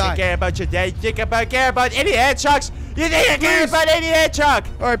dad's gonna Think I die. care about your dad? Think I care about any hedgehogs? You think I care about any hedgehog?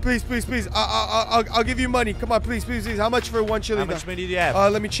 All right, please. I'll give you money. Come on, please. How much for one chili How dog? much money do you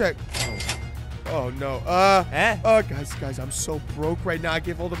have? Let me check. Oh no. Guys, I'm so broke right now. I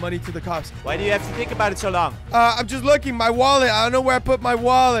give all the money to the cops. Why do you have to think about it so long? I'm just looking. My wallet. I don't know where I put my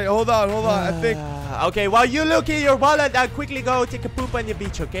wallet. Hold on. I think. Okay, while you look in your wallet, I'll quickly go take a poop on the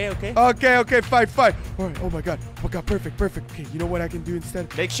beach, okay? Okay, fine. All right. Oh my god, perfect. Okay, you know what I can do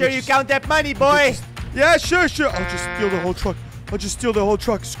instead? Make sure you count that money, boy. Yeah, sure. I'll just steal the whole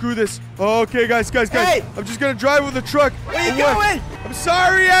truck. Screw this. Okay, guys. Hey! I'm just gonna drive with the truck. Where you going? I'm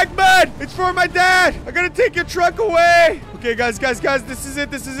sorry, Eggman. It's for my dad. I gotta take your truck away. Okay, guys. This is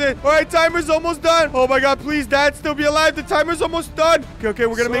it. All right, timer's almost done. Oh my god, please, Dad, still be alive. The timer's almost done. Okay,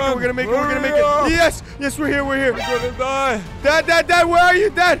 we're gonna make it. Yes, we're here. I'm gonna die. Dad, where are you,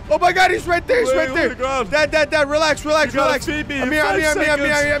 Dad? Oh my god, he's right there. He's right on there. the ground. Dad, relax. You gotta feed me. I'm here. I'm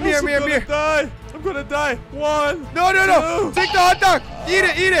gonna die. I'm gonna die. One. No. Two. Take the hot dog. Eat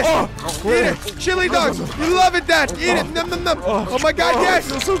it. Eat it. Chili dogs. You love it, Dad. Eat it. Nom. Oh my god, yes.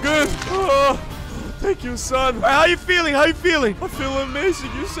 Feels so good. Thank you, son. All right, how you feeling? I feel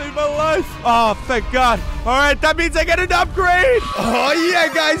amazing. You saved my life. Oh, thank God. All right, that means I get an upgrade. Oh,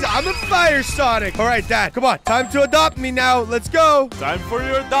 yeah, guys. I'm a Fire Sonic. All right, Dad. Come on. Time to adopt me now. Let's go. Time for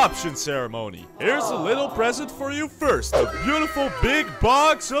your adoption ceremony. Here's a little present for you first. A beautiful big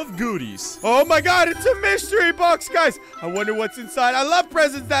box of goodies. Oh, my God. It's a mystery box, guys. I wonder what's inside. I love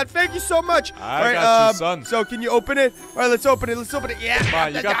presents, Dad. Thank you so much. I got you, son. So, can you open it? All right, let's open it. Yeah. Come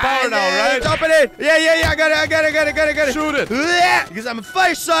on, you got power now, right? Let's open it. Yeah. I got it. Shoot it. Because I'm a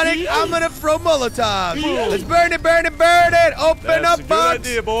fire Sonic, I'm gonna throw Molotov. Let's burn it. Open That's up, a good box.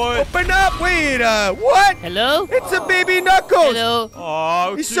 idea, boy. Open up. Wait, what? Hello? It's a baby Knuckles. Hello?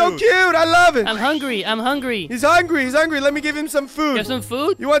 Oh, He's so cute. I love it. I'm hungry. He's hungry. Let me give him some food. You have some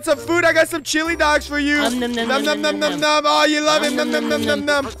food? You want some food? I got some chili dogs for you. Nom, nom, Nom. Oh, you love it.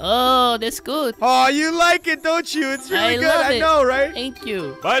 Nom. Oh, that's good. Oh, you like it, don't you? It's really good. love I it. know, right? Thank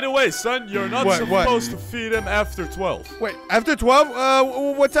you. By the way, son, you're not What? supposed to feed him after 12. Wait, after 12?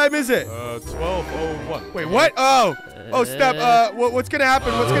 What time is it? 12:01. Wait, what? Oh, step. What's gonna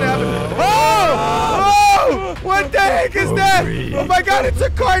happen? Oh! What the heck is that? Oh my God, it's a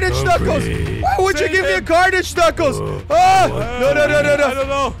Carnage Knuckles. Why would you give me a Carnage Knuckles? Oh! No. I don't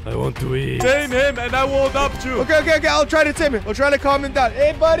know. I want to eat. Tame him and I will adopt you. Okay. I'll try to tame him. I'll try to calm him down.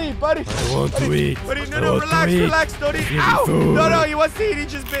 Hey, buddy. I want to eat. Buddy, no, relax. Don't eat. Ow! No, he wants to eat. He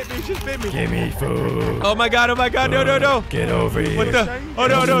just bit me. Give me food. Oh my God, no. Get over here. What the? Oh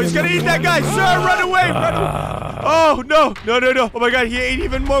no, he's gonna eat that guy. Sir, run away. Oh, no. Oh my God, he ate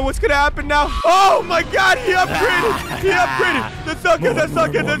even more. What's gonna happen now? Oh my God, he upgraded. That's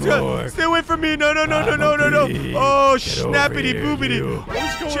not good. Stay away from me. No. Oh, snappity boobity.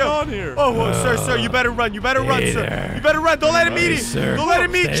 What's going on here? Oh, sir, you better run, sir. You better run. Don't let him eat you. Don't let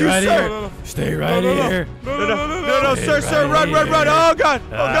him eat you, sir. Stay right here. No, sir, run. Oh God.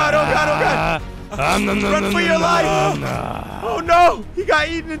 Run for your life. Oh no, he got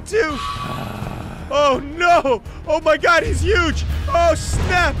eaten in two. Oh no! Oh my God, he's huge! Oh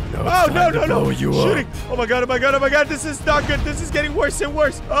snap! Oh no! Shooting! Oh my God! This is not good. This is getting worse and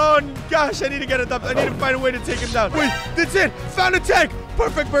worse. Oh gosh, I need to get it up. I need to find a way to take him down. Wait, that's it! Found a tank!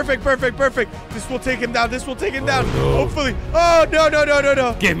 Perfect! This will take him down. Hopefully. Oh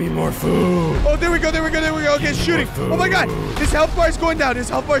no! Give me more food. Oh, there we go. Okay, shooting. Oh my God! His health bar is going down.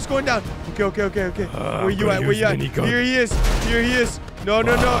 Okay. Where you at? Here he is. No,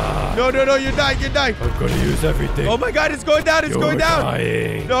 you're dying. I'm gonna use everything. Oh my God, it's going down. You're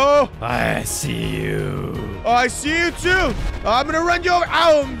dying. No. I see you. Oh, I see you too. I'm gonna run you over.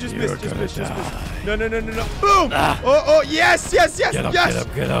 Ow, just missed. No. Boom. Oh, yes.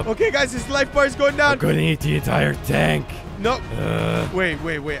 Get up. Okay, guys, his life bar is going down. I'm gonna eat the entire tank. No. Wait.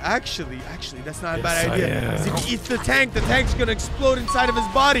 Actually, that's not a bad idea. If he eats the tank's gonna explode inside of his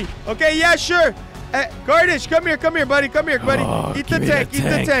body. Okay, yeah, sure. Carnage, come here, buddy. Oh, Eat the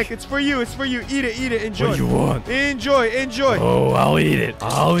tank. It's for you. Eat it. Enjoy. What do you want? Enjoy. Oh, I'll eat it.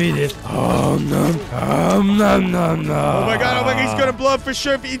 Oh, nom. Oh my God, he's gonna blow up for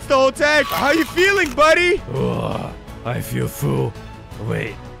sure if he eats the whole tank. How you feeling, buddy? Oh, I feel full.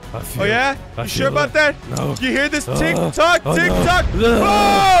 Wait. Oh yeah? You sure about that? No. You hear this tick-tock?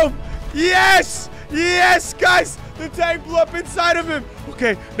 No. Boom! Yes, guys. The tank blew up inside of him.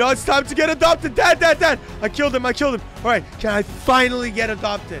 Okay, now it's time to get adopted. Dad. I killed him. All right, can I finally get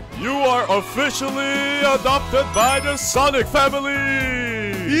adopted? You are officially adopted by the Sonic family.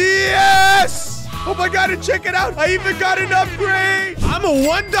 Yes! Oh my God, and check it out. I even got an upgrade. I'm a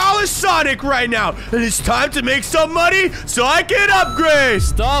 $1 Sonic right now, and it's time to make some money so I can upgrade.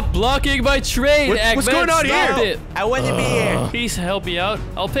 Stop blocking my trade, Eggman. What's going on Stop here? it. I want to be here. Please help me out.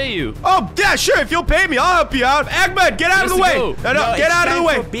 I'll pay you. Oh, yeah, sure. If you'll pay me, I'll help you out. Eggman, get out of the way. go. No, get out of the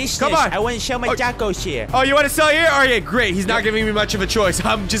way. Come on. I want to show my tacos here. Oh, you want to sell here? All right, great. He's not giving me much of a choice.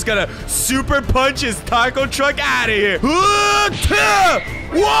 I'm just going to super punch his taco truck out of here.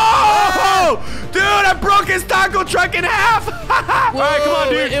 Whoa! Dude, I broke his taco truck in half. All right, come on,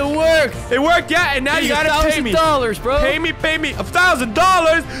 dude. It worked. It worked, yeah, and now you gotta pay me. $1,000, bro. Pay me.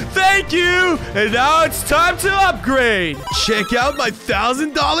 $1,000. Thank you. And now it's time to upgrade. Check out my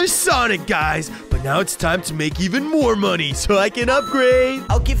 $1,000 Sonic, guys. But now it's time to make even more money so I can upgrade.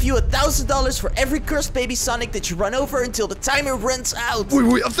 I'll give you $1,000 for every cursed baby Sonic that you run over until the timer runs out.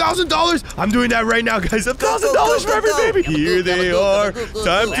 Wait, $1,000? I'm doing that right now, guys. $1,000 for every baby. Here they are.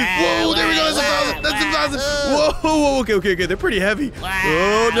 Time to. Whoa, there we go. That's 1,000. Whoa. Okay. They're pretty heavy.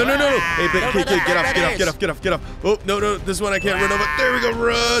 Oh, no. Hey, get off. Oh, no. This one I can't run over. There we go.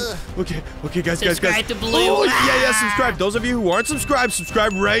 Run. Okay, guys. Subscribe to Bloo. Oh, yeah. Subscribe. Those of you who aren't subscribed,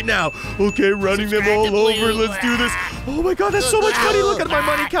 subscribe right now. Okay, running them all over. Let's do this. Oh my God, that's so much money. Look at my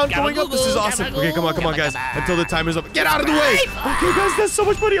money count going up. This is awesome. Okay, come on, guys. Until the timer's up. Get out of the way. Okay, guys, that's so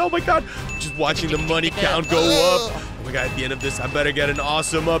much money. Oh my God. I'm just watching the money count go up. Oh my God, at the end of this, I better get an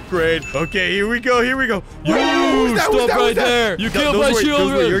awesome upgrade. Okay, here we go. You stop right there. You killed my children.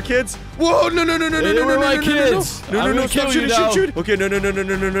 Those were your kids? Whoa, no. They were my kids. No, stop shooting. Okay, no.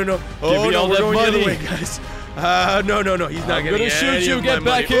 Oh, me all we're that going the other money. way, guys. No, he's not getting gonna shoot you. Get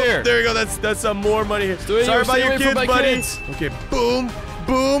back here. Oh, there we go. That's some more money here. Sorry about your kids, buddy. Okay, boom.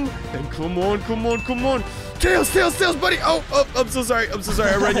 Boom. And come on. Tails, buddy. Oh, I'm so sorry.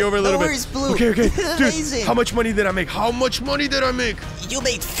 I ran you over a little No bit. worries, Blue. Okay. Dude, Amazing. how much money did I make? You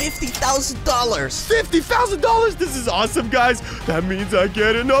made $50,000. $50,000. This is awesome, guys. That means I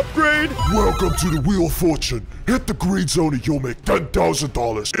get an upgrade. Welcome to the Wheel of Fortune. Hit the green zone and you'll make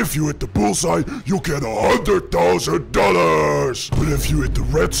 $10,000. If you hit the bullseye, you'll get $100,000. But if you hit the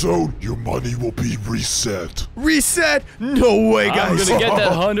red zone, your money will be reset. Reset? No way, guys. I'm gonna get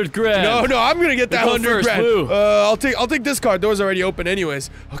that 100 grand. No, I'm gonna get that 100 grand. Blue. I'll take this card. Door's already open anyways.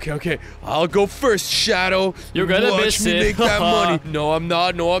 Okay. I'll go first, Shadow. You're gonna Watch miss me it. make that money. No, I'm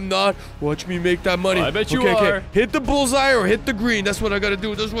not. Watch me make that money. I bet you okay. are. Hit the bullseye or hit the green. That's what I gotta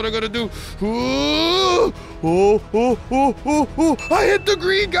do. Ooh. Oh. I hit the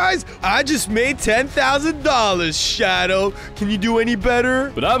green, guys. I just made $10,000, Shadow. Can you do any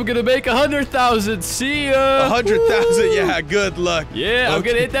better? But I'm gonna make 100,000. See ya. 100,000. Yeah, good luck. Yeah, I'm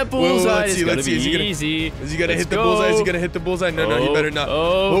gonna hit that bullseye. It's gonna be easy. Is he gonna hit the bullseye? Is he gonna hit the bullseye? No, he better not.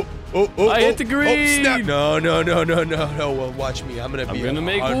 I hit the green. Oh, snap. No. Well, watch me. I'm gonna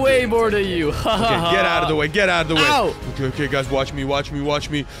make way more than you. Okay, get out of the way. Ow. Okay, guys, watch me. I'm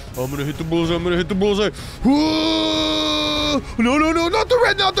gonna hit the bullseye. No, not the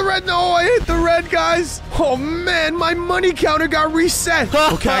red. No, I hit the red, guys. Oh, man, my money counter got reset.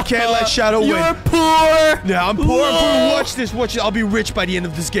 Okay, I can't let Shadow win. You're poor. Yeah, I'm poor. Watch this. I'll be rich by the end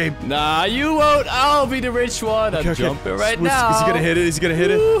of this game. Nah, you won't. I'll be the rich one. I'm jumping right now. Is he gonna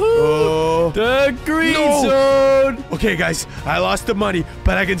hit it? Oh. The green zone. Okay, guys, I lost the money,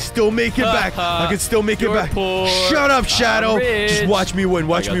 but I can still make it back. You're poor. Shut up, Shadow. I'm Just watch me win.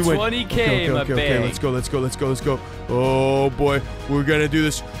 I got 20K, my Okay, bag. let's go. Oh, boy. We're gonna do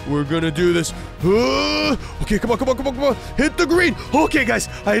this. Okay, come on. Hit the green. Okay, guys,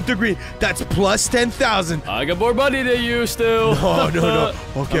 I hit the green. That's plus 10,000. I got more money than you still. No.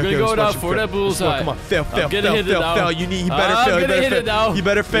 Okay, I'm gonna go now for that bullseye. Come on, fail. I'm gonna hit it now. You better fail. I'm gonna hit it now. You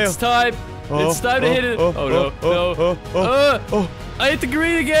better fail. It's time. It's time to hit it. Oh, no. I hit the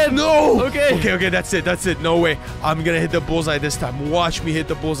green again. No. Okay, that's it. No way. I'm gonna hit the bullseye this time. Watch me hit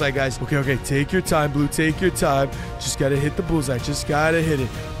the bullseye, guys. Okay. Take your time, Blue. Take your time. Just gotta hit the bullseye. Just gotta hit it.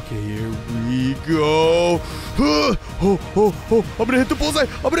 Okay, here we go. I'm gonna hit the bullseye.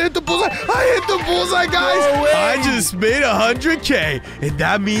 I hit the bullseye, guys. No way. I just made 100K, and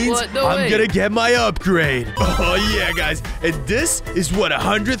that means I'm gonna get my upgrade. Oh yeah, guys. And this is what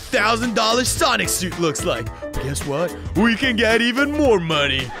 $100,000 Sonic suit looks like. Guess what? We can get even more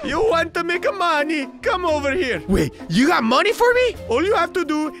money. You want to make money? Come over here. Wait, you got money for me? All you have to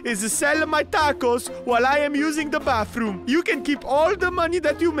do is sell my tacos while I am using the bathroom. You can keep all the money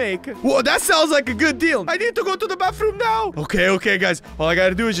that you make. Whoa, that sounds like a good deal. I need to go to the bathroom now. Okay, guys. All I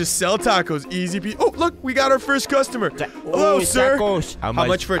gotta do is just sell tacos. Easy peasy. Oh, look, we got our first customer. Hello, sir. Tacos. How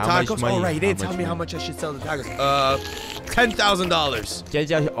much for tacos? All right, you didn't tell me how much I should sell the tacos.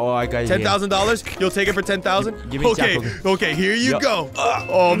 $10,000. Oh, I got it. $10,000? You'll take it for $10,000? Give me Okay, here you go.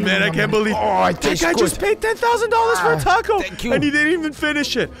 Oh, man, I can't believe that guy just paid $10,000 for a taco. Thank you. And he didn't even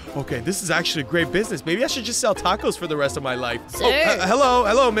finish it. Okay, this is actually great business. Maybe I should just sell tacos for the rest of my life. Sir?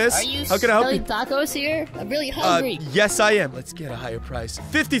 Hello, miss. Are you How can I help you? selling tacos here? I'm really hungry. Yes, I am. Let's get a higher price.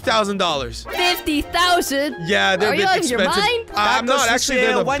 $50,000. 50,000? Yeah, they're Are a bit you out of your expensive. mind? I'm not. for Actually,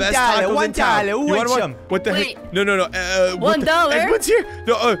 they're the sale. best $1, tacos in town. $1. You Who want wants one? some? What the Wait. heck? No. $1? Edwin's here?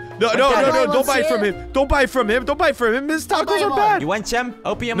 No. Don't buy from here? him. Don't buy from him. His tacos buy are one. bad. You want some?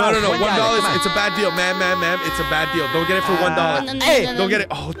 Open your No. mouth. $1. It's a bad deal, ma'am. It's a bad deal. Don't get it for $1. Hey, Don't get it.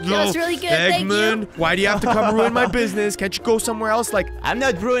 Oh, no. That's really good. Thank Eggman, you. why do you have to come ruin my business? Can't you go somewhere else? Like, I'm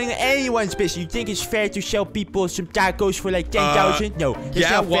not ruining anyone's business. You think it's fair to sell people some tacos for like 10,000? No, it's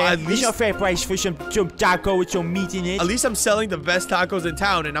yeah, not well, fair. at It's least- not fair price for some taco with some meat in it. at least I'm selling the best tacos in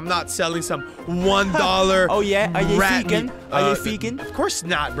town, and I'm not selling some $1. Oh yeah, are they rat vegan? meat. Are they vegan? Of course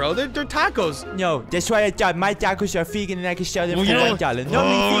not, bro. They're tacos. No, that's why I thought my tacos are vegan and I can sell them Well, for you know- $1.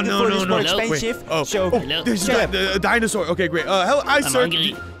 Normally vegan food is more no. expensive. Oh, So there's shut up. a dinosaur. Okay, great. Hello, hi, sir.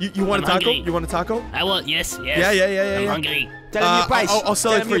 hungry. You want a I'm taco? hungry. You want a taco? I want, yes. Yeah. I'm hungry. Tell them your price. I'll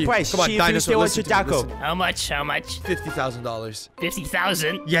sell Tell it them for your you. price. Come on, See if you dinosaur. still want Listen your to me, taco. listen. How much? $50,000.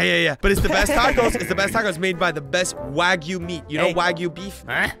 50,000? Yeah. But it's the best tacos. It's the best tacos made by the best Wagyu meat. You know Hey. Wagyu beef?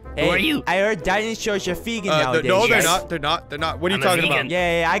 Huh? Hey, Who are you? I heard dinosaurs are vegan nowadays. No, they're Yes. not. They're not. What are you I'm a talking about? vegan.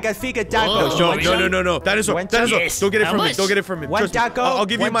 Yeah, I got vegan tacos. Oh, Want some? No. Dinosaur. One Dinosaur. yes. Don't get it How from me. much? Don't get it from me. One Trust me. taco, I'll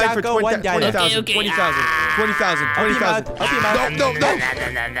give you one mine for taco, $1. 20,000. Okay. 20,000. 20,000. 20,000. Help him out. No.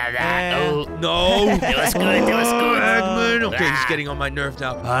 No. It was good. It was good. Eggman. Okay, he's getting on my nerve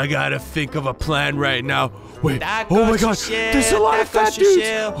now. I gotta think of a plan right now. Wait. Taco Oh my God. shell, There's a lot of taco fat dudes.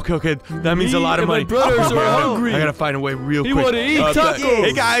 shell. Okay. That means a lot of Me money. and my brothers are hungry. I gotta find a way real We quick. wanna eat tacos.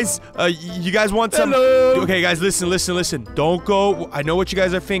 Hey guys, you guys want some? Hello. Okay, guys, listen. Don't go. I know what you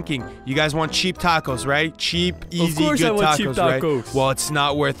guys are thinking. You guys want cheap tacos, right? Cheap, easy, course good I want tacos, cheap right? tacos. Well, it's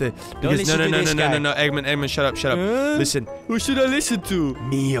not worth it. Because listen to this guy. no. Eggman, shut up. Listen. Who should I listen to?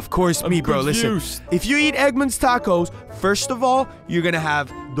 Me, of course, me, bro. confused. Listen. If you eat Eggman's tacos, first of all, you're gonna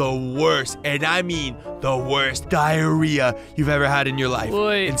have the worst, and I mean the worst diarrhea you've ever had in your life.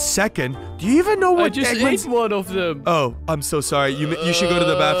 Wait. And second, do you even know what I just Eggman's? ate one of them. Oh, I'm so sorry. You should go to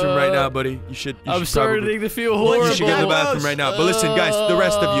the bathroom right now, buddy. You should. I'm starting to feel You horrible. should go to the bathroom right now. But listen, guys, the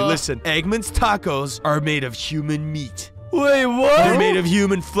rest of you, listen. Eggman's tacos are made of human meat. Wait, what? They're made of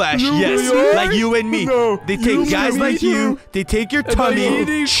human flesh, yes, really? like you and me. No, They take guys me? like you, they take your Am I tummy,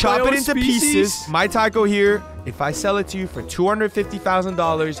 eating chop my it own into species? pieces. My taco here, if I sell it to you for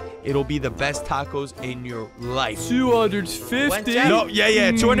 $250,000, it'll be the best tacos in your life. 250? No,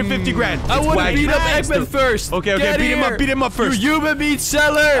 yeah, 250 grand. I It's want to wacky. beat up Eggman first. Okay, Get beat him up first. You human meat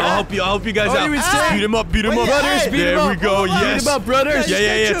seller. I'll help you guys What out. do you say? Beat him up. Brothers, beat There him up. we go, yes. Beat him up, brothers.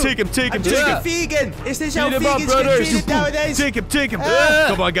 Yeah, take him. I'm just a vegan. Is this how Beat him up, vegans get brothers. treated nowadays? Take him.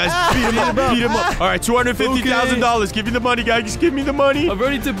 Come on, guys. Beat him up. All right, $250,000. Give me the money, guys. Just give me the money. I'm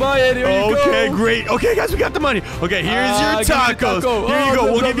ready to buy it. Here you go. Okay, great. Okay, guys, we got the money. Okay, here's your give me the tacos. taco. Here you go.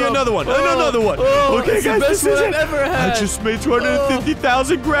 We'll give you another one. Another one. Okay, it's the guys, best this is one it. I've ever had. I just made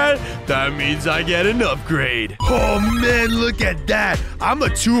 250,000 grand. That means I get an upgrade. Oh man, look at that. I'm a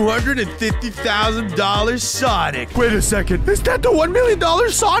 $250,000 Sonic. Wait a second. Is that the $1 million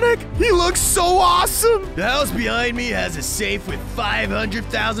Sonic? He looks so awesome. The house behind me has a safe with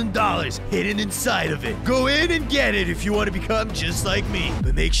 $500,000 hidden inside of it. Go in and get it if you want to become just like me.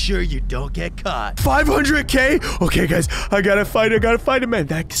 But make sure you don't get caught. 500K? Okay, guys, I gotta find it, man.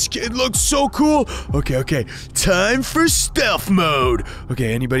 That skin looks so cool. Okay. Time for stealth mode.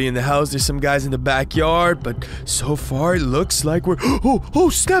 Okay, anybody in the house? There's some guys in the backyard, but so far it looks like we're... Oh,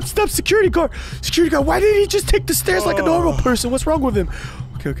 snap, security guard. Why didn't he just take the stairs like a normal person? What's wrong with him?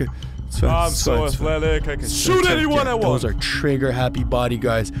 Okay. I'm so athletic, I can shoot anyone I want. Those are trigger-happy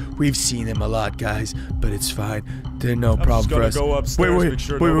bodyguards. We've seen them a lot, guys, but it's fine. They're no problem for us. Go upstairs, Wait, make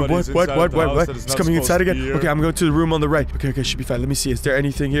sure nobody's inside the house what? that is It's not coming inside supposed to again? be here. Okay, I'm going to the room on the right. Okay, should be fine. Let me see. Is there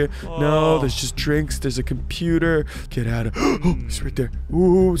anything here? No, there's just drinks. There's a computer. Get out of... Oh, it's right there.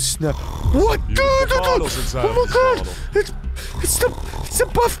 Ooh, snap. What? Oh my God. It's the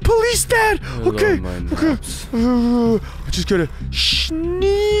buff police dad. Okay. I'm just gonna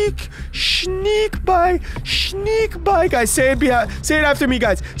sneak by, guys. Say it after me,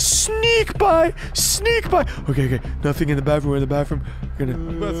 guys. Sneak by. Okay. Nothing in the bathroom. We're in the bathroom. I think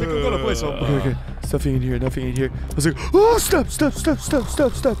I'm gonna play something. Okay. Nothing in here. I was like, oh, stop.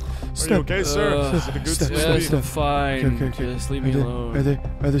 Are you okay, sir? Is it a good Yes, I'm fine. Okay. Just leave me alone.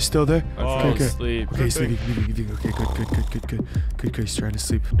 Are they still there? Okay. Sleep. Okay, sleeping. Okay, good. He's trying to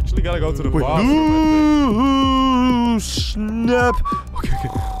sleep. Actually gotta go to the Wait. bathroom, Ooh, snap. Okay,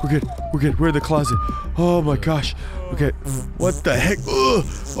 we're good. We're in the closet. Oh my gosh. Okay, what the heck? Ugh.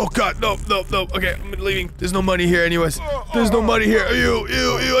 Oh God, no. Okay, I'm leaving. There's no money here, anyways. There's no money here. Ew.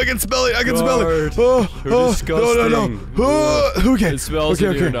 I can smell it. Oh, disgusting. No. Okay. It smells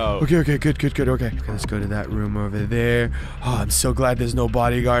in here now. Okay, good. Okay, let's go to that room over there. Oh, I'm so glad there's no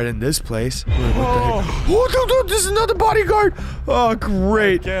bodyguard in this place. What the heck? Oh, no, there's another bodyguard. Oh,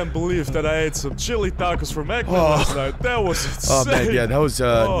 great. I can't believe that I ate some chili tacos from Eggman last night. That was insane. Oh man, yeah, that was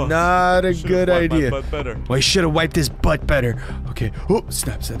not a good idea. Well, he should have wiped his butt better. Okay. Oh,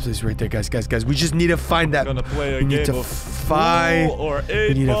 snap. He's right there, guys. We just need to find that. We need to find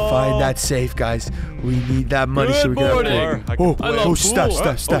that safe, guys. We need that money so we can upgrade. Oh,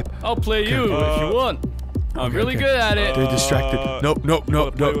 stop. I'll play you if you want. I'm really good at it. They're distracted. Nope.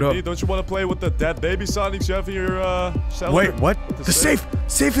 Don't you want to play with the dead baby Sonics you have in your cellar? Wait, what? The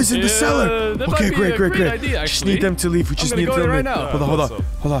safe is in the cellar. That Okay, might be a great. idea, Just need them to leave. We just need them to leave.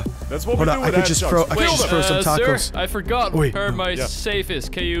 Hold on. That's what we do I with could just throw Wait, some tacos. Sir, I forgot where my safe is.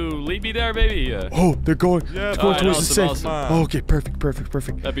 Can you lead me there, baby? Oh, they're going. Yeah, It's going towards the safe. awesome. Oh, okay, perfect.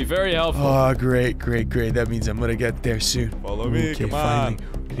 That'd be very helpful. Oh, great. That means I'm gonna get there soon. Follow me, Okay, come on. finally.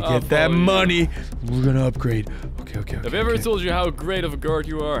 We're gonna get that money. We're gonna upgrade. Okay. Have I ever told you how great of a guard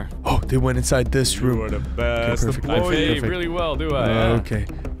you are? Oh, they went inside this room. You are the best perfect. I employee. pay really well, do I? Okay.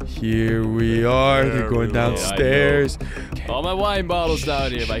 Here we are. They're going downstairs. All my wine bottles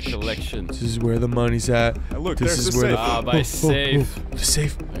down here, my collection. This is where the money's at. Look, This there's is the where safe. My safe. The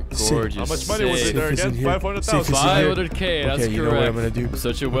safe. Gorgeous. How much money was safe. it there again? 500,000. 500K. That's Okay, you know what I'm gonna do?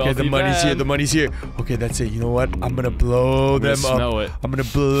 Such a wealthy Okay, the money's here. man. The money's here. Okay, that's it. You know what? I'm gonna blow them up. smell it. I'm gonna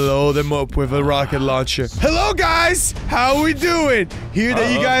blow them up with a rocket launcher. Hello, guys. How we doing? Hear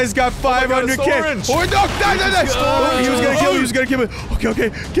that you guys got 500K. Oh, no, die. Oh, he was gonna kill me. He was gonna kill me.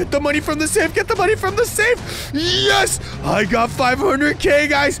 Okay. Get the money from the safe. Get the money from the safe. Yes, I got 500K,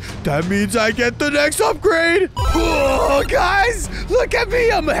 guys. That means I get the next upgrade. Oh, guys, look at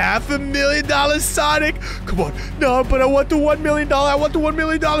me. I'm $500,000 Sonic. Come on. No, but I want the $1 million. I want the $1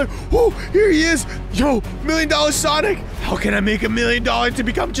 million. Oh, here he is. Yo, $1 million Sonic. How can I make $1 million to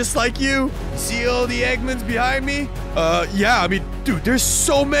become just like you? See all the Eggmans behind me? Yeah, I mean, dude, there's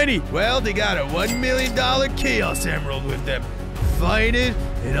so many. Well, they got a $1 million Chaos Emerald with them. Find it,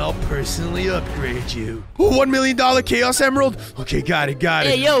 and I'll personally upgrade you. Oh, $1 million Chaos Emerald? Okay, got it.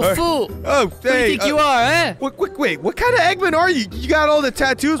 Hey, yo, fool. Oh, Who do you think you are, eh? Wait, what kind of Eggman are you? You got all the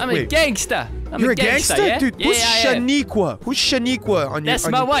tattoos? I'm a gangster. You're a gangster? yeah? Dude, who's Shaniqua? Who's Shaniqua on your... That's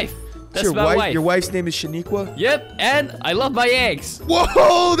my wife. That's your my wife. Your wife's name is Shaniqua? Yep, and I love my eggs.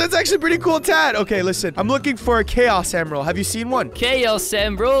 Whoa, that's actually pretty cool tat. Okay, listen, I'm looking for a Chaos Emerald. Have you seen one? Chaos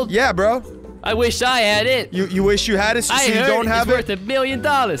Emerald? Yeah, bro. I wish I had it. You wish you had it, so you don't have it? I heard it's worth $1 million.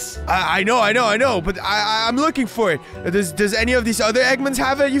 I know, but I'm looking for it. Does any of these other Eggmans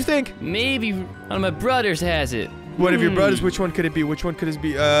have it, you think? Maybe one of my brothers has it. One of your brothers? Which one could it be? Which one could it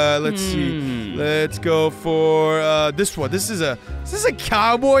be? Let's see. Let's go for this one. Is this a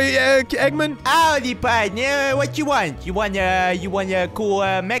cowboy Eggman? Howdy, partner. What you want? You want a cool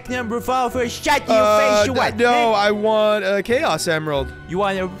Magnum revolver shot in your face? You want? No, I want a Chaos Emerald. You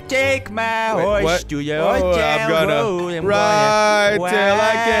want to take my horse to your hotel I'm gonna ride till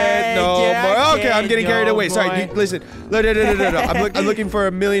I get no more. Okay, I'm getting carried away. Sorry, listen. No. I'm looking for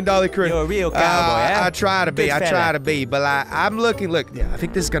 $1 million career. You're a real cowboy, huh? I try to be, but I'm looking. Look, yeah, I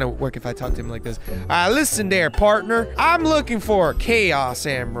think this is gonna work if I talk to him like this. Listen there, partner. I'm looking for a Chaos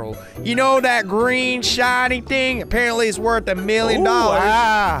Emerald. You know that green shiny thing? Apparently, it's worth $1 million.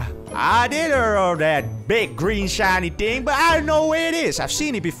 I did hear of that big green shiny thing, but I don't know where it is. I've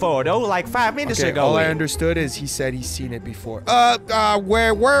seen it before though, like 5 minutes ago. All I understood is he said he's seen it before.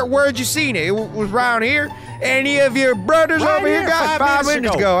 Where'd you seen it? It was around here. Any of your brothers over here got 5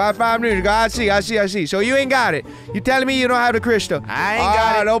 minutes ago? 5 minutes ago. I see. So you ain't got it. You telling me you don't have the crystal? I ain't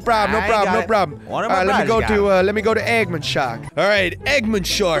got it. No problem. One of my brothers let me go to Eggman Shark. All right, Eggman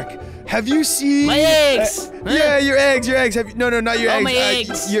Shark. Have you seen my eggs? Yeah, your eggs. No, not your eggs. My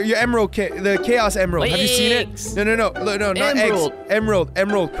eggs. Your emerald, the Chaos Emerald. My Have you seen eggs. it? No, not Emerald. eggs.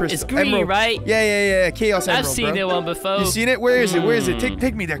 Emerald crystal. It's green, emerald. right? Yeah. Chaos Emerald. I've seen that one before. You seen it? Where is it?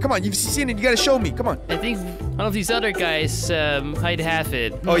 Take me there. Come on, you've seen it. You gotta show me. Come on. I think one of these other guys might have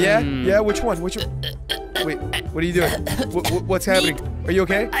it. Oh yeah? Yeah. Which one? Wait, what are you doing? What's happening? Are you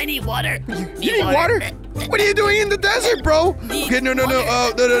okay? I need water. You need water? What are you doing in the desert, bro? Okay, no.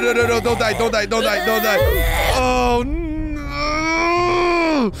 Oh, no. Don't die. Oh, no.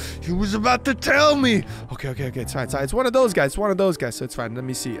 He was about to tell me. Okay. It's fine. It's one of those guys. So it's fine. Let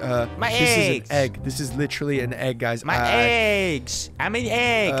me see. My eggs. This is an egg. This is literally an egg, guys. My eggs. I'm an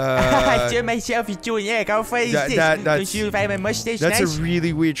egg. I turned myself into an egg. How funny is this? Don't you find my mustache nice? That's a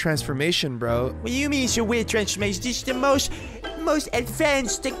really weird transformation, bro. What do you mean it's a weird transformation? This is the most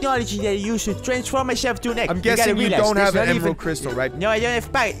advanced technology that I use to transform myself to an egg. I'm guessing you don't have an emerald crystal, right? No, I don't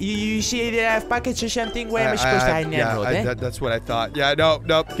have pockets. You see that I have pockets or something? Where am I supposed to hide an emerald? That's what I thought. Yeah, no,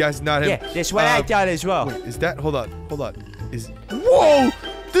 guys, not him. Yeah, that's what I thought as well. Wait, is that? Hold on. Whoa!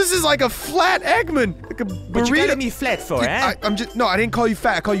 This is like a flat Eggman. Like a burrito. What you calling me flat for, huh? I didn't call you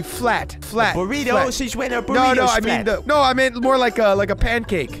fat. I call you flat. Flat. A burrito? Flat. Since when are burritos No, I meant more like a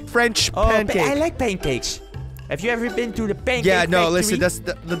pancake. French pancake. I like pancakes. Have you ever been to the pancake factory? Listen,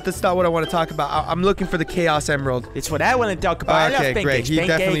 that's not what I want to talk about. I'm looking for the Chaos Emerald. It's what I want to talk about. I love pancakes. Great. He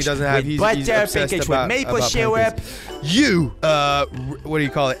definitely doesn't have. He's obsessed pancakes about with maple syrup. You, what do you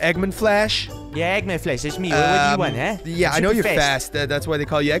call it? Eggman Flash? Yeah, Eggman Flash. That's me. What do you want, huh? Yeah, I know you're fast. That's why they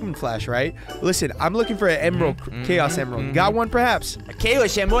call you Eggman Flash, right? Listen, I'm looking for an emerald, Chaos Emerald. Got one, perhaps? A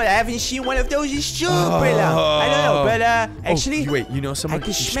Chaos Emerald? I haven't seen one of those in super long. I don't know, but actually, wait. You know someone? I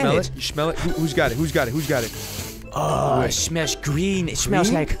can smell it. You smell it? Who's got it? Oh, it smells green. It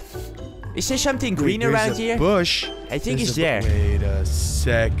smells like... Is there something green around here? Bush. I think it's there. Wait a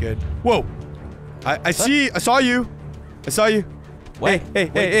second. Whoa. I saw you. What?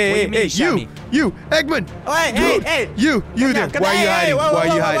 Hey, you, Eggman. Oh, hey. You there. Why are you hiding? Why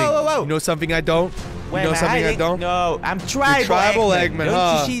are you hiding? Whoa. You know something I don't? Where You know am I something I hiding? don't? No, I'm tribal Eggman.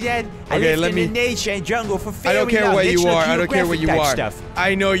 Don't you see that? I lived in the nature and jungle for very long. I don't care where you are. Stuff.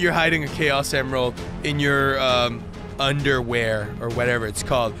 I know you're hiding a Chaos Emerald in your underwear or whatever it's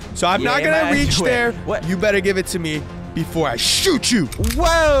called. So I'm not gonna reach there. What? You better give it to me before I shoot you.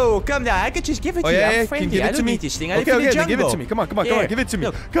 Whoa, come down. I could just give it to you. I'm friendly. Can you give it to me? Need this thing. I Okay, live in the then give it jungle. to me. Come on, give it to me.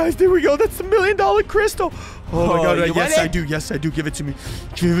 Look. Guys, there we go. That's the $1 million crystal. Oh my God, you want yes, it? I do. Yes, I do. Give it to me.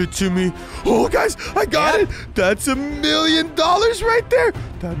 Give it to me. Oh, guys, I got it. That's $1 million right there.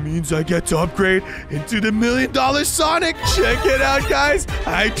 That means I get to upgrade into the $1 million Sonic. Check it out, guys.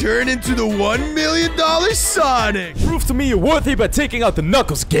 I turn into the $1 million Sonic. Prove to me you're worthy by taking out the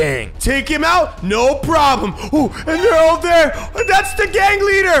Knuckles gang. Take him out? No problem. Oh, and they're all there. That's the gang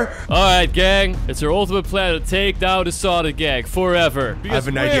leader. Alright, gang. It's our ultimate plan to take down the Sonic gang forever. I have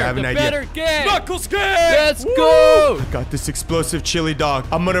an idea. I have an idea. Better gang. Knuckles gang! Let's go! I got this explosive chili dog.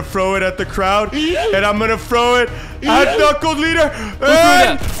 I'm gonna throw it at the crowd, and I'm gonna throw it at Knuckles leader.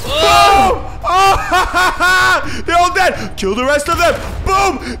 And boom! Oh, they're all dead. Kill the rest of them.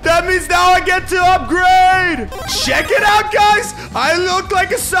 Boom! That means now I get to upgrade. Check it out, guys. I look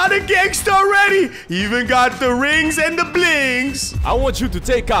like a Sonic gangster already. Even got the rings and the blings. I want you to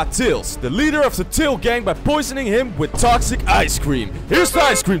take out Tails, the leader of the Tail gang, by poisoning him with toxic ice cream. Here's the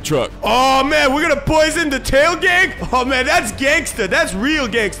ice cream truck. Oh, man, we're gonna poison the tail gang? Oh, man, that's gangster. That's real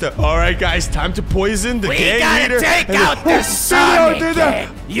gangster. All right, guys, time to poison the gang leader. We gotta take out the Sonic gang.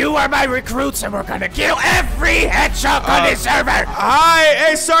 You are my recruits, and we're gonna kill every hedgehog on this server. Hi.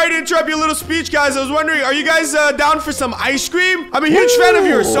 Hey, sorry to interrupt your little speech, guys. I was wondering, are you guys down for some ice cream? I'm a huge fan of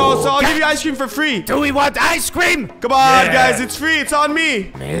yours, so I'll give you ice cream for free. Do we want ice cream? Come on, guys. It's free. It's on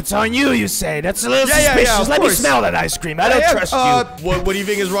me. It's on you, you say. That's a little suspicious. Let me smell that ice cream. I don't trust you. What do you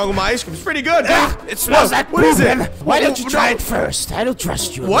think is wrong with my ice cream? It's pretty good. It smells like what is it? Why don't you try it first? I don't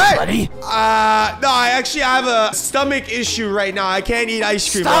trust you, what? buddy. No, I actually have a stomach issue right now. I can't eat ice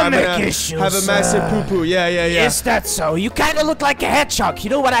cream. Stomach issues. Have a massive poo-poo. Yeah. Is that so? You kind of look like a hedgehog. You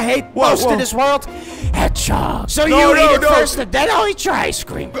know what I hate most in this world? Hedgehogs. So you eat it first, and then I'll eat your ice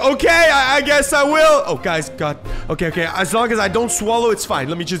cream. Okay, I guess I will. Oh, guys, God. Okay. As long as I don't swallow, it's fine.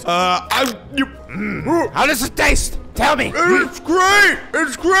 Let me just. How does it taste? Tell me. It's great.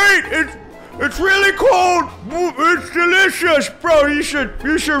 It's great. It's really cold. It's delicious, bro. You should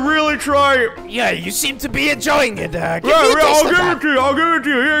really try it. Yeah, you seem to be enjoying it. I'll give it to you. I'll give it to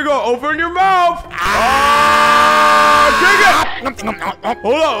you. Here you go. Open your mouth. Take it.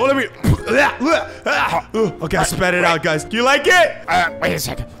 Hold on. Let me. Okay, I spat it out, guys. Do you like it? Wait a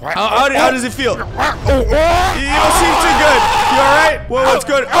second. How does it feel? You don't seem too good. You alright? What's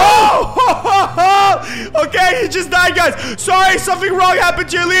good? Oh! Okay, he just died, guys. Sorry, something wrong happened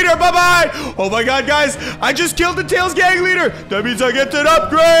to your leader. Bye-bye. Oh my God, guys. I just killed the Tails gang leader. That means I get an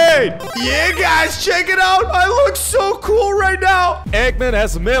upgrade. Yeah, guys, check it out. I look so cool right now. Eggman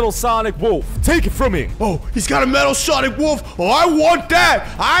has a metal Sonic Wolf. Take it from him. Oh, he's got a metal Sonic Wolf. Oh, I want that.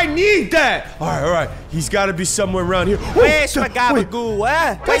 I need that. All right. He's got to be somewhere around here. Where's my gabagoo,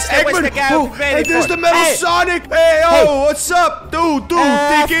 huh? Where's the guy hey, there's the metal Sonic. Hey, what's up? Dude,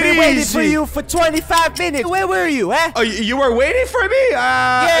 take it easy. Waiting for you for 25 minutes. Where were you, huh? Oh, you were waiting for me?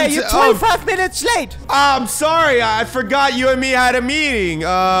 Yeah, you're 25 minutes late. I'm sorry. I forgot you and me had a meeting.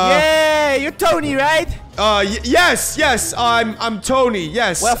 Yeah, you're Tony, right? Yes, I'm Tony.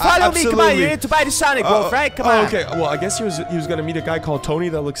 Yes. Well, follow me. Come on, you're here to buy the Sonic Wolf, right? Come on. Okay. Well, I guess he was gonna meet a guy called Tony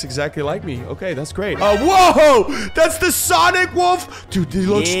that looks exactly like me. Okay, that's great. Whoa! That's the Sonic Wolf, dude. He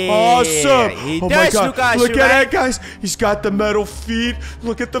looks awesome. He oh does my God! Look at it, right? Guys. He's got the metal feet.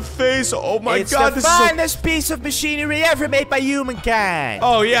 Look at the face. Oh my God! It's the finest piece of machinery ever made by humankind.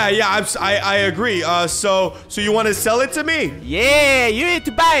 Oh yeah. I agree. So you want to sell it to me? Yeah, you need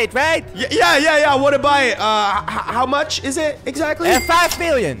to buy it, right? Yeah. I want to buy it. How much is it exactly? 5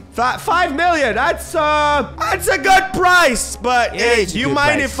 million. 5 million. That's a good price. But hey, do you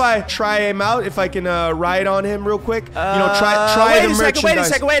mind if I try him out? If I can ride on him real quick? Try the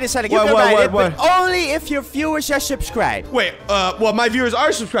merchandise. Wait a second. You can ride it, but only if your viewers are subscribed. Wait. Well, my viewers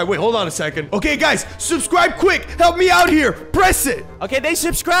are subscribed. Wait, hold on a second. Okay, guys, subscribe quick. Help me out here. Press it. Okay, they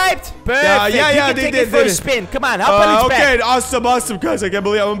subscribed. Yeah, Perfect. You can take it for a spin. Come on, hop on its back. Okay, awesome, guys. I can't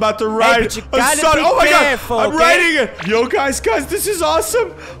believe I'm about to ride but you gotta be oh my careful, God, I'm riding it. Yo, guys, this is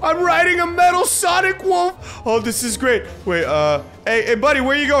awesome. I'm riding a metal Sonic Wolf. Oh, this is great. Wait, hey, buddy,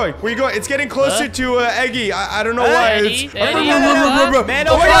 where are you going? It's getting closer to Eggy. I don't know why. Eddie? Oh my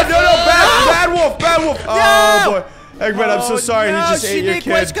God, no, bad wolf. Oh boy. Eggman, I'm so sorry. He just ate your kid.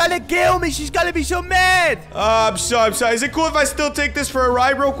 Shaniqua's gonna kill me. She's gonna be so mad. I'm sorry. Is it cool if I still take this for a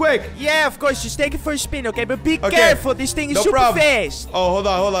ride real quick? Yeah, of course. Just take it for a spin, okay? But be careful. This thing is super fast. Oh, hold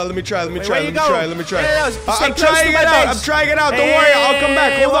on. Let me try. Let me try. No, I'm trying it out. I'm trying it out. Don't worry. I'll come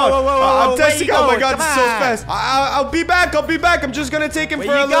back. Hold on. I'm testing. Oh my God, this is so fast. I'll be back. I'm just gonna take him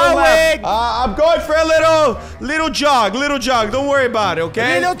for a little lap. I'm going for a little jog. Don't worry about it,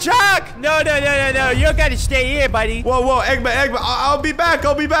 okay? Little jog? No. You're gonna stay here, buddy. Whoa, Eggman. I'll be back.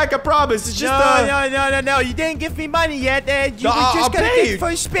 I promise. It's just No. You didn't give me money yet. You were just gonna take it for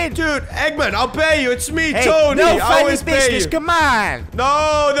a spin. Dude, Eggman, I'll pay you. It's me, Tony. No I always funny business. pay you. Come on.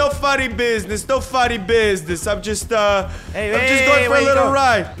 No funny business. I'm just going for a little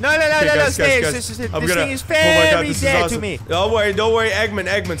ride. No. Stay. This thing is very dear to me. Don't worry,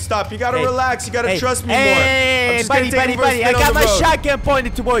 Eggman. Stop. You gotta relax. You gotta trust me more. Hey, buddy. I got my shotgun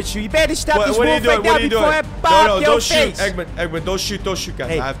pointed towards you. You better stop this wolf right now before I pop your face. Eggman, don't shoot,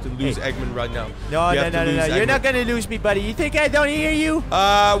 guys. I have to lose Eggman right now. No. You're not gonna lose me, buddy. You think I don't hear you?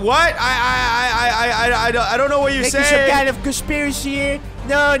 What? I don't know what you're saying. Some kind of conspiracy here?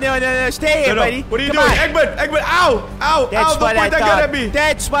 No. Stay here, buddy. What are you doing? Eggman, ow. Don't point that gun at me.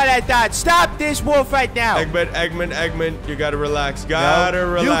 That's what I thought. Stop this wolf right now. Eggman, you gotta relax. You gotta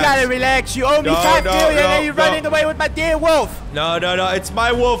relax. You owe me $5 million and you're running away with my dear wolf. No. It's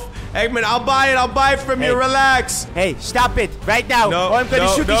my wolf. Eggman, I'll buy it from you. Relax. Hey, stop it right now. No, I'm gonna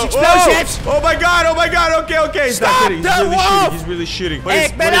shoot these explosives. Oh my God. Okay. Stop the wolf. He's really shooting.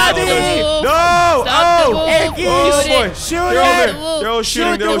 Eggman, out of here. No. Boy. Shoot it. They're all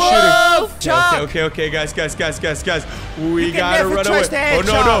shooting. Okay, guys. We gotta run away.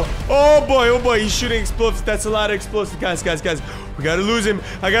 No. Oh boy. He's shooting explosives. That's a lot of explosives. Guys. We gotta lose him.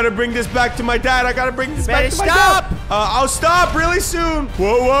 I gotta bring this back to my dad. I'll stop really soon.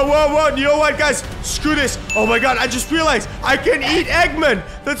 Whoa. You know what, guys? Screw this. Oh my God, I just realized I can eat Eggman.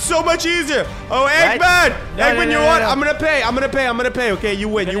 That's so much easier. Oh, Eggman. Eggman, you know what? I'm gonna pay. Okay, you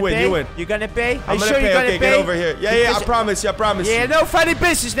win. You're gonna pay? I'm gonna pay. Okay, get over here. Yeah, I promise. Yeah, no funny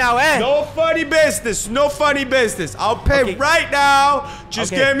business now, eh? No funny business. I'll pay right now.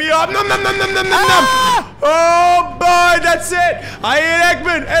 Just get me up. Nom. Oh boy, that's it. I ate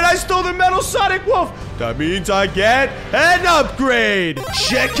Eggman and I stole the metal Sonic Wolf. That means I get an upgrade.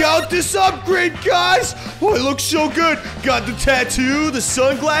 Check out this upgrade, guys. Oh, it looks so good. Got the tattoo, the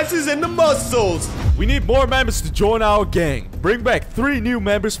sunglasses, and the muscles. We need more members to join our gang. Bring back 3 new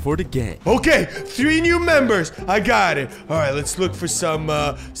members for the gang. Okay, 3 new members. I got it. All right, let's look for some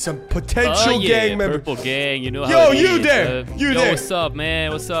potential gang members. Purple gang, you know how it is. You there. What's up,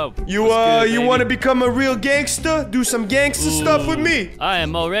 man? What's up? You want to become a real gangster? Do some gangster stuff with me? I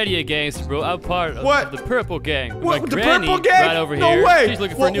am already a gangster, bro. I'm part of the purple gang. What? My The granny purple gang? right over No here. way. She's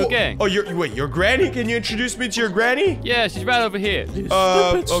looking for a new gang. Oh, your granny? Can you introduce me to your granny? Yeah, she's right over here.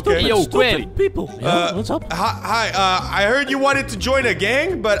 Okay. Yo, granny. People. What's up? Hi. I heard you wanted to join a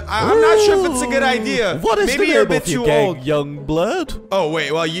gang, but I'm not sure if it's a good idea. What is Maybe the you're a name bit of your too gang, old. young blood? Oh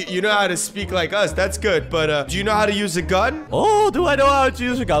wait, well you know how to speak like us. That's good. But do you know how to use a gun? Oh, do I know how to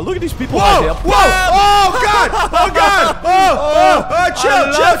use a gun? Look at these people Whoa! right here. Oh God!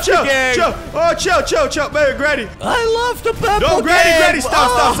 Chill, man, Granny. I love the purple No, Granny, gang.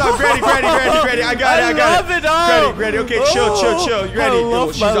 stop, Granny. I got it. Granny, okay, chill. Granny,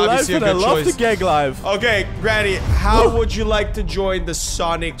 she's obviously a good I love choice. the gang life. Okay, Granny, how would you like to join the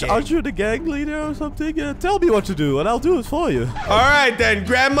Sonic gang? Aren't you the gang leader or something? Tell me what to do, and I'll do it for you. All right, then,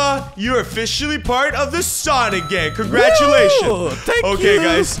 Grandma, you're officially part of the Sonic gang. Congratulations. Woo! Thank you. Okay,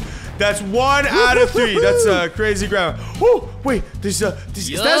 guys. That's 1 out of 3. That's crazy, Grandma. Oh, wait. Is that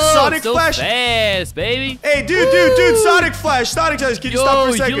Sonic so Flash? Fast, baby. Hey, dude. Sonic Flash. Can you stop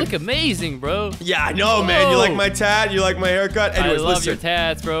for a second? You look amazing, bro. Yeah, I know, man. You like my tat? You like my haircut? Anyways, I love your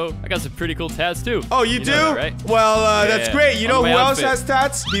tats, bro. I got some pretty cool tats, too. Oh, you do? Know that, right? Well, that's great. You know who else outfit. has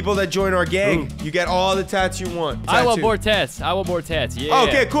tats? People that join our gang. You get all the tats you want. I want more tats. Yeah.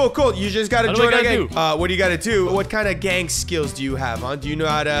 Okay, cool. You just gotta join our gang. Do? What do you gotta do? What kind of gang skills do you have, huh? Do you know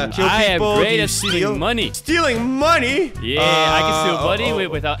how to kill people? I am great at stealing money. Stealing money? Yeah, I can steal money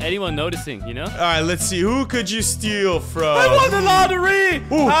without anyone noticing, you know? All right, let's see. Who could you steal from? I won the lottery!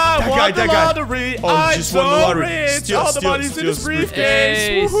 Ooh, I won the lottery! Oh, you just won the lottery. Rich. All the money's in this briefcase!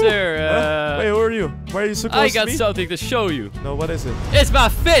 Hey, sir, wait, who are you? Where are you supposed to be? I got something to show you. No, what is it? It's my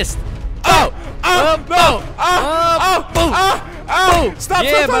fist! Oh, Stop,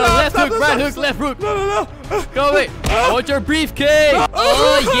 yeah, stop, brother. stop, Left stop, hook, stop, right stop, hook, stop. left hook. No. Go away. I want your briefcase.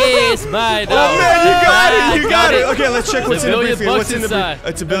 Oh, yes, mine. Oh, man, you got it. You got it. it. Okay, let's check what's in the $1 billion briefcase. What's in the inside.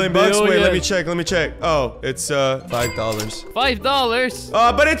 briefcase? It's $1 billion. Wait, let me check. Oh, it's $5. $5.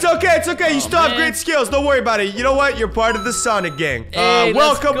 But it's okay. It's okay. You still have man. great skills. Don't worry about it. You know what? You're part of the Sonic gang. Hey,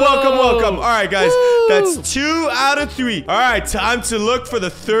 welcome. let's go. All right, guys. Woo. That's 2 out of 3. All right, time to look for the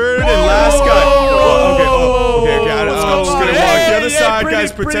 3rd and last guy. Okay. I'm just gonna walk the other side,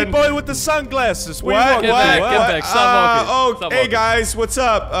 guys. Pretend. Boy with the sunglasses. What? Get back. Stop walking. Hey guys, what's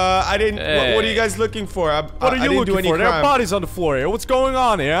up? I didn't. Hey. What are you guys looking for? What are you looking for? There are bodies on the floor here. What's going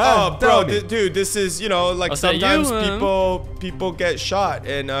on here? Oh, bro, dude, this is, like that sometimes you, people get shot,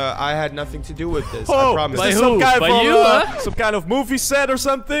 and I had nothing to do with this. Oh, I promise. by is this who? some guy By from you, huh? some kind of movie set or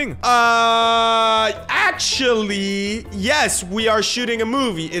something? Actually, yes, we are shooting a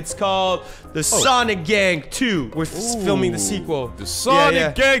movie. It's called The Sonic Gang 2. We're filming the sequel. The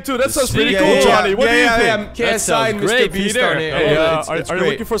Sonic Gang 2. That sounds pretty Yeah, cool, yeah, Johnny. What do you think? Yeah. KSI and Mr. great, Beast Peter. on it. Hey, It's are you great.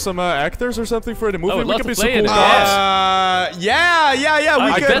 looking for some actors or something for the movie? would We love could to be some play cool in it. guys. Yeah.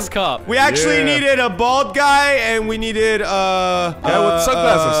 We could. Best cop. We actually Yeah. needed a bald guy, and we needed Guy with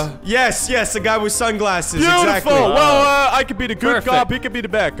sunglasses. Yes, a guy with sunglasses. Beautiful. Exactly. Well, I could be the good Perfect. cop. He could be the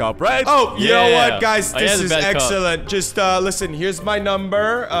bad cop, right? Oh, you know Yeah. what, guys? I This am the is bad cop. excellent. Just listen. Here's my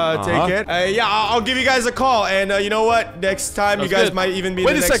number. Take it. Yeah, I'll give you guys a call, and you know what? Next time, you That's guys good. might even be.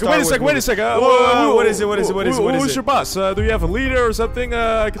 Wait in a the second. next Wait a second. Whoa, what is it? Who's your boss? Do you have a leader or something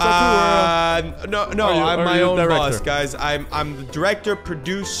I can talk to? No, Are I'm my you own director? boss, guys. I'm the director,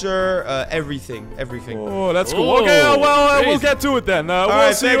 producer, everything. Oh, that's cool. Oh, Okay, we'll crazy. get to it then. All We'll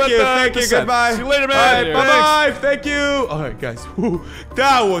right, see thank you you, at thank the you, set. goodbye. See you later, man. All right, Thanks. bye-bye, thank you. All right, guys, whew,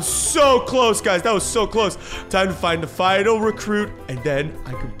 that was so close, guys. That was so close. Time to find the final recruit, and then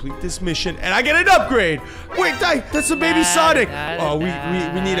I complete this mission, and I get an upgrade. Wait, that's a baby Sonic. Oh,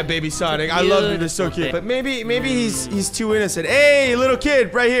 we need a baby Sonic. I love him. They're so cute, but maybe he's too innocent. Hey, little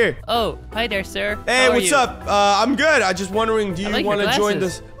kid, right here. Oh, hi there, sir. Hey, How are what's you? up? I'm good. I just wondering, do you like your want to join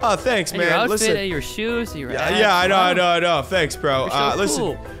glasses. this? Oh, thanks, And man. your outfit, Listen. and your shoes, your Yeah, I know. Thanks, bro. You're so Listen.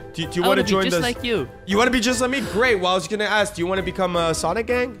 cool. Do you I want to wanna be join just this? like you. You want to be just like me? Great. Well, I was gonna ask. Do you want to become a Sonic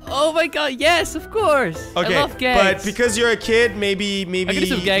gang? Oh my god, yes, of course. Okay, I love gangs. but because you're a kid, maybe. I can do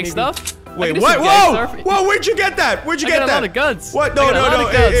some gang stuff. Wait, I can do what? some gang Whoa! stuff. Whoa! Where'd you get that? Where'd you I get got that? a lot of guns. What? I No, got a no, lot no.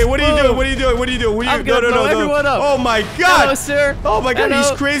 of guns. Hey, what are you Whoa. doing? What are you doing? What are you doing? I'm gonna blow everyone up. Oh my God! Hello, sir. Oh my God! Hello.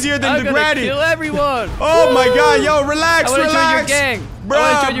 He's crazier than I'm the gonna granny. kill everyone. Oh my Woo. God! Yo, relax, I wanna relax. join your gang. Bro, I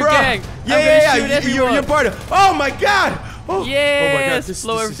wanna join your gang. Yeah, I'm yeah, gonna shoot You're everyone. part of. Oh my God! Oh, Yes, oh my God! This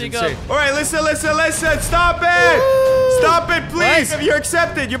blow is everything insane. up. All right, listen. Stop it! Stop it, please! What? You're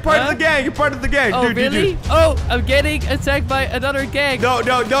accepted. You're part of the gang. You're part of the gang. Oh, Dude, really? Oh, I'm getting attacked by another gang. No,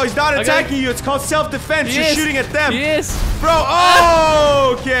 he's not attacking you. It's called self-defense. You're shooting at them. Yes. Bro,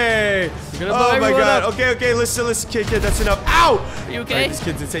 oh, okay. gonna blow Oh my everyone God. up. Okay, listen, kid, that's enough. Ow! Are you okay? Alright, this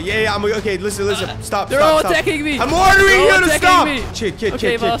kid's insane. Yeah, I'm okay. Listen. Stop. They're all attacking me. I'm ordering They're all you to attacking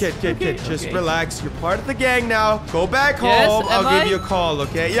stop. me. Kid. Just relax. You're part of the gang now. Go back Yes, home. am I'll give I? you a call.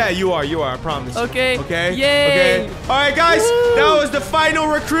 Okay? Yeah, you are. I promise. Okay. Okay. Yay. Okay. All right, guys. Woo. That was the final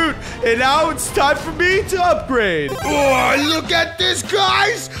recruit, and now it's time for me to upgrade. Oh, look at this,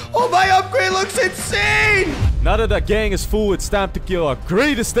 guys! Oh, my upgrade looks insane. Now that the gang is full, it's time to kill our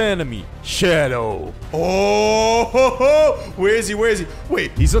greatest enemy, Shadow. Oh, where is he?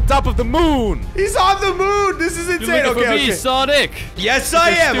 Wait, He's on top of the moon. he's on the moon. This is insane. You're looking for me, Sonic. Yes, I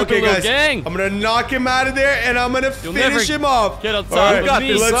am. stupid Okay, little guys. gang. I'm gonna knock him out of there, and I'm gonna You'll finish never him off. get on top All of right,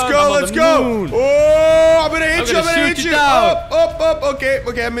 me, let's son. go. I'm on Let's the go. moon. Oh, I'm gonna hit you. I'm gonna gonna shoot hit you you. down. Up.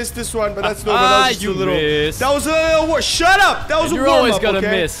 Okay, I missed this one, but that's normal. That was just you a little. missed. That was a little war. Shut up. That was You're a warm always up. gonna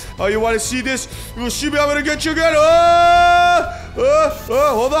okay? miss. Oh, you want to see this? You will see me. I'm gonna get you again.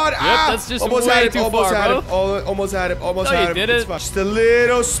 Hold on. that's just almost way had it. too Almost far, had bro. it. Almost had it. Almost No, had you it. didn't. It's fine. Just a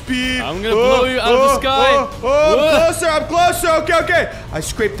little speed. I'm gonna blow you out of the sky. I'm closer. Okay. I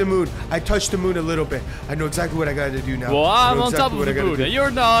scraped the moon. I touched the moon a little bit. I know exactly what I gotta do now. Well, I I'm know on top exactly of what the I gotta moon, do. and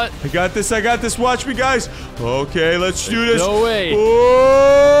you're not. I got this. Watch me, guys. Okay, let's do this. No way.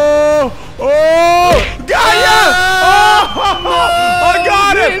 Oh! Got ya! I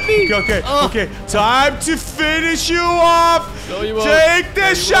got him! baby. Okay. Time to finish you off. No, you won't. Take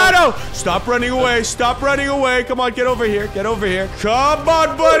this, Shadow. Stop running away. Come on, get over here. Come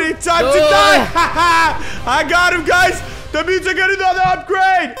on, buddy. Time to die. I got him, guys. That means I get another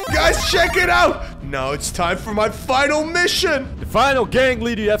upgrade. Guys, check it out. Now it's time for my final mission. The final gang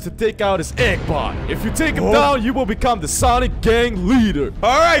leader you have to take out is Eggbot. If you take him down, you will become the Sonic gang leader.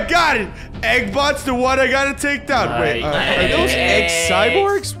 All right, got it. Eggbot's the one I gotta take down. Wait, are those egg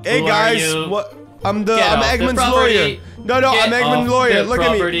cyborgs? Hey Who are guys, you? what? I'm Get off the Eggman's property. lawyer. No, I'm Eggman lawyer. Look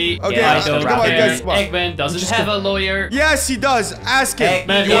at me. Okay, I don't come on, guys. Eggman doesn't have a lawyer. Yes, he does. Ask him.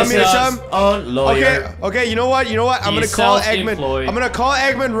 Eggman You want me to is tell him? his own lawyer. Okay, you know what? I'm gonna call Eggman. I'm gonna call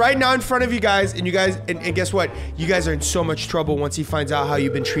Eggman right now in front of you guys, and and guess what? You guys are in so much trouble once he finds out how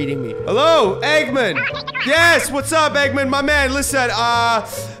you've been treating me. Hello, Eggman. Yes, what's up, Eggman, my man? Listen,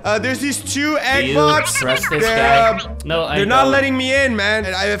 there's these 2 egg bots. Trust this guy? No, they're not letting me in, man.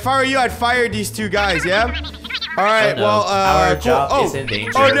 And if I were you, I'd fire these 2 guys. Yeah. All right, well, our job is in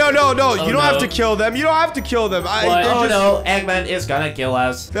danger. Oh, no. You don't have to kill them. You don't have to kill them. No, Eggman is gonna kill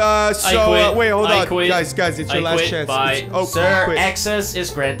us. Wait, hold on. Guys, it's your last chance. Bye. Sir, access is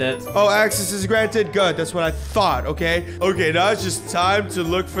granted. Oh, access is granted? Good, that's what I thought, okay? Okay, now it's just time to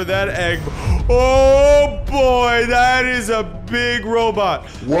look for that egg. Oh, boy, that is a big robot.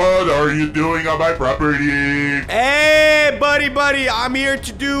 What are you doing on my property? Hey, buddy, I'm here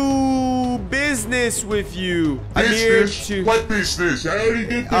to do business with you. Business? What business? I already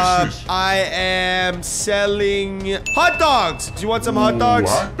did business. I am selling hot dogs. Do you want some hot dogs?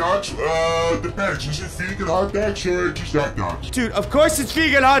 Hot dogs? Depends. Is it vegan hot dogs or just hot dogs? Dude, of course it's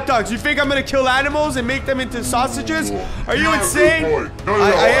vegan hot dogs. You think I'm gonna kill animals and make them into sausages? Are you insane? No,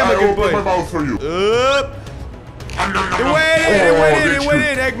 I am a good boy. I open my mouth for you. It went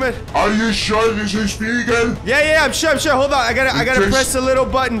in, Eggman. Are you sure this is vegan? Yeah, I'm sure. Hold on, I gotta press a little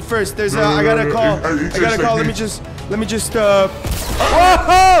button first. There's I gotta call. Let me just. Oh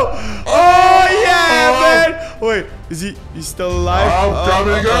yeah, man. Wait, he's still alive? I'm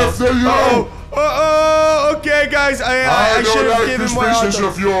coming after you. Okay, guys, I should have given him this business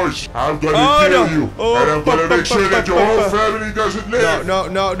of yours. I'm gonna kill you, and I'm gonna make sure that your whole family doesn't live. No,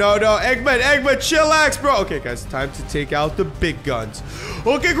 Eggman, chillax, bro. Okay, guys, time to take out the big guns.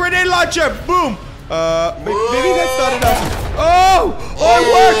 Okay, grenade launcher, boom. Maybe that's not enough.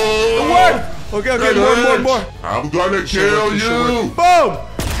 It worked. Okay, more. I'm gonna kill you. Boom.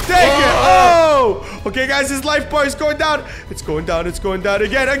 Take it. Oh. Okay, guys, his life bar is going down. It's going down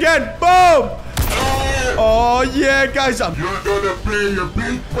again. Boom. Oh, yeah, guys. You're gonna pay a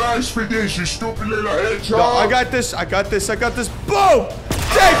big price for this, you stupid little hedgehog. No, I got this. Boom.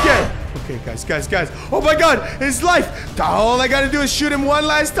 Take it. Okay, guys. Oh, my God. His life. All I gotta do is shoot him one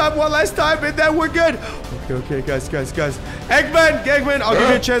last time, and then we're good. Okay, guys. Eggman, I'll give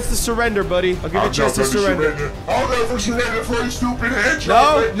you a chance to surrender, buddy. I'll give you a chance to surrender. I'll never surrender for you, stupid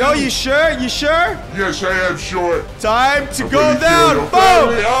hedgehog. No, you sure? Yes, I am sure. Time to go down.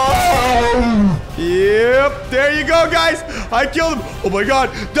 Boom. Yep, there you go, guys. I killed him. Oh, my God.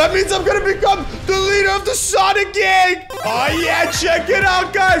 That means I'm gonna become the leader of the Sonic Gang. Oh, yeah, check it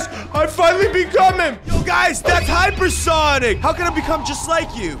out, guys. I finally become him. Yo, guys, that's Hypersonic. How can I become just like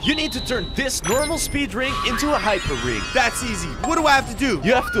you? You need to turn this normal speed ring into a hyper ring. That's easy. What do I have to do?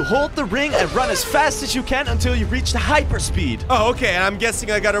 You have to hold the ring and run as fast as you can until you reach the hyper speed. Oh, okay, and I'm guessing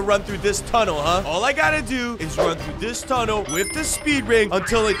I gotta run through this tunnel, huh? All I gotta do is run through this tunnel with the speed ring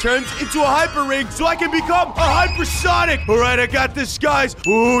until it turns into a hyper ring so I can become a Hypersonic. All right, I got this, guys.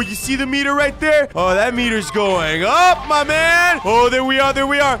 Oh, you see the meter right there? Oh, that meter's going up, my man. Oh, there we are.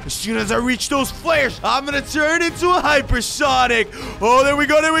 As soon as I reach those flares, I'm gonna turn into a Hypersonic. Oh, there we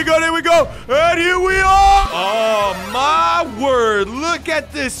go. And here we are. Oh, my word. Look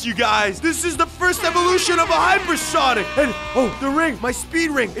at this, you guys. This is the first evolution of a Hypersonic. And, oh, the ring, my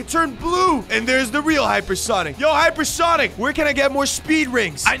speed ring, it turned blue. And there's the real Hypersonic. Yo, Hypersonic, where can I get more speed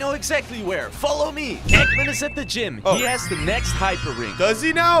rings? I know exactly where. Follow me. Eggman is at the gym. He has the next hyper ring. Does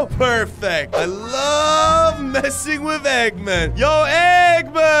he now? Perfect. I love messing with Eggman. Yo,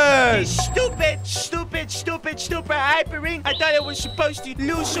 Eggman. Hey, stupid hyper ring. I thought I was supposed to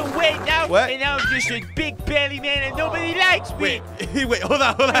lose some weight now. What? And now I'm just a big belly man and nobody likes me. Wait, hold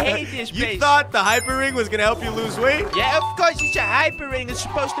on. I hate this place. You thought the hyper ring was gonna help you lose weight? Yeah, of course it's a hyper ring. It's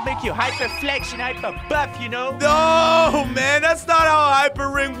supposed to make you hyper flex and hyper buff, you know? No, man, that's not how a hyper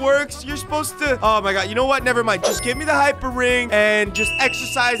ring works. You're supposed to... Oh, my God. You know what? Never mind. Just give me the hyper ring and just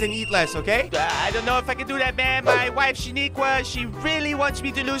exercise and eat less, okay? I don't know if I can do that, man. My wife, Shaniqua, she really wants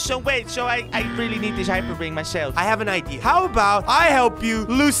me to lose some weight, so I really need this hyper ring myself. I have an idea. How about I help you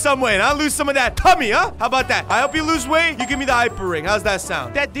lose some weight? I'll lose some of that tummy, huh? How about that? I help you lose weight, you give me the hyper ring. How's that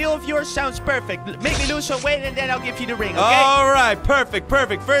sound? That deal of yours sounds perfect. Make me lose some weight, and then I'll give you the ring, okay? All right, perfect.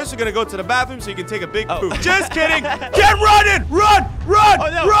 First, we're gonna go to the bathroom so you can take a big poop. Just kidding. Get running! Run! Oh,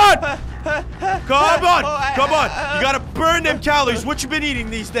 no. Run! Come on. Come on. You gotta burn them calories. What you been eating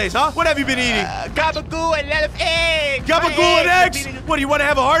these days, huh? What have you been eating? Gabagool and a lot of eggs. Gabagool and eggs? What, do you want to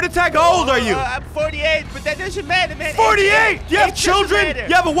have a heart attack? How old are you? I'm 48, but that doesn't matter, man. 48? You have children?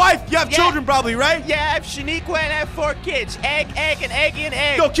 You have a wife? You have children probably, right? Yeah, I have Shaniqua and I have 4 kids. Egg, and eggy, and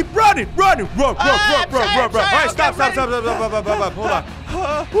egg. Go, keep running. Run. All right, stop. Hold on.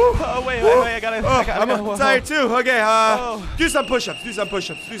 Oh, wait, I gotta. I'm tired too. Okay, do some push-ups. Come on,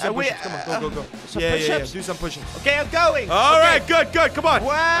 go. Yeah. Do some push-ups. Okay, I'm going. All right, good. Come on.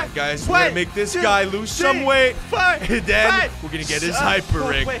 One, guys, we're gonna make this guy lose some weight. And then we're gonna get his hyper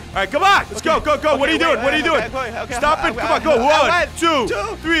ring. All right, come on. Let's go. What are you doing? Stop it. Come on, go. 1, 2,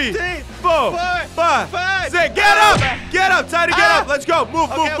 3, 4, 5, 6. Get up. Time to get up. Let's go.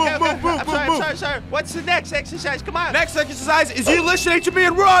 Move. I'm sorry. What's the next exercise? Come on. Next exercise is you listening to me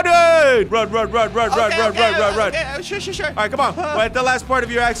and running. Run. Okay, sure. All right, come on. We're at the last part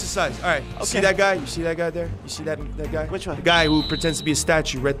of your exercise. All right. You see that guy? You see that guy there? You see that guy? Which one? The guy who pretends to be a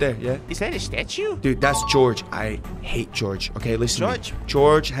statue right there. Yeah. Is that a statue? Dude, that's George. I hate George. Okay, listen. George? To me.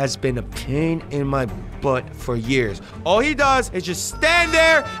 George has been a pain in my butt for years. All he does is just stand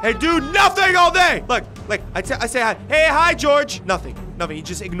there and do nothing all day. Look, I say hi. Hey, hi, George. Nothing. He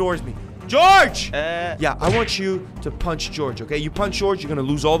just ignores me. George! Yeah, I want you to punch George, okay? You punch George, you're gonna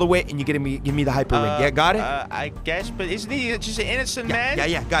lose all the weight, and you give me the hyper ring. Yeah, got it? I guess, but isn't he just an innocent man?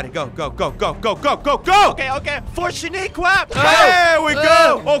 Yeah, got it. Go. Okay. For Shaniqua! There we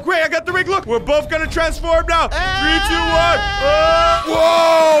go! Oh, great, I got the ring. Look, we're both gonna transform now. 3, 2, 1.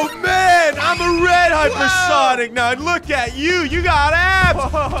 Whoa, man! I'm a red hypersonic now. And look at you. You got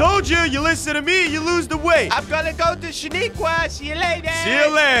abs. Told you, you listen to me, you lose the weight. I'm gonna go to Shaniqua. See you later. See you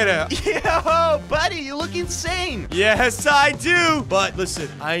later. Yo, buddy, you look insane. Yes, I do. But listen,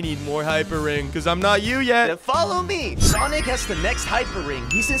 I need more hyper ring because I'm not you yet. Then follow me. Sonic has the next hyper ring.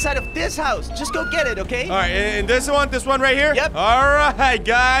 He's inside of this house. Just go get it, okay? All right, and this one right here? Yep. All right,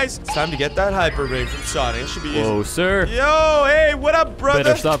 guys. It's time to get that hyper ring from Sonic. It should be easy. Whoa, sir. Yo, hey, what up, brother?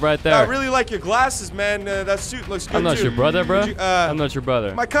 Better stop right there. I really like your glasses, man. That suit looks good, I'm not too. your brother, bro. I'm not your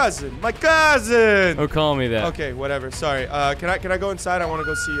brother. My cousin. Don't call me that. Okay, whatever. Sorry. Can I go inside? I want to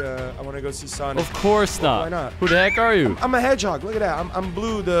go see Sonic. Of course not. Why not? Who the heck are you? I'm a hedgehog. Look at that. I'm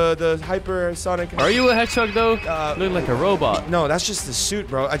Blue, the hypersonic. Are you a hedgehog though? Look like a robot. No, that's just the suit,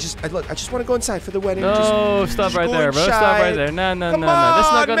 bro. I just want to go inside for the wedding. No, stop right there, bro. Stop right there. No.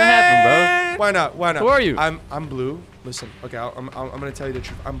 That's not gonna happen, bro. Why not? Who are you? I'm Blue. Listen, okay, I'm gonna tell you the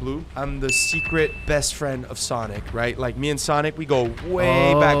truth. I'm Blue. I'm the secret best friend of Sonic, right? Like me and Sonic, we go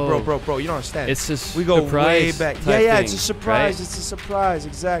way back, bro. You don't understand. It's just we go way back. Yeah, thing, it's a surprise. Right? It's a surprise,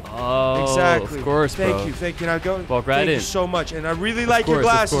 exactly. Oh, exactly. Of course, bro. Thank you. Now go. Walk right thank in. you so much, and I really like your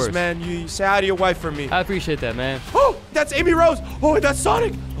glasses, man. You say hi to your wife for me. I appreciate that, man. Oh, that's Amy Rose. Oh, that's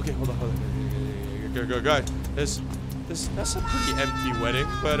Sonic. Okay, hold on. Go, guys. That's a pretty empty wedding,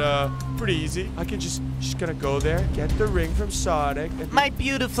 but pretty easy. I can just gonna go there, get the ring from Sonic. And my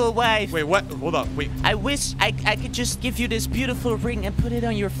beautiful wife. Wait, what? Hold up, wait. I wish I could just give you this beautiful ring and put it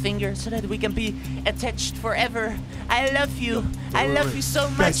on your finger so that we can be attached forever. I love you. I love you so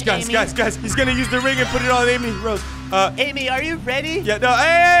much, Amy. Guys, he's gonna use the ring and put it on Amy Rose. Amy, are you ready? Yeah, no,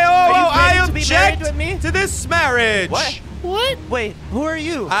 hey, I object with me? to this marriage. What? Wait, who are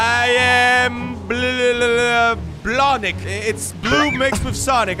you? I am Blonic. It's Blue mixed with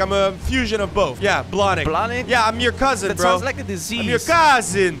Sonic. I'm a fusion of both. Yeah, Blonic. Blonic? Yeah, I'm your cousin, that bro. That sounds like a disease. I'm your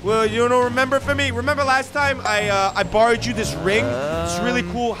cousin. Well, you don't remember for me? Remember last time I borrowed you this ring? This really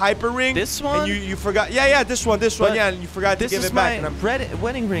cool hyper ring? This one? And you forgot. Yeah, this one. Yeah, and you forgot to give it back. This is my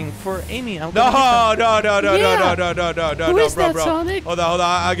wedding ring for Amy. No, Who is that, Sonic? Hold on.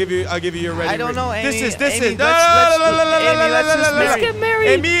 I'll give you your wedding ring. I don't know, Amy. This is. Amy, let's get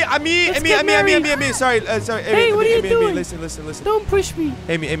married. Amy. Sorry. Hey, what are you doing? Listen. Don't push me.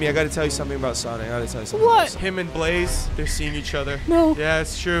 Amy, I gotta tell you something about Sonic. What? Him and Blaze, they're seeing each other. No. Yeah,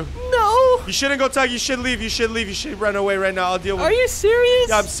 it's true. No. You shouldn't go talk. You should leave. You should run away right now. I'll deal with it. Are you serious?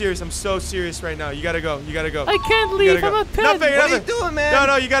 Yeah, I'm serious. I'm so serious right now. You gotta go. I can't leave. I'm a pet. Nothing. What are you doing, man?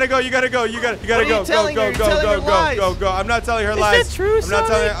 No, you gotta go. You gotta go. Go. I'm not telling her lies. Is that true, I'm not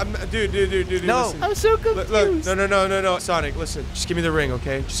Sonic? telling her. Dude. No. Listen. I'm so confused. Look, no. Sonic, listen. Just give me the ring,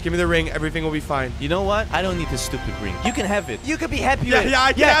 okay? Just give me the ring. Everything will be fine. You know what? I don't need this stupid ring. You can have it. You can be happy with it. Yeah,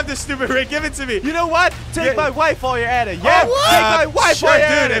 I can have this stupid ring. Give it to me. You know what? Take my wife while you're at it. Yeah? Take my wife while you're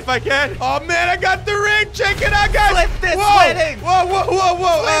at it. If I can. Oh, man, I got the ring. Check it out, guys. Flip this wedding.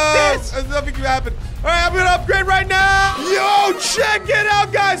 Whoa. Flip this. Nothing can happen. All right, I'm gonna upgrade right now. Yo, check it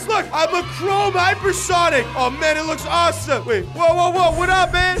out, guys. Look, I'm a chrome hypersonic. Oh, man, it looks awesome. Wait, whoa. What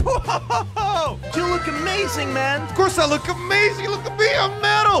up, man? Whoa. You look amazing. amazing, man. Of course I look amazing. Look at me, I'm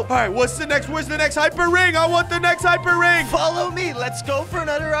metal. All right, where's the next hyper ring? I want the next hyper ring. Follow me. Let's go for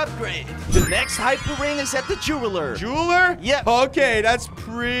another upgrade. The next hyper ring is at the jeweler. Jeweler? Yep. Okay, that's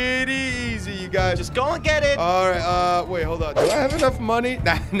pretty easy, you guys. Just go and get it. All right, wait, hold on. Do I have enough money?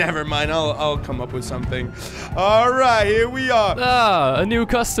 Nah, never mind. I'll come up with something. All right, here we are. Ah, a new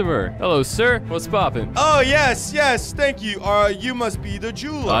customer. Hello, sir. What's poppin'? Oh, yes, thank you. You must be the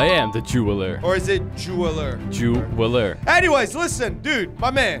jeweler. I am the jeweler. Or is it jeweler? Jeweler. Anyways, listen, dude,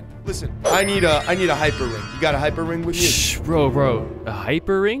 my man. Listen, I need a hyper ring. You got a hyper ring with you? Shh, bro. A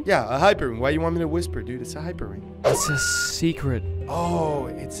hyper ring? Yeah, a hyper ring. Why you want me to whisper, dude? It's a hyper ring. It's a secret. Oh,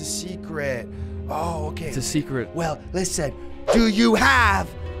 it's a secret. Oh, okay. It's a secret. Well, listen, do you have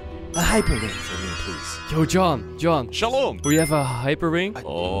a hyper ring for me, please? Yo, John. Shalom. We have a hyper ring?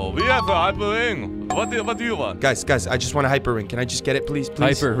 Oh, we have a hyper ring. What do you want? Guys, I just want a hyper ring. Can I just get it, please?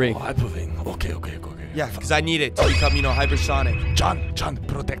 Hyper ring. Oh, hyper ring. Okay. Yeah, because I need it to become, hypersonic. John,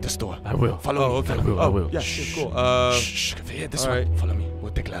 protect the store. I will. Follow me. Okay. I will. Yeah, cool. Shh, this all one. right. Follow me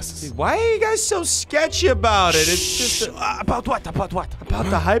with the glasses. Why are you guys so sketchy about it? It's just About what? about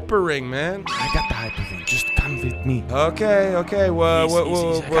the hyper ring, man. I got the hyper ring. Just come with me. Okay. Well,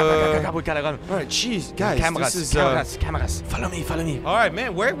 We gotta run. all right, jeez, guys, Cameras. this is Follow me. all right,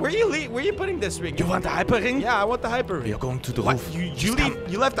 man. Where you putting this ring? You want the hyper ring? Yeah, I want the hyper ring. We are going to the What? roof.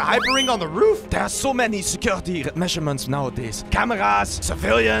 You left the hyper ring on the roof? There are so many security measurements nowadays. Cameras,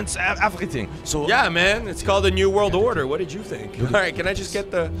 surveillance, everything. So Yeah, man. It's called the New World Order. What did you think? All right, can I just get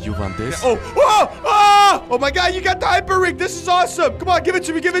the? you want this? Oh my God! You got the hyper ring. This is awesome. Come on, give it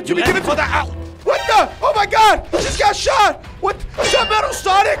to me. Give it to me. What the? Oh my God! He just got shot. What? Is that Metal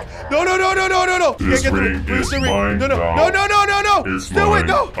Sonic? No. This ring is mine now. No. It's Do mine. it.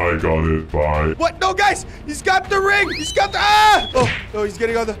 No. I got it. Bye. What? No, guys. He's got the ring. He's got the. Oh, he's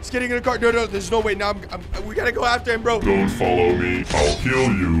getting in the car. No. There's no way. Now we gotta go after him, bro. Don't follow me. I'll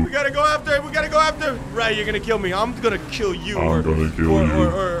kill you. We gotta go after him. Right, you're gonna kill me. I'm gonna kill you. I'm gonna kill you.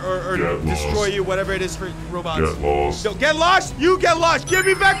 Or Get destroy lost. you, whatever it is for robots. Get lost. No, get lost. You get lost. Give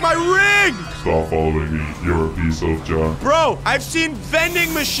me back my ring. Stop following me. You're a piece of junk. Bro, I've seen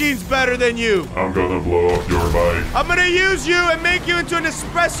vending machines better than you. I'm gonna blow up your bike. I'm gonna use you and make you into an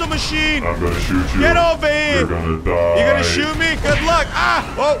espresso machine. I'm gonna shoot you. Get over here. You're gonna die. You're gonna shoot me? Good luck.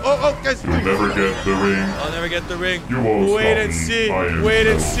 Oh, guys. You'll never get the ring. I'll never get the ring. You won't Wait stop and me. see. I am Wait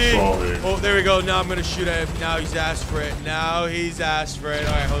and Metal see. Sonic. Oh, there we go. Now I'm gonna shoot at him. Now he's asked for it.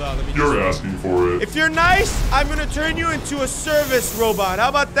 All right, hold on. Let me You're asking for it. If you're nice, I'm gonna turn you into a service robot. How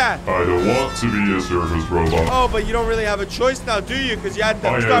about that? I don't want to be a service robot. Oh, but you don't really have a choice now, do you? Because you had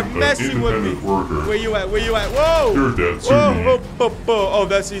I to start am an messing with me. independent worker. Where you at? Whoa! You're dead to me. Oh,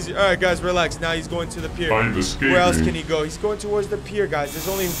 that's easy. All right, guys, relax. Now he's going to the pier. I'm escaping. Where else can he go? He's going towards the pier, guys. There's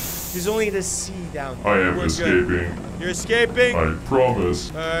only the sea down there. I am We're escaping. Good. You're escaping? I promise.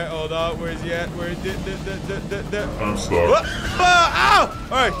 All right, hold on. Where's he at? I'm stuck. Ow!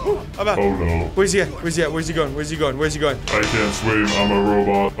 All right, I'm out. Oh no. Where's he at? Where's he going? I can't swim. I'm a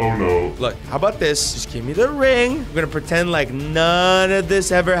robot. Oh no. Look, how about this? Just give me the ring. I'm gonna pretend like none of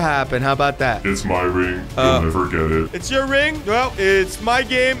this ever happened. How about that? It's my ring. You'll never get it. It's your ring? Well, it's my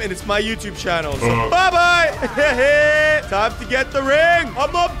game and it's my YouTube channel. So bye-bye. Time to get the ring.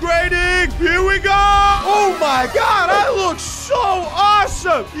 I'm upgrading. Here we go. Oh my God, I look so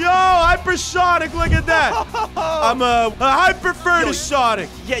awesome. Yo, hypersonic, look at that. I'm a hyper-Sonic.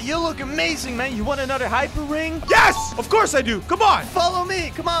 Yeah, you look amazing, man. You want another hyper ring? Yes, of course I do. Come on. Follow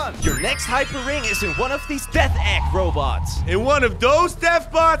me. Come on. Your next hyper ring is in one of these death egg robots. In one of those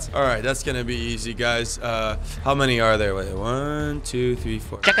death bots? All right, that's gonna be easy, guys. How many are there? Wait, 1, 2, 3,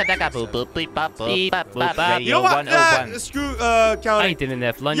 4. You know what? Screw counting. I didn't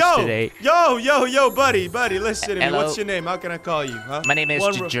have lunch today. Yo, buddy, listen to me. Hello. What's your name? How can I call you? Huh? My name is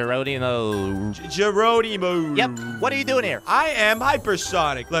Geronimo. Geronimo. Yep. What are you doing here? I am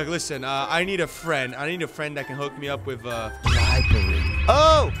hypersonic. Look, listen. I need a friend. I need a friend that can hook me up with hyper ring.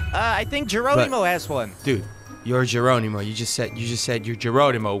 Oh, I think Geronimo has one. Dude, you're Geronimo. You just said you're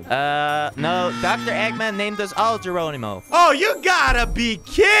Geronimo. No. Dr. Eggman named us all Geronimo. Oh, you gotta be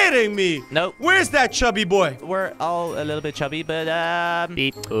kidding me. Nope. Where's that chubby boy? We're all a little bit chubby, but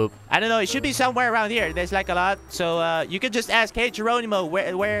beep. Oop. I don't know. It should be somewhere around here. There's like a lot. So you could just ask, hey Geronimo,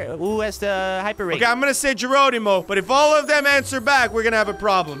 who has the hyper ring? Okay, I'm gonna say Geronimo, but if all of them answer back, we're gonna have a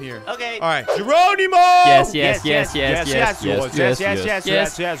problem here. Okay. All right, Geronimo. Yes.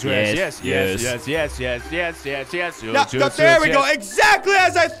 No, there we go. Exactly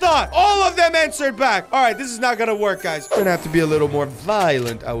as I thought. All of them answered back. All right, this is not gonna work, guys. We're gonna have to be a little more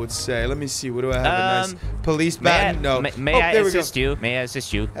violent, I would say. Let me see. What do I have? A Police baton? No. May I assist you? May I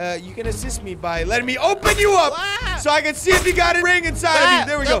assist you? You can assist me by letting me open you up so I can see if you got a ring inside of you.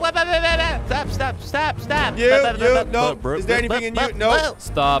 There we go. Stop. No. Is there anything in you? No.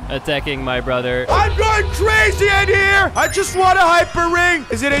 Stop attacking my brother. I'm going crazy in here. I just want a hyper ring.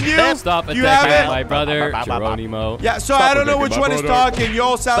 Is it in you? Stop You have attacking it? my brother, Geronimo. Yeah, so I don't know which one is talking. You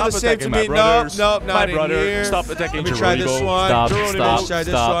all sound the same to me. No, not in here. Stop attacking Let me try this one. Stop. Try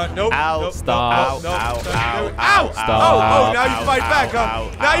this one. Nope. Stop. Ow. Oh, now you fight back, huh?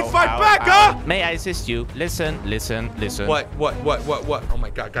 Now you fight back, huh? May I assist you? Listen. What? Oh my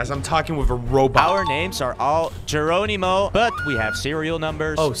god, guys, I'm talking with a robot. Our names are all Geronimo, but we have serial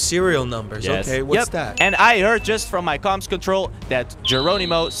numbers. Oh, serial numbers. Yes. Okay, what's that? And I heard just from my comms control that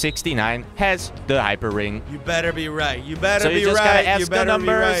Geronimo 69 has the hyper ring. You better be right. You better So be you just right. gotta You ask the better be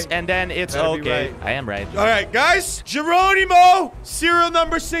numbers, right. and then it's Better be okay. right. I am right. All right, guys. Geronimo, serial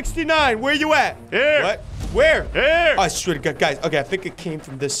number 69. Where you at? Here. What? Where? Here. I swear to God, guys. Okay, I think it came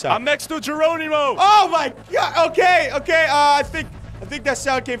from this side. I'm next to Geronimo. Oh my God. Okay. I think that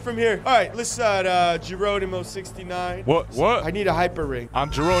sound came from here. All right, listen, Geronimo 69. What? I need a hyper ring. I'm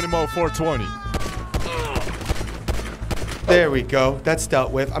Geronimo 420. There we go. That's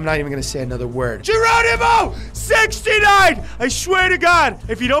dealt with. I'm not even gonna say another word. Geronimo 69. I swear to God,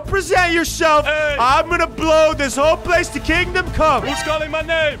 if you don't present yourself, Hey. I'm gonna blow this whole place to Kingdom Come. Who's calling my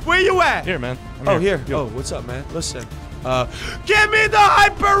name? Where you at? Here, man. Oh, here. Oh, what's up, man? Listen. Give me the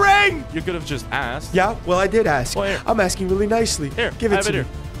hyper ring! You could have just asked. Yeah, well, I did ask. Well, here. I'm asking really nicely. Here, give it have to it me. here.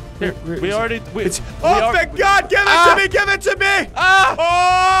 Here, Where we is it? already. Thank God! Give it to me! Give it to me!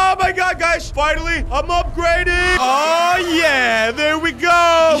 Oh my God, guys! Finally, I'm upgrading! Oh yeah! There we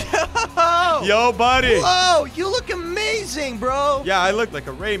go! Yo, buddy! Whoa, you look amazing, bro. Yeah, I look like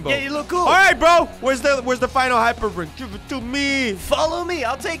a rainbow. Yeah, you look cool. All right, bro. Where's the final hyper ring? Give it to me. Follow me,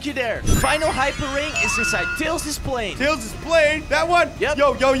 I'll take you there. Final hyper ring is inside Tails' plane. Tails' plane? That one? Yep.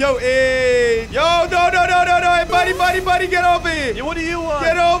 Yo, hey. Yo, no. Hey, buddy, get over here. What do you want?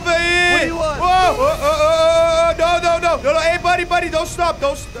 Get over here. What do you want? Whoa. No. Hey, buddy, don't stop.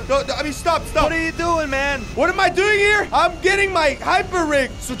 Stop. What are you doing, man? What am I doing here? I'm getting my hyper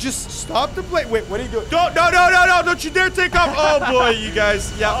ring. So just stop the plane. Wait, what are you doing? No. Don't you dare take off. Oh, boy, you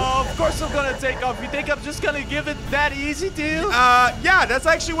guys. Yeah. Oh, of course I'm gonna take off. You think I'm just gonna give it that easy to you? Yeah, that's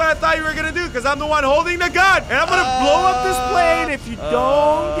actually what I thought you were gonna do, because I'm the one holding the gun, and I'm gonna blow up this plane if you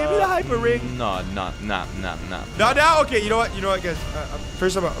don't give me the hyper ring. No. Now, okay, you know what, guys?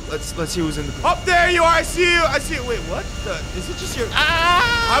 First of all, let's see who's in the. Oh, there you are. I see you. Wait, what? Is it just your?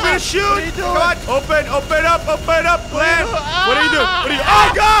 I'm gonna shoot. What are you doing? Come on, open up, plan. What are you doing?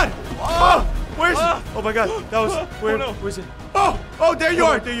 Oh God! Oh, where's? Oh my God, that was where? Where's it? Oh, there you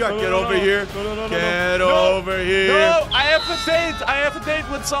are. Get over here. Get over here. No, I have a date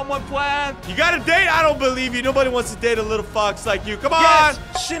with someone planned. You got a date? I don't believe you. Nobody wants to date a little fox like you. Come on. Yes,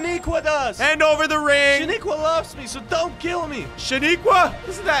 Shaniqua does. Hand over the ring. Shaniqua loves me, so don't kill me. Shaniqua?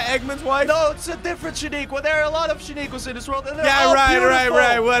 Isn't that Eggman's wife? No, it's a different Shaniqua. There are a lot of Shaniquas in this world, and they're Yeah, all right.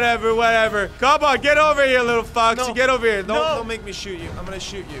 beautiful. Whatever. Come on, get over here, little fox. No. Get over here. No. Don't make me shoot you. I'm gonna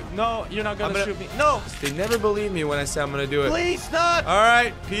shoot you. No, you're not gonna shoot me. No, They never believe me when I say I'm gonna do it. please not. All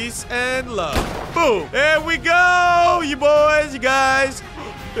right, peace and love. Boom. There we go, you boys, you guys.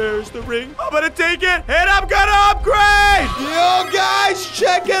 There's the ring. I'm gonna take it, and I'm gonna upgrade. Yo, guys,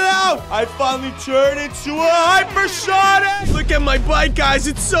 check it out. I finally turned into a hypersonic. Look at my bike, guys.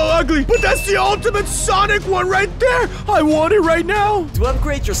 It's so ugly, but that's the ultimate Sonic one right there. I want it right now. To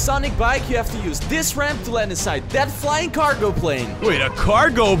upgrade your Sonic bike, you have to use this ramp to land inside that flying cargo plane. Wait, a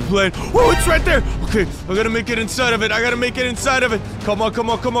cargo plane? Oh, it's right there. Okay, I gotta make it inside of it. Come on.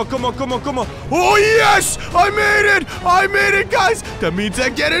 Oh, yes! I made it, guys. That means I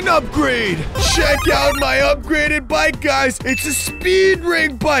get an upgrade. Check out my upgraded bike, guys. It's a speed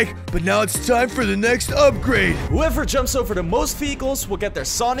ring bike. But now it's time for the next upgrade. Whoever jumps over the most vehicles will get their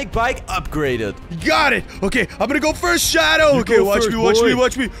Sonic bike upgraded. Got it. Okay, I'm gonna go first, Shadow. Okay, go watch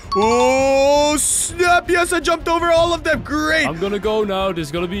first, me. Oh, snap. Yes, I jumped over all of them. Great. I'm gonna go now. This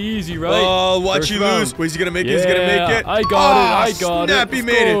is gonna be easy, right? Oh, watch First you round. lose. Wait, is he gonna make it? He's gonna make it. I got it. Snap, he Of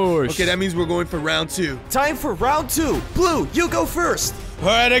made course. it. Okay, that means we're going for round 2. Time for round 2. Blue, you go first. All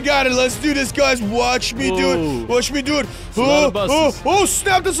right, I got it. Let's do this, guys. Watch me do it. a lot of buses. Oh,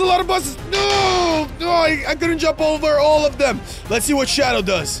 snap. That's a lot of buses. No, I couldn't jump over all of them. Let's see what Shadow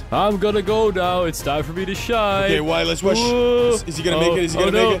does. I'm gonna go now. It's time for me to shine. Okay, why? Let's watch. Ooh. Is he gonna make it? Is he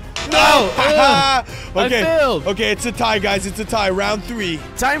gonna no. make it? No! Okay. I failed. Okay, it's a tie, guys. It's a tie. Round 3.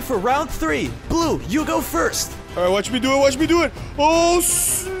 Time for round 3. Blue, you go first. All right, watch me do it. Watch me do it. Oh,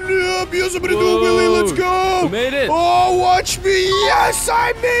 snap. Yes, I'm going to do it, Willie. Let's go. You made it. Oh, watch me. Yes,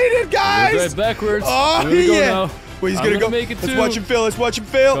 I made it, guys. Right backwards. Oh, yeah. Wait, he's going to go. Make it Let's watch him fail. Let's watch him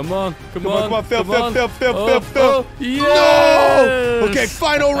fail. Come on. Come on. Fail. Yes. No. Okay,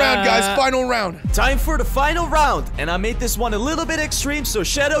 final round, guys. Final round. Time for the final round. And I made this one a little bit extreme, so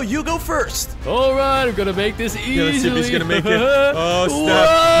Shadow, you go first. All right, I'm going to make this easy. Let's see if he's going to make it. Oh, snap.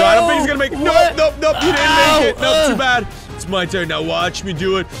 No, I don't think he's going to make it. Nope. You didn't make it. Nope, too bad. It's my turn now. Watch me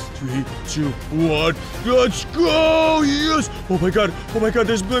do it. 3, 2, 1. Let's go. Yes. Oh my god.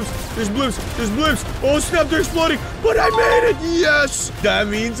 There's blimps. Oh snap, they're exploding. But I made it. Yes. That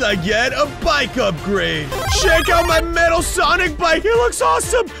means I get a bike upgrade. Check out my metal Sonic bike. It looks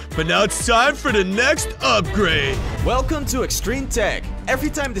awesome. But now it's time for the next upgrade. Welcome to Extreme Tag.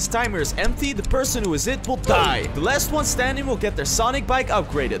 Every time this timer is empty, the person who is it will die. The last one standing will get their Sonic bike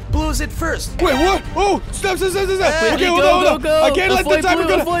upgraded. Blue is it first. Wait, what? Oh, stop. Okay, hold on. I can't let the timer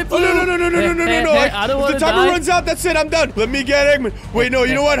go. Oh, no. If the timer runs out, that's it. I'm done. Let me get Eggman. Wait, no,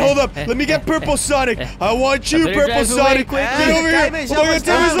 you know what? Hold up. Let me get Purple Sonic. I want you, Purple Sonic. Get over here. Oh my god, timer's almost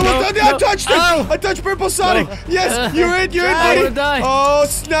done. I touched him. I touched Purple Sonic. Yes, you're in, buddy. Oh,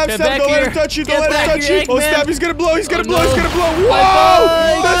 snap. Don't let him touch you. Oh, snap. He's gonna blow. Whoa.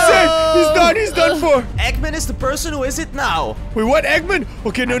 That's it. He's done for. Eggman is the person who is it now. Wait, what? Eggman?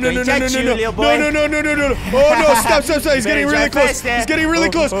 Okay, no. Oh, no. Stop. He's getting really close.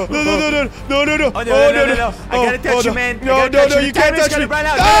 No. Oh, no. I gotta touch you, man. No, you can't touch me.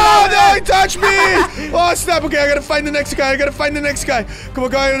 No, he touched me. Oh, snap. Okay, I gotta find the next guy. Come on,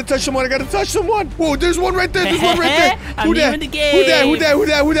 guy. I gotta touch someone. Whoa, there's one right there. Who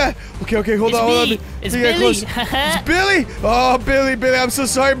that? Okay, hold on. It's Billy. It's Billy. Oh, Billy. I'm so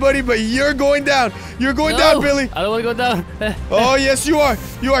sorry, buddy, but you're going down. Down, Billy. I don't want to go down. Oh, yes, you are.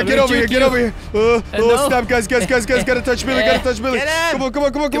 Get over here. Oh, snap, guys. Gotta touch Billy. Come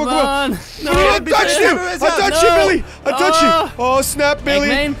on. No, I touched you. Billy. I touched you. Oh, snap, Billy.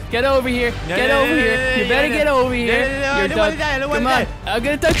 Eggman, get over here. You better get over here. You're done. Come on. I'm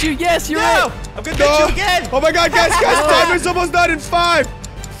gonna touch you. Yes, you're right. I'm gonna touch you again. Oh my god, guys. Timer's almost done in 5,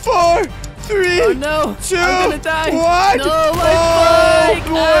 4, 3, oh no, 2, I'm gonna die. 1. No, my bike.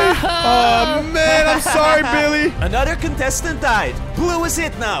 Boy. Oh man, I'm sorry, Billy. Another contestant died. Blue is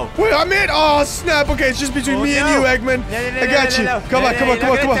it now. Wait, I'm in. Oh snap. Okay, it's just between me and you, Eggman. I got you. Come on.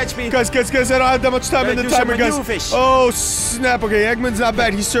 Guys, I don't have that much time in the timer, guys. Oh snap. Okay, Eggman's not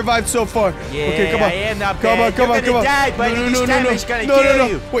bad. He survived so far. Okay, come on. I am not bad. Come on. Die, buddy. No.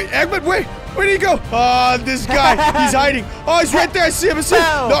 Wait, Eggman, wait. Where'd he go? This guy. He's hiding. Oh, he's right there. I see him.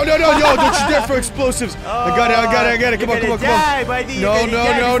 No. Yo, don't you dare for explosives. I got it. Come on.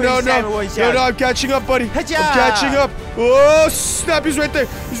 No, I'm catching up, buddy. I'm catching up. Oh, snap. He's right there.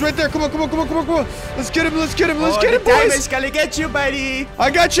 Come on. Let's get him, boys. Timer's gonna get you, buddy.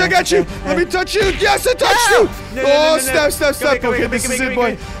 I got you. Let me touch you. Yes, I touched you. Oh, snap. Okay, this is it,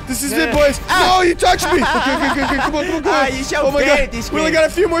 boy. No, you touched me. Okay. Come on. Oh my god. We only got a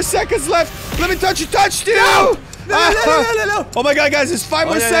few more seconds left. Let me touch you. Touched you. No. Oh my god, guys, it's 5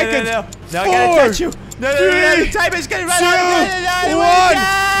 more seconds. No, I gotta touch you. No, the timer's gonna run out. 2, 1.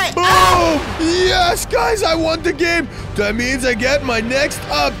 Boom. Yes, guys, I won the game. That means I get my next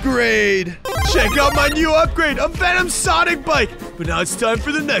upgrade. Check out my new upgrade, a Venom Sonic bike. But now it's time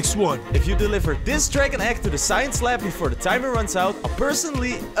for the next one. If you deliver this Dragon Egg to the science lab before the timer runs out, I'll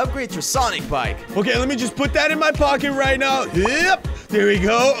personally upgrade your Sonic bike. Okay, let me just put that in my pocket right now. Yep, there we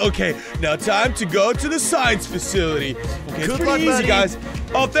go. Okay, now time to go to the science facility. Okay, it's pretty easy, guys.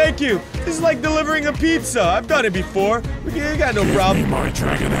 Oh, thank you. This is like delivering a pizza. I've done it before. We got no problem. My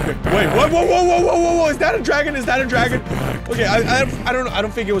Dragon Egg back. Wait, what? Whoa. Is that a dragon? Okay, I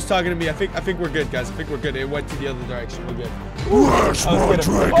don't think it was talking to me. I think we're good, guys. I think we're good. It went to the other direction. We're good. Where's my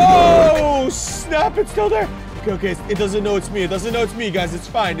Dragon Egg? Oh, snap. It's still there. Okay, it doesn't know it's me. Guys. It's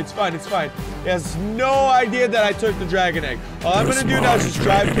fine. It has no idea that I took the Dragon Egg. All I'm gonna do now is just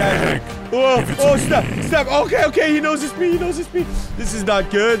drive casually. Oh, stop. Okay, he knows it's me. This is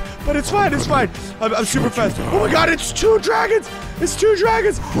not good, but it's fine. I'm super fast. Oh my god, it's 2 dragons.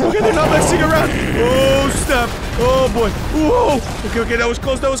 Okay, they're not messing around. Oh, snap. Oh boy. Whoa. Okay, that was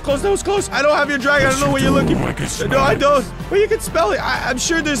close. I don't have your dragon. I don't know what you're looking for. No, I don't. Well, you can spell it. I'm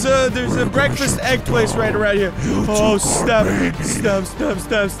sure there's a breakfast egg place right around here. Oh, snap.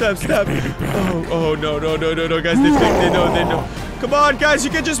 Oh, no, guys. They know. Come on, guys.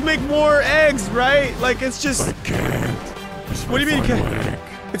 You can just make more eggs, right? Like, it's just... I can't. What do you mean you can't?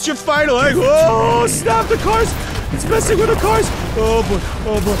 It's your final egg. Oh, snap, the cars. It's messing with the cars. Oh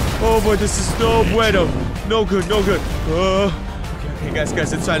boy, this is no bueno. No good. Okay, guys,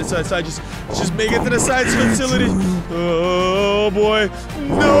 inside. Just make it to the science facility. Oh boy,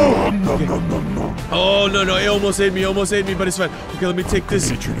 no. Okay. Oh no, it almost ate me, but it's fine. Okay, let me take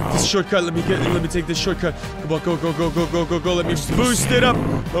this shortcut. Let me take this shortcut. Come on, go. Let me boost it up.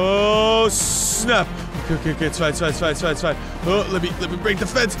 Oh snap. Okay, it's fine. Oh, let me break the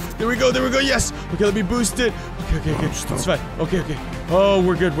fence. There we go, yes. Okay, let me boost it. Okay, it's fine. Okay. Oh,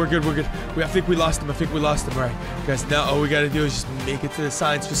 we're good. I think we lost him. All right, guys, now all we gotta do is just make it to the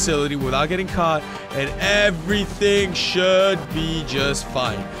science facility without getting caught, and everything should be just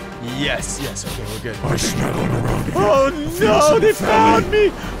fine. Yes, okay, we're good. Oh no, they found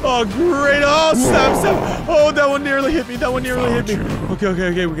me! Oh great, oh snap! Oh, that one nearly hit me,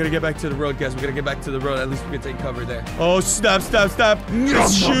 Okay, we gotta get back to the road, guys. At least we can take cover there. Oh snap!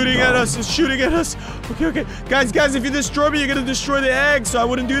 It's shooting at us, Okay. Guys, if you destroy me, you're gonna destroy the egg, so I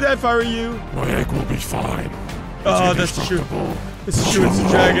wouldn't do that if I were you. My egg will be fine. Oh, that's true. It's a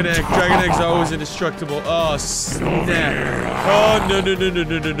dragon egg. Dragon eggs are always indestructible. Oh, snap. Oh, no.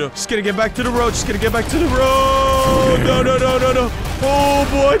 Just gonna get back to the road. No. Oh,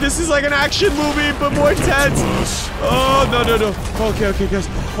 boy. This is like an action movie, but more intense. Oh, no. Okay, guys.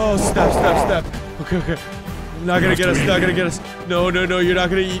 Oh, snap. Okay. Not gonna get us. No. You're not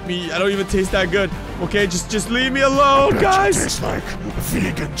gonna eat me. I don't even taste that good. Okay, just leave me alone, guys. Tastes like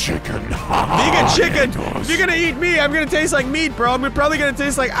vegan chicken. Vegan chicken? If you're gonna eat me, I'm gonna taste like meat, bro. I'm probably gonna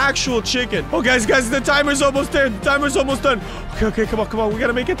taste like actual chicken. Oh, guys, the timer's almost there. Okay, come on. We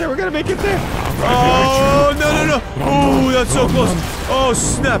gotta make it there. Oh, no. Oh, that's so close. Oh,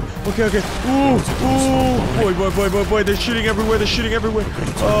 snap. Okay. Ooh. Boy. They're shooting everywhere.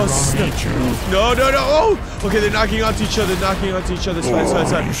 Oh, snap. No. Oh, okay, they're knocking onto each other. It's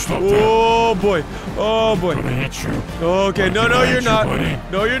fine. Oh, boy. Okay, no, you're not.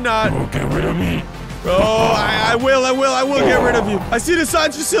 Don't get rid of me. Oh, I will get rid of you. I see the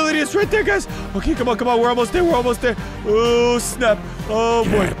science facility. It's right there, guys. Okay, come on. We're almost there. Oh, snap. Oh,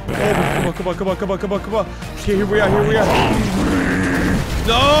 boy. Come on. Okay, here we are.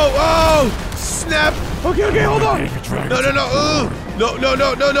 No. Oh, snap. Okay, hold on. No.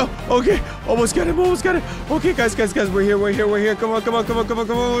 Okay, almost got him. Okay, guys, we're here. Come on. We're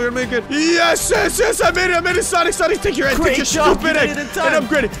gonna make it. Yes, I made it. Sonic, take your egg. Take your stupid egg and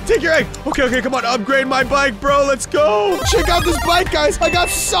upgrade it. Take your egg. Okay, come on, upgrade my bike, bro. Let's go. Check out this bike, guys. I got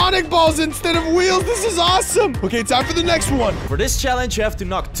Sonic balls instead of wheels. This is awesome. Okay, time for the next one. For this challenge, you have to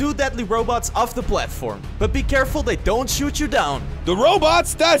knock 2 deadly robots off the platform. But be careful they don't shoot you down. The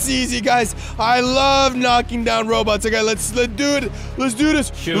robots? That's easy, guys. I love knocking down robots. Okay, let's do it. Let's do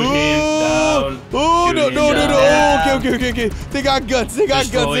this. Shoot him down. Oh, no. Okay. They got guns. They're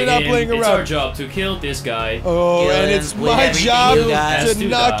not playing around. It's our job to kill this guy. Oh, and it's my job to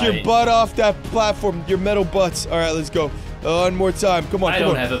knock your butt off that platform. Your metal butts. All right, let's go. One more time. Come on. I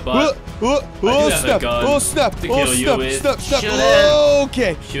don't have a butt. Snap.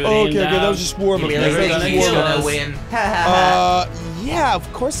 Okay. That was just warm up. Yeah,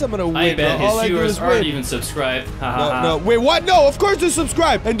 of course I'm gonna win. I bet his viewers aren't even subscribed. No. Wait, what? No, of course they're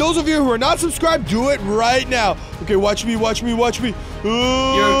subscribed. And those of you who are not subscribed, do it right now. Okay, watch me. You're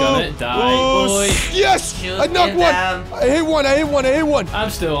gonna die, boy. Yes! I knocked one. I hit one.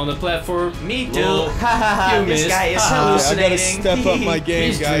 I'm still on the platform. Me too. Haha, this guy is hallucinating. I gotta step up my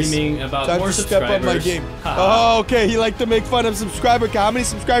game, guys. He's dreaming about Time more to step up my subscribers. game. Oh, okay. He liked to make fun of subscriber count. How many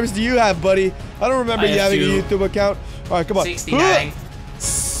subscribers do you have, buddy? I don't remember you having a YouTube account. All right, come on. 69.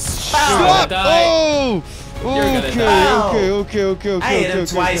 Stop! Oh! Okay. I hit him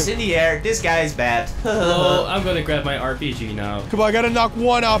twice in the air. This guy's bad. Well, I'm gonna grab my RPG now. Come on, I gotta knock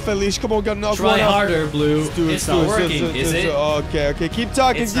one off at least. Come on, gotta knock one off. Try harder, Blue. It's not working, is it? Okay. Keep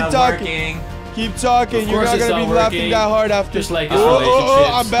talking. It's not working. Keep talking. You're not gonna be laughing that hard after. Just like this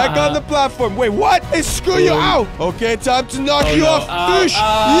relationship. I'm back on the platform. Wait, what? Hey, screw you out. Okay, time to knock you off. Fish.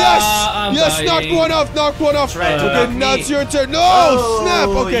 Yes, knock one off. Okay, now it's your turn. No, snap.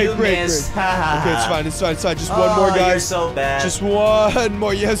 Okay, great. Okay, it's fine. Just one more, guys. You're so bad. Just one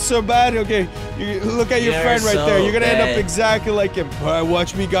more. Yes, so bad. Okay, look at your friend right there. You're gonna end up exactly like him. All right,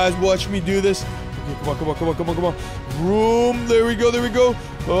 watch me, guys. Watch me do this. Okay, come on. Boom. There we go.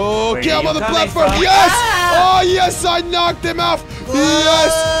 Okay, I'm on the platform. Yes! Oh, yes, I knocked him off.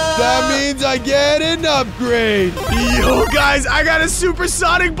 Yes! That means I get an upgrade. Yo, guys, I got a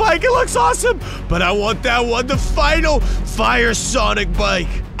supersonic bike. It looks awesome. But I want that one, the final fire sonic bike.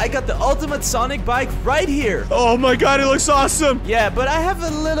 I got the ultimate Sonic bike right here. Oh my god, it looks awesome. Yeah, but I have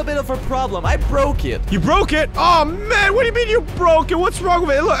a little bit of a problem. I broke it. You broke it? Oh man, what do you mean you broke it? What's wrong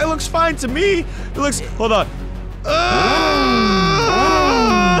with it? It looks fine to me. It looks, hold on.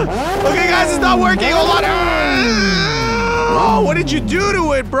 Okay guys, it's not working. Hold on. Oh, what did you do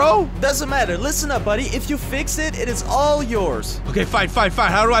to it, bro? Doesn't matter. Listen up, buddy. If you fix it, it is all yours. Okay, fine.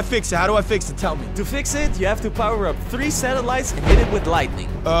 How do I fix it? Tell me. To fix it, you have to power up 3 satellites and hit it with lightning.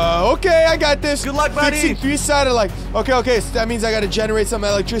 Okay, I got this. Good luck, buddy. Fixing 3 satellites. Okay, so that means I gotta generate some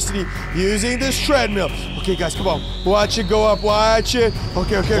electricity using this treadmill. Okay, guys, come on. Watch it go up, watch it.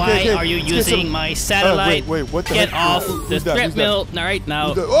 Okay. Why are you using my satellite? Wait, what the Get heck? off the Who's that? treadmill right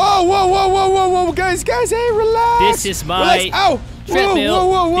now. Oh, whoa, guys, hey, relax. This is my relax. Ow. treadmill.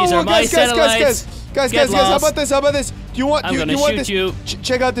 Whoa, These are my satellites. Guys, how about this? Do you want I'm gonna want shoot this? you.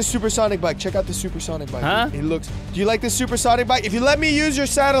 Check out this supersonic bike. Huh? It looks. Do you like this supersonic bike? If you let me use your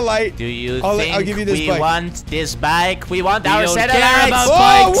satellite, Do you I'll think give you this we bike. want this bike? We want our don't care satellites. about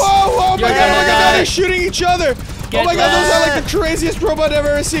Whoa, bikes. my You're God, gonna die. they're shooting each other. Get Oh my God, those are like back. the craziest robot I've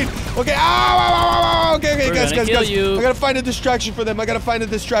ever seen. Okay, ow. Okay, We're guys. gonna kill you. I gotta find a distraction for them. Okay,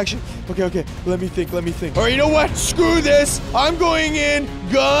 let me think. All right, you know what? Screw this. I'm going in,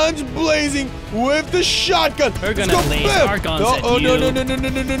 guns blazing, with the shotgun. We're Let's gonna go. laser Bam. our guns No, at oh, you.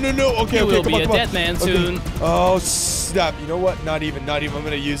 no. Okay, You will come be on, a come on. dead man Okay. soon. Oh, snap. You know what? Not even. I'm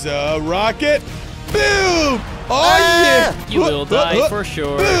gonna use a rocket. Boom! Oh, yeah! You will die for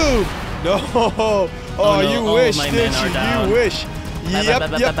sure. Boom! No! Oh, no, you all wish, my didn't men are you? down. You wish. Yep.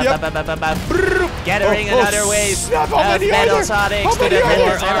 Gathering another wave Snap, how of many are metal there? Sonics How to many the are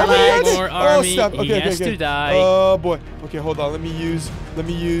there? satellites. More army. snap. He Okay, has to die. Oh, boy. Okay, hold on. Let me use. Let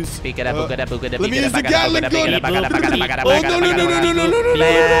me use the Gatling gun. Oh,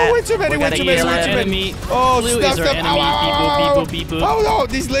 no. Wait too many. Enemy. Oh, Blue snap, is our snap. enemy. Ow. Beep, boop. Oh, no.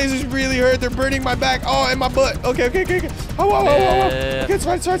 These lasers really hurt. They're burning my back. Oh, and my butt. Okay. Oh. Okay, it's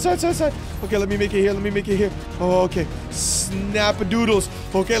fine. Okay, let me make it here. Oh, okay. Snap-a-doodles.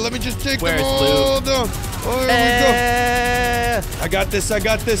 Okay, let me just take Where's them all down. Oh, here we go. I got this.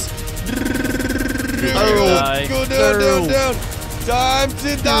 Go down. Time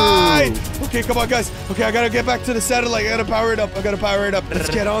to die. Okay, come on, guys. Okay, I gotta get back to the satellite. I gotta power it up. Let's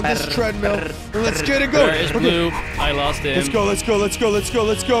get on this treadmill. Let's get it going. Where is Blue? I lost him. Let's go.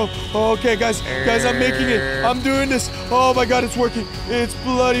 Okay, guys, I'm making it. I'm doing this. Oh my God, it's working. It's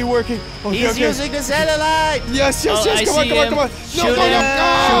bloody working. Okay, He's using the satellite. Yes. Oh, I Come on. see him. No. Shoot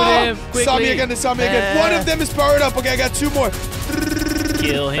him quickly. Saw me again. One of them is powered up. Okay, I got 2 more.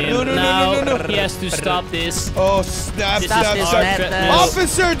 Kill him No. He has to stop this. Oh, snap. treadmill.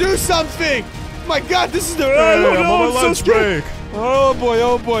 Officer, do something. My God, this is the... I'm so scared. Oh boy.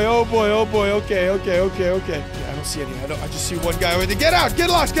 Okay. I don't see any. I just see one guy over there. Get out. Get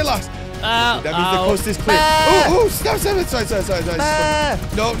lost. That means the coast is clear. Oh, stop. Sorry.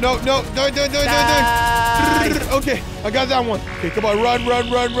 No. Okay, I got that one. Okay, come on, run.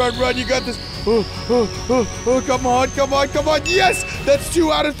 You got this. Oh, come on. Yes, that's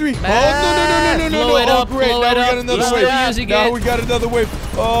 2 out of 3. Oh, no. Blow it up, Great. blow Now it we got up. another He's wave. still using Now it. we got another wave.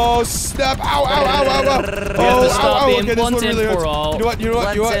 Oh, snap. Ow. have to stop him Okay, this once one really and for hurts. all. You know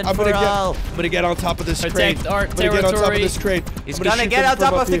what? Once and for all. I'm gonna get on top of this crane. Protect our territory. He's gonna get on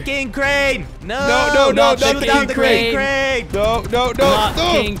top of the king crane. No, not shoot the down king crane. crane. No. Not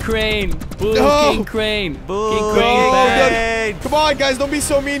King Crane. Boo, No. King Crane. Boo, King Crane bad. Crane. Come on, guys, don't be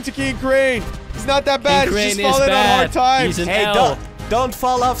so mean to King Crane. He's not that bad. King He's Crane just is falling on hard bad. times. He's an Hey, L. don't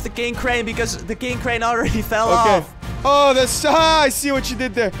fall off the king crane because the king crane already fell Okay. off. Oh, I see what you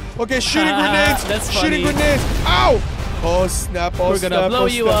did there. Okay, shooting grenades. That's Shooting funny. grenades. Ow! Oh, snap. We're gonna blow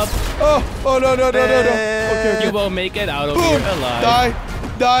you up. Oh, no. Okay. You won't make it out of Boom. here alive.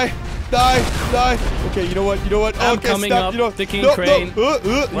 Die. Okay, you know what? I'm okay, coming stop. up You know, the king crane.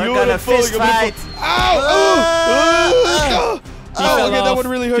 We're gonna fist fight. Ow! He fell Okay, that off, one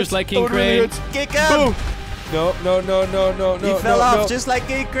really hurts. just like That King one really Crane. hurts. Kick him. Boom. No. He fell off just like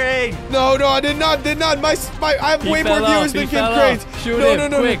King Crane. No, I did not. I have way more fell viewers off, than he King fell Cranes. off. Shoot No,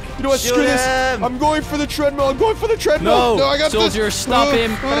 him, quick. You know what? Screw Shoot this. him. I'm going for the treadmill. No, I got soldier, this. stop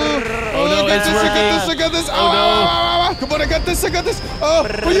him. Oh, no, I it's got this. working. Ow. Come on, I got this. Oh,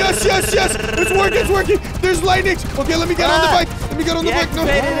 yes. It's working. There's lightnings. Okay, let me get on the bike.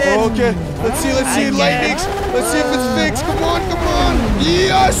 No. Okay, let's see. Lightnings. Let's see if it's fixed. Come on.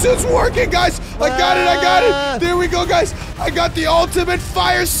 Yes, it's working, guys. I got it. There we go, guys. I got the ultimate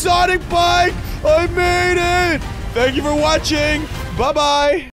fire sonic bike. I made it. Thank you for watching. Bye-bye.